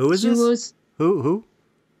 Who is this? Who?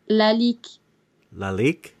 Lalique.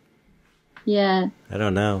 Lalique? Yeah. I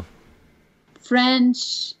don't know.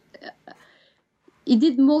 French. He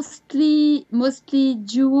did mostly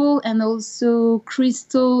jewel and also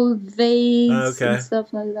crystal vase and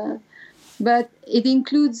stuff like that. But it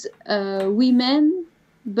includes women,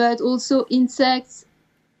 but also insects,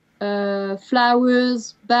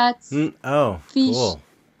 flowers, bats, fish. Cool.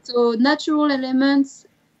 So natural elements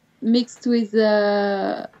mixed with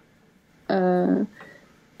female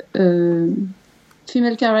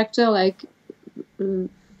character, like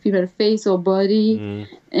female face or body,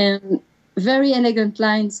 and very elegant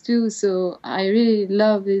lines too. So I really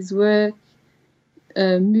love his work.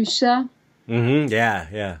 Musha.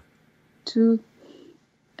 Yeah. Too.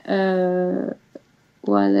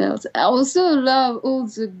 What else? I also love all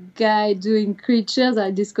the guy doing creatures I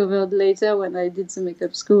discovered later when I did the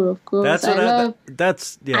makeup school, of course. I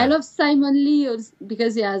love Simon Lee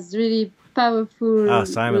because he has really powerful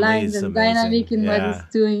lines and amazing. Dynamic in what he's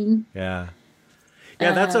doing. Yeah,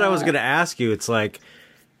 that's what I was going to ask you. It's like,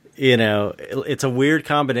 it's a weird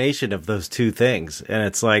combination of those two things. And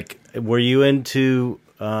it's like, were you into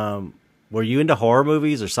horror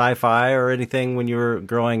movies or sci-fi or anything when you were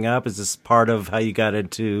growing up? Is this part of how you got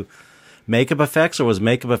into makeup effects, or was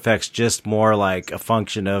makeup effects just more like a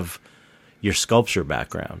function of your sculpture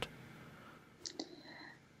background?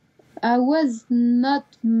 I was not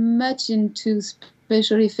much into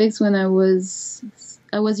special effects when I was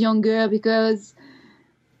younger because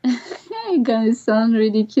I'm gonna sound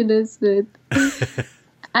ridiculous, but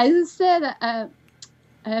I just said I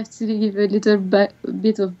have to give a little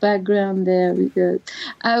bit of background there because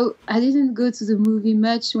I didn't go to the movie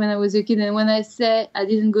much when I was a kid. And when I say I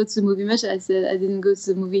didn't go to the movie much, I said I didn't go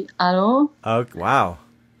to the movie at all. Oh, wow.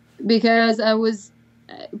 Because I was,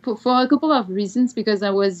 for a couple of reasons, because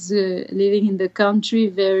I was living in the country,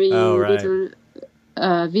 very little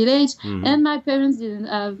village. And my parents didn't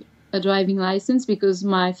have a driving license because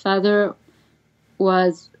my father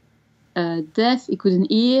was deaf, he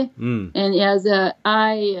couldn't hear, and he has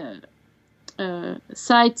eye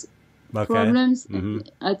sight problems.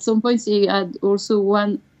 At some point, he had also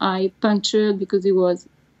one eye punctured because he was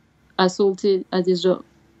assaulted at his job.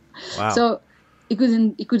 Wow. So he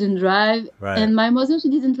couldn't drive. Right. And my mother, she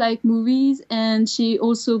didn't like movies, and she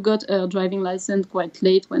also got her driving license quite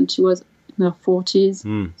late when she was in her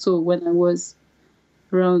 40s. So when I was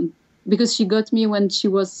around, because she got me when she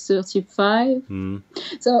was 35.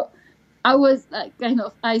 So I was like kind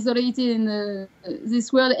of isolated in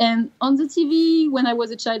this world, and on the TV when I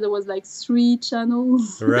was a child there was like 3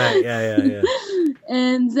 channels. Right, yeah.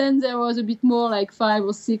 And then there was a bit more, like 5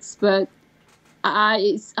 or 6, but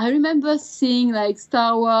I remember seeing like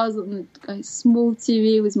Star Wars on a small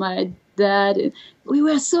TV with my dad, and we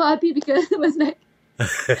were so happy because it was like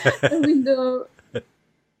a window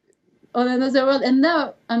on another world. And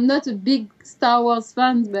now I'm not a big Star Wars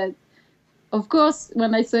fan, but of course,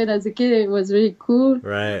 when I saw it as a kid, it was really cool.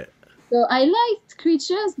 Right. So I liked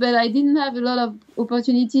creatures, but I didn't have a lot of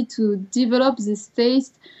opportunity to develop this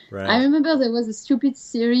taste. Right. I remember there was a stupid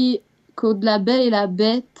series called La Belle et la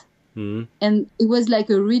Bête. And it was like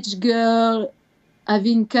a rich girl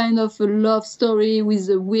having kind of a love story with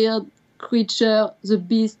a weird creature, the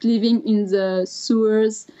beast, living in the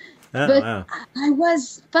sewers. But I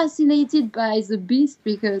was fascinated by the beast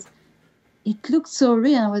because it looked so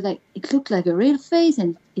real. I was like, it looked like a real face,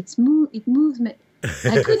 and it moves me.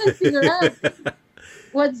 I couldn't figure out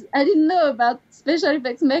what I didn't know about special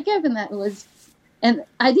effects makeup, and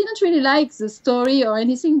I didn't really like the story or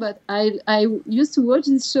anything, but I used to watch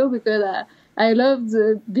this show because I loved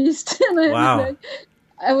the beast, and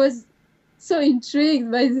I was so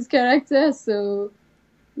intrigued by this character. So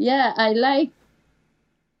yeah, I like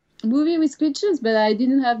movie with creatures, but I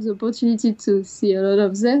didn't have the opportunity to see a lot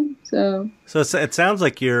of them. So it sounds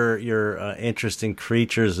like your interest in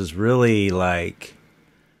creatures is really like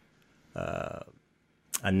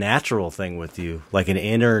a natural thing with you, like an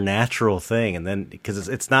inner natural thing. And then because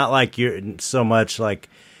it's not like you're so much like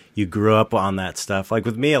you grew up on that stuff. Like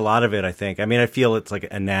with me, a lot of it, I feel it's like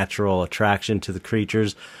a natural attraction to the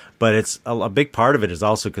creatures, but it's a big part of it is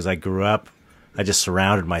also because I grew up, I just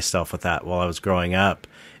surrounded myself with that while I was growing up.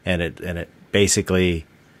 And it basically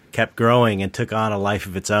kept growing and took on a life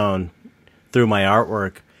of its own through my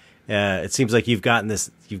artwork. It seems like you've gotten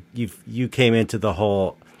this. You came into the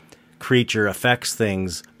whole creature effects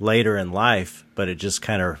things later in life, but it just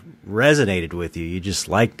kind of resonated with you. You just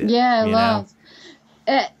liked it. Yeah, a lot.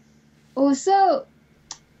 Also,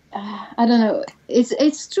 I don't know.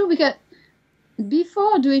 It's true because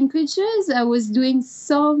before doing creatures, I was doing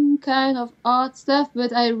some kind of art stuff,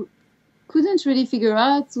 but I couldn't really figure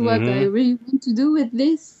out what I really want to do with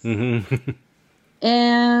this.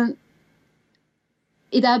 And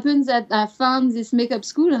it happens that I found this makeup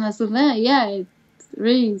school, and I thought, yeah, it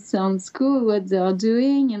really sounds cool what they are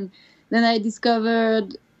doing. And then I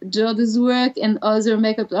discovered Jorda's work and other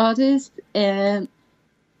makeup artists, and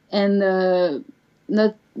not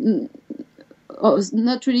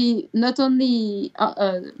only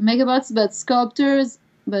makeup artists, but sculptors,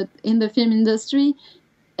 but in the film industry.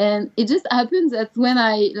 And it just happens that when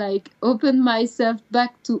I opened myself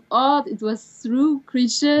back to art, it was through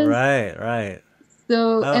creatures. Right.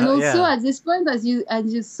 So and also at this point, as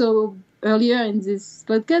you saw earlier in this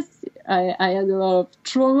podcast, I had a lot of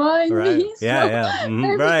trauma in me. So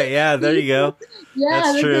Right. Yeah. There you go.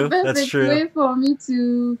 That's true. That's true. Way for me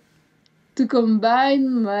to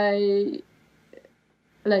combine my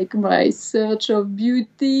search of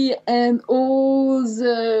beauty and all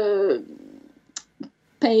the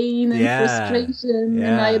pain and frustration,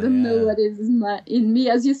 and I don't know what is in me,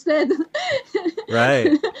 as you said.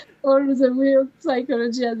 Right. All the weird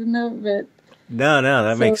psychology, I don't know, but no,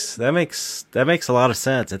 that makes a lot of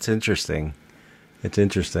sense. It's interesting.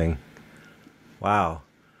 Wow.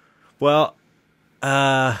 Well,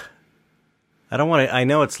 I don't want to. I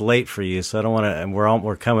know it's late for you, so I don't want to. And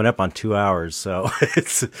we're coming up on 2 hours, so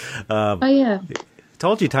it's.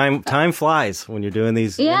 Told you time flies when you're doing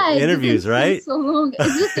these interviews, right? So long.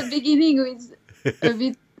 It's just the beginning was a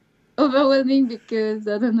bit overwhelming because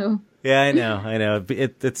I don't know. Yeah, I know.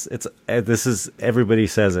 It's this is, everybody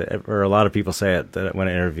says it, or a lot of people say it, that when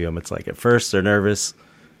I interview them, it's like at first they're nervous,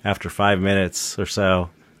 after 5 minutes or so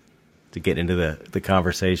to get into the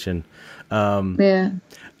conversation. Let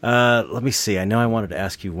me see. I know I wanted to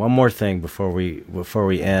ask you one more thing before we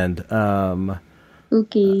end.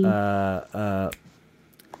 Okay.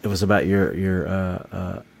 It was about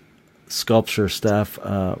your sculpture stuff.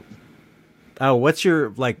 What's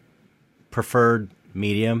your preferred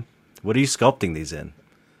medium? What are you sculpting these in?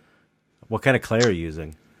 What kind of clay are you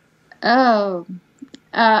using? Now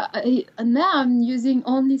I'm using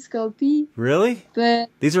only Sculpey. Really? But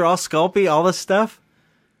these are all Sculpey, all this stuff?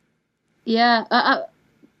 Yeah.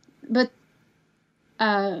 But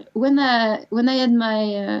when I had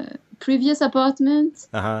my previous apartment,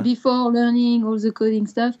 before learning all the coding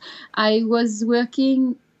stuff, I was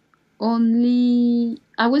working a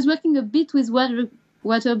bit with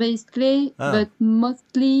water-based clay, but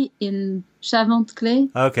mostly in Chavante clay.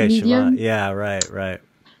 Okay, medium. Yeah, right.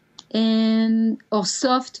 Or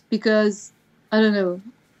soft, because I don't know,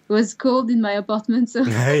 it was cold in my apartment, so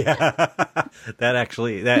that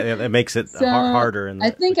makes it harder. I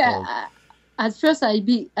think at first I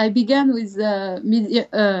began with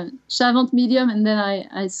Chavante medium, and then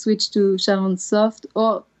I switched to Chavante soft,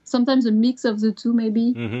 or sometimes a mix of the two,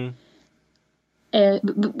 maybe.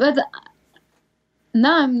 But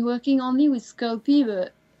now I'm working only with Sculpey,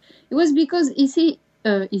 but it was because ici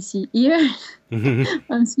here,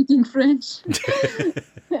 I'm speaking French.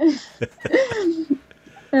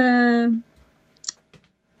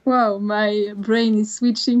 Wow, my brain is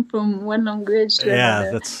switching from one language to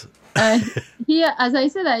another. That's... Here, as I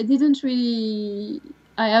said, I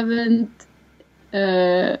haven't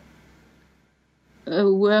a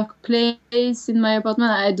workplace in my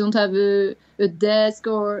apartment. I don't have a desk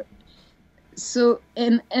or so,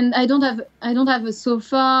 and I don't have a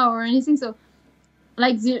sofa or anything. So,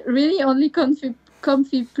 the really only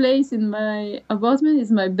comfy place in my apartment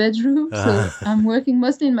is my bedroom. So I'm working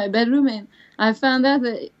mostly in my bedroom, and I found out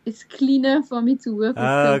that it's cleaner for me to work with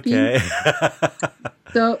Sculpey. Okay.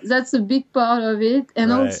 So that's a big part of it,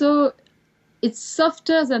 and also it's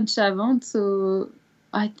softer than Chavante, so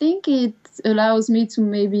I think it allows me to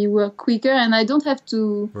maybe work quicker, and I don't have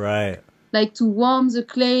to to warm the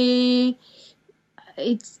clay.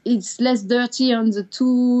 It's less dirty on the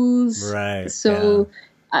tools, So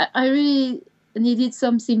I really needed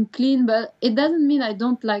something clean, but it doesn't mean I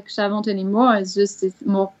don't like Chavante anymore. It's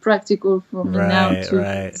more practical for me now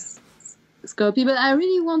to Sculpey. But I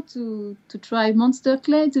really want to try Monster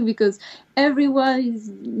Clay too, because everyone is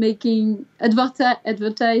making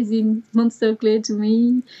advertising Monster Clay to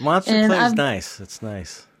me. Monster Clay is nice. It's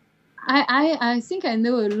nice. I think I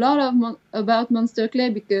know a lot about Monster Clay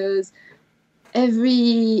because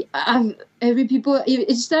every people,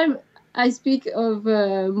 each time I speak of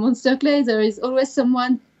Monster Clay, there is always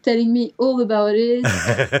someone telling me all about it.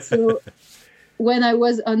 So when I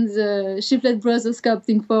was on the Shiflet Brothers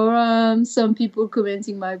Sculpting Forum, some people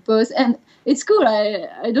commenting my post, and it's cool.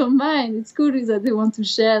 I don't mind. It's cool that they want to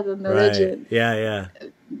share the knowledge. Right. Yeah.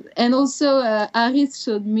 And also, Aris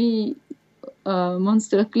showed me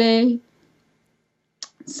Monster Clay.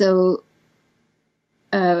 So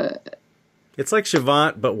it's like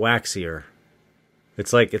Chavant but waxier.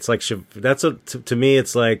 It's like to me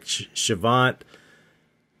it's like Chavant,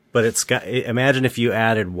 but it's got, imagine if you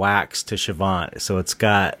added wax to Chavant, so it's just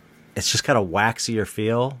got a waxier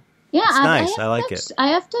feel. Yeah, it's nice. I like it. I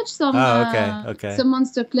have touched some some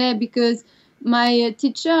Monster Clay because my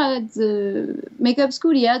teacher at the makeup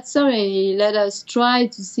school, he let us try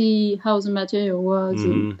to see how the material was.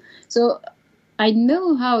 Mm-hmm. So I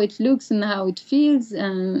know how it looks and how it feels,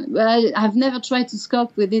 but I've never tried to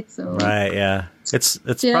sculpt with it. So right, yeah, it's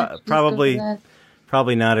probably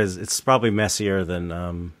not as, it's probably messier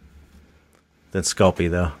than Sculpey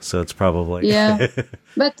though. So it's probably yeah.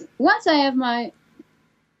 But once I have my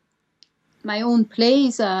own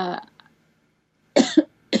place, sorry.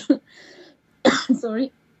 It's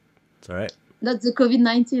all right. That's the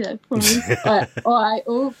COVID-19, I promise. or I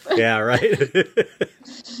hope. Yeah, right.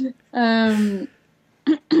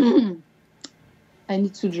 I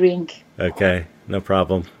need to drink. Okay, no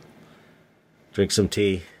problem. Drink some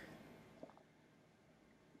tea.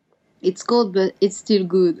 It's cold, but it's still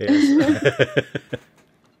good. Yes.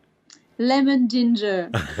 Lemon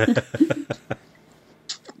ginger.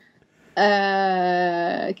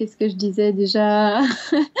 Qu'est-ce que je disais déjà?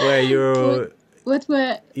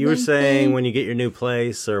 Well, you were saying when you get your new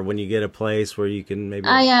place, or when you get a place where you can maybe.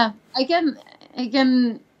 Yeah, I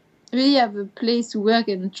can really have a place to work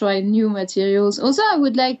and try new materials. Also, I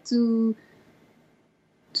would like to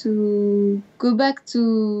go back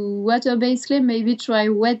to water-based clay. Maybe try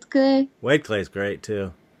wet clay. Wet clay is great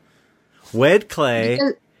too. Wet clay.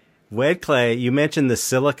 You mentioned the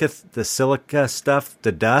silica stuff,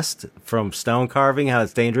 the dust from stone carving, how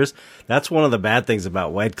it's dangerous. That's one of the bad things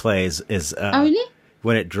about wet clay is oh, really?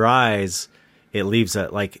 When it dries, it leaves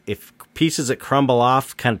if pieces that crumble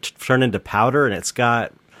off kind of turn into powder, and it's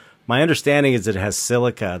got, my understanding is that it has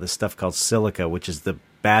silica, the stuff called silica, which is the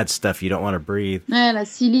bad stuff you don't want to breathe. Ouais, la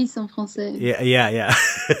silice en français. Yeah.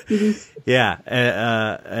 Yeah.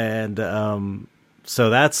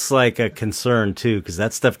 So that's like a concern too, because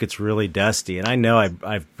that stuff gets really dusty, and I know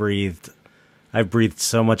I've breathed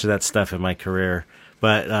so much of that stuff in my career,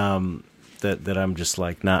 but that I'm just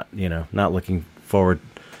like not looking forward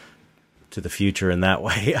to the future in that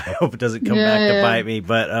way. I hope it doesn't come back to bite me,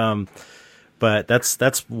 but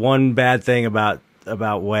that's one bad thing about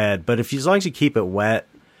wet. But as long as you keep it wet,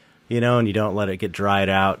 and you don't let it get dried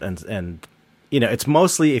out, and it's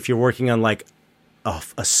mostly if you're working on like a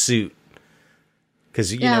suit.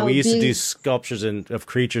 Because, we used to do sculptures of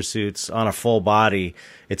creature suits on a full body.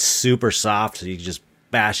 It's super soft, so you can just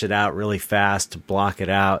bash it out really fast to block it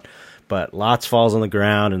out. But lots falls on the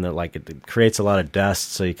ground, and it creates a lot of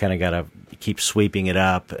dust, so you kind of got to keep sweeping it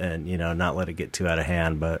up and, not let it get too out of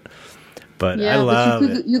hand. But I love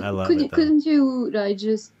it. I love it. Couldn't you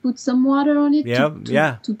just put some water on it?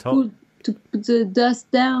 To put the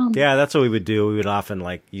dust down. Yeah, that's what we would do. We would often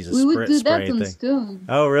use a spray thing. We would do that on stone.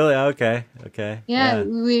 Oh, really? Okay. Yeah,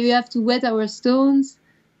 we have to wet our stones,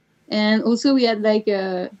 and also we had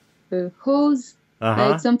a hose.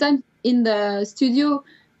 Uh-huh. Sometimes in the studio,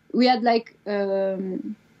 we had a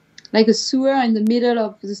sewer in the middle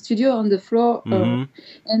of the studio on the floor, mm-hmm.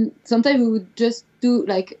 And sometimes we would just do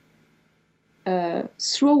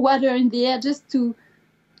throw water in the air just to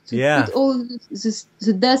put all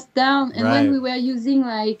the dust down. And when we were using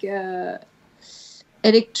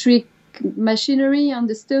electric machinery on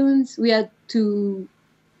the stones, we had to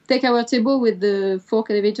take our table with the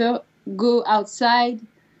fork elevator, go outside,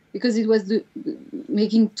 because it was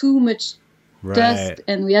making too much dust,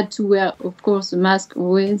 and we had to wear, of course, a mask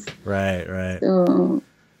always. Right. So,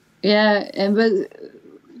 but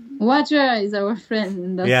water is our friend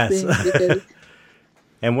in that thing. Because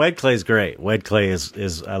and wet clay is great. Wet clay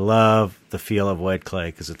is I love the feel of wet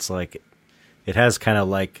clay, because it's it has kind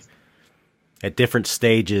of at different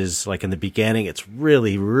stages, in the beginning, it's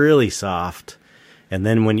really, really soft. And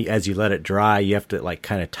then as you let it dry, you have to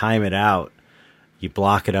kind of time it out. You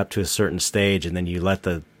block it up to a certain stage, and then you let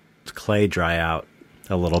the clay dry out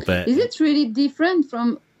a little bit. Is it really different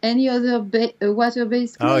from any other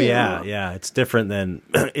water-based clay? Oh yeah. It's different than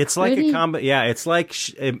it's like really? It's like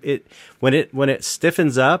it when it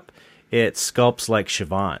stiffens up, it sculpts like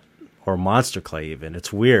Chavant, or monster clay even.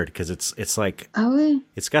 It's weird because it's like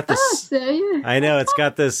it's got this. I know it's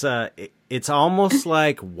got this. It's almost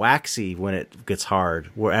like waxy when it gets hard,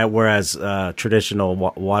 whereas traditional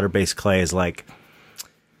water-based clay is like,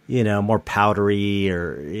 more powdery,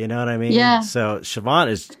 or you know what I mean. Yeah. So Siobhan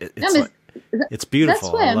it's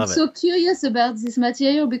beautiful. That's why I love I'm so curious about this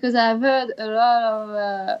material, because I've heard a lot of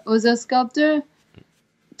other sculptors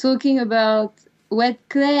talking about wet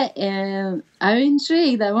clay, and I'm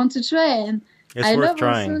intrigued. I want to try, and It's I worth love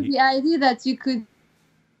trying. also the idea that you could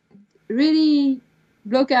really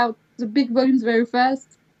block out the big volumes very fast.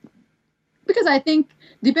 Because I think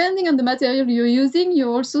depending on the material you're using, you're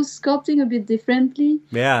also sculpting a bit differently.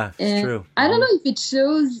 Yeah, it's true. I don't know if it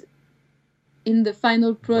shows in the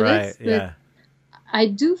final product, but I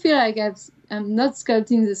do feel like I'm not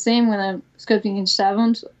sculpting the same when I'm sculpting in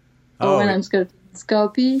Chavant or when I'm sculpting in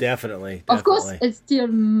Sculpey. Definitely. Of course, it's still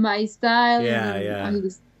my style. Yeah. I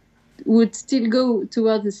would still go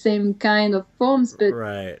toward the same kind of forms,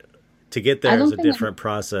 but to get there is a different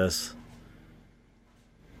process.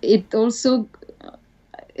 It also,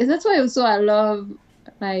 that's why also I love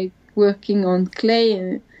like working on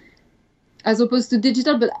clay as opposed to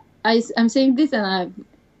digital. But I'm saying this, and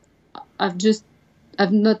I've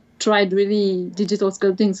not tried really digital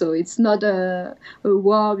sculpting, so it's not a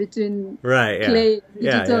war between clay and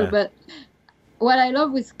digital. But what I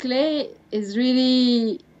love with clay is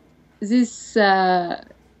really this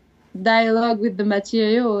dialogue with the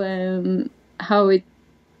material and how it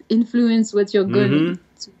influences what you're going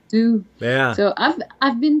to do. Yeah. So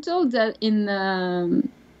I've been told that in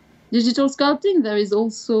digital sculpting there is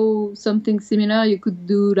also something similar. You could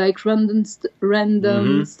do like random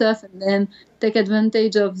stuff and then take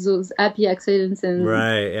advantage of those happy accidents and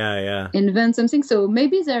invent something. So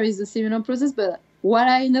maybe there is a similar process, but what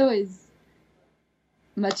I know is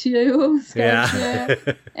material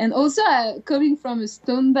sculpture and also coming from a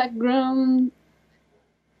stone background,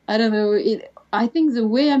 I don't know, I think the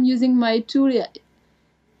way I'm using my tool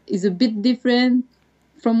is a bit different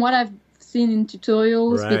from what I've seen in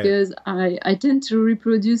tutorials, because I tend to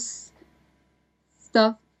reproduce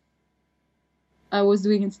stuff I was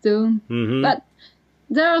doing in stone, but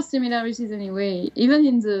there are similarities anyway, even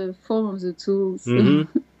in the form of the tools.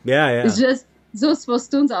 It's just those for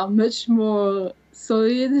stones are much more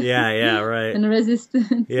solid and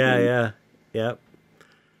resistant. Yep.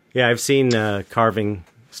 I've seen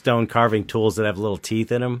stone carving tools that have little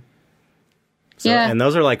teeth in them. So, and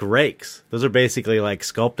those are like rakes. Those are basically like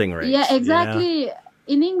sculpting rakes. Yeah, exactly.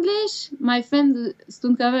 In English, my friend, the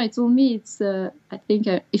stone carver, he told me it's, I think,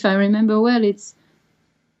 if I remember well, it's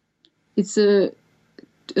a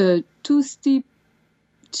two-step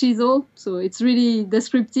chisel, so it's really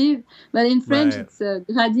descriptive. But in French, it's a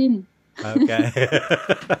gradine. Okay.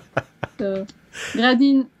 So,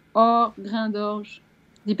 gradine or grain d'orge,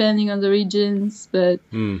 depending on the regions, but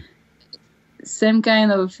same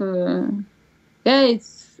kind of...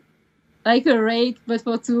 it's like a rake, but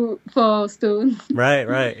for stone.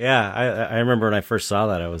 Right. Yeah, I remember when I first saw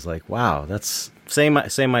that, I was like, "Wow, that's same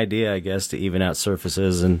idea, I guess, to even out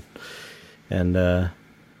surfaces and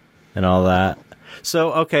all that."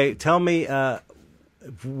 So, okay, tell me,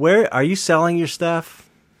 where are you selling your stuff?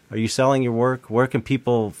 Are you selling your work? Where can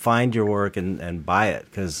people find your work and buy it?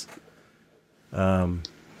 Because you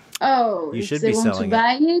should be selling it. If they want to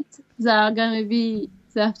buy it,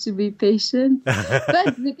 they have to be patient.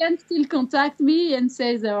 But they can still contact me and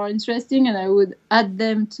say they are interesting, and I would add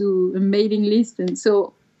them to a mailing list. And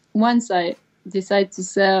so once I decide to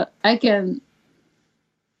sell, I can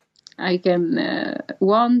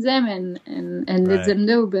warn them and let them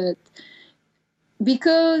know. But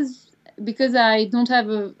because I don't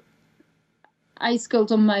have I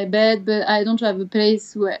sculpt on my bed, but I don't have a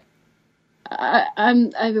place where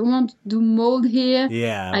I want to do mold here.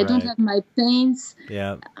 I don't have my paints.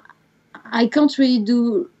 I can't really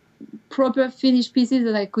do proper finished pieces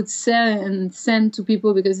that I could sell and send to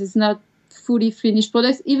people, because it's not fully finished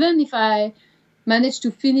products. Even if I manage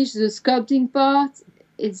to finish the sculpting part,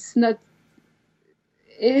 it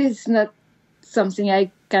is not something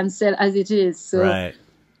I can sell as it is. So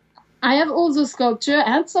I have all those sculptures.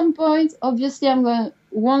 At some point, obviously, I'm gonna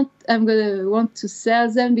want to sell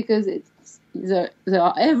them, because they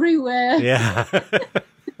are everywhere.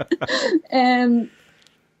 And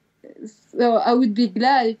so I would be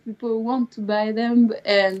glad if people want to buy them.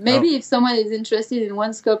 And maybe if someone is interested in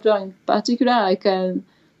one sculpture in particular,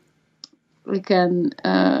 we can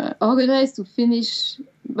organize to finish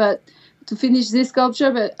this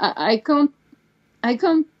sculpture. But I can't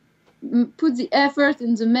put the effort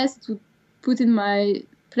and the mess to put in my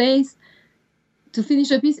place to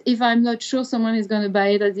finish a piece if I'm not sure someone is going to buy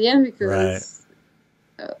it at the end, because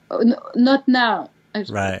not now.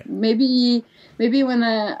 Right. Maybe when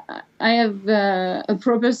I have a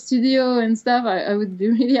proper studio and stuff, I would be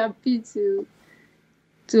really happy to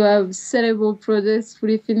have sellable products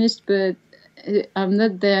fully finished, but I'm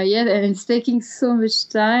not there yet, and it's taking so much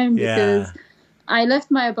time because I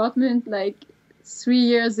left my apartment like 3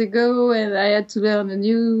 years ago, and I had to learn a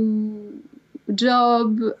new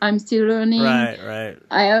job. I'm still learning. Right.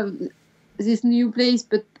 I have this new place,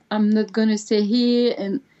 but I'm not gonna stay here,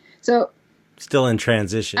 and so still in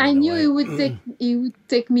transition. I knew it would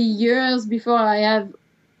take me years before I have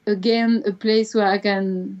again a place where I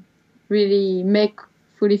can really make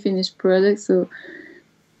fully finished products. So,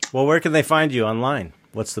 well, where can they find you online?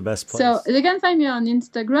 What's the best place? So they can find me on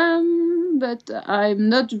Instagram, but I'm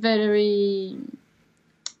not very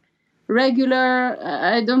regular.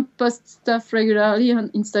 I don't post stuff regularly on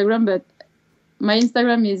Instagram, but my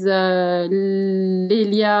Instagram is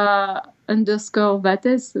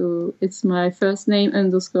Lelia_Vates, so it's my first name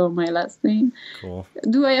 _ my last name. Cool.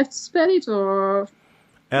 Do I have to spell it, or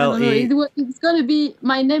L-E? It's gonna be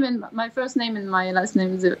my name and my first name and my last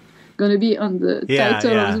name is gonna be on the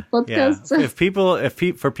title of the podcast. Yeah.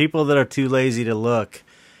 For people that are too lazy to look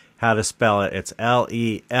how to spell it, it's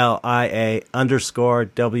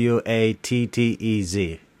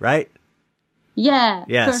LELIA_WATTEZ, right? Yeah.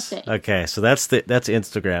 Yes. Perfect. Okay. So that's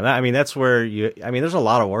Instagram. I mean, that's where there's a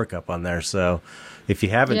lot of work up on there. So if you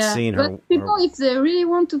haven't seen her, but people, if they really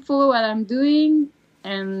want to follow what I'm doing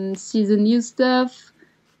and see the new stuff,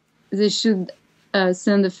 they should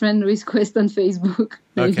send a friend request on Facebook.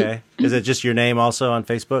 Okay. Is it just your name also on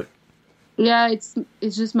Facebook? Yeah, it's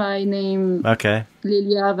just my name. Okay.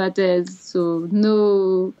 Lelia Vates. So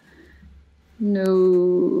no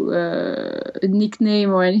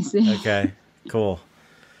nickname or anything. Okay. Cool.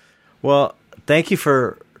 Well, thank you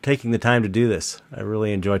for taking the time to do this. I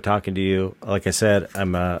really enjoyed talking to you. Like I said,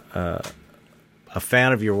 I'm a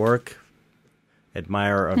fan of your work,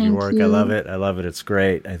 admirer of your work. You. I love it. It's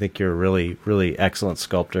great. I think you're a really, really excellent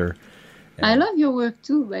sculptor. And I love your work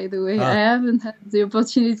too, by the way. I haven't had the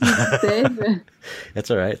opportunity to say, but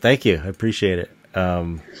that's all right. Thank you. I appreciate it.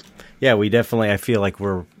 Yeah, I feel like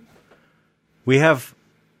we have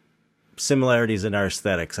similarities in our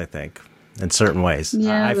aesthetics, I think. In certain ways.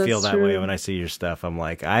 Yeah, I feel that way when I see your stuff. I'm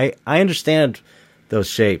like, I understand those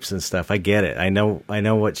shapes and stuff. I get it. I know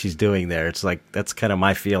what she's doing there. It's like, that's kind of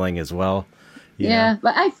my feeling as well. Yeah,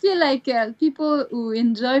 but I feel like people who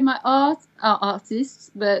enjoy my art are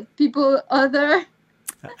artists, but people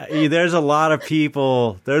there's a lot of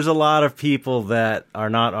people that are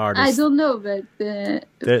not artists. I don't know, but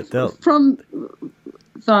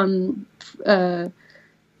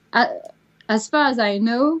as far as I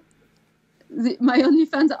know, my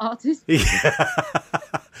OnlyFans are artists. Yeah.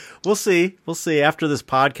 We'll see. After this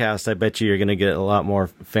podcast, I bet you're going to get a lot more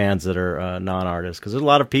fans that are non-artists, because there's a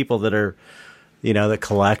lot of people that are, that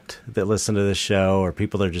collect, that listen to this show, or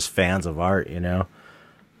people that are just fans of art,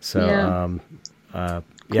 So, cool.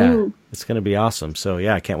 It's going to be awesome. So,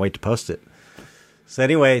 I can't wait to post it. So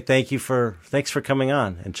anyway, thanks for coming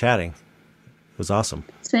on and chatting. It was awesome.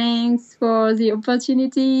 Thanks for the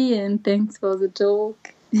opportunity, and thanks for the talk.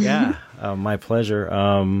 Yeah, my pleasure.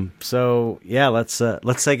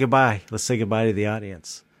 Let's say goodbye. Let's say goodbye to the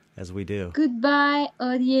audience, as we do. Goodbye,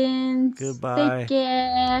 audience. Goodbye. Take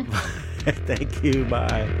care. Thank you.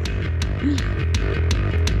 Bye.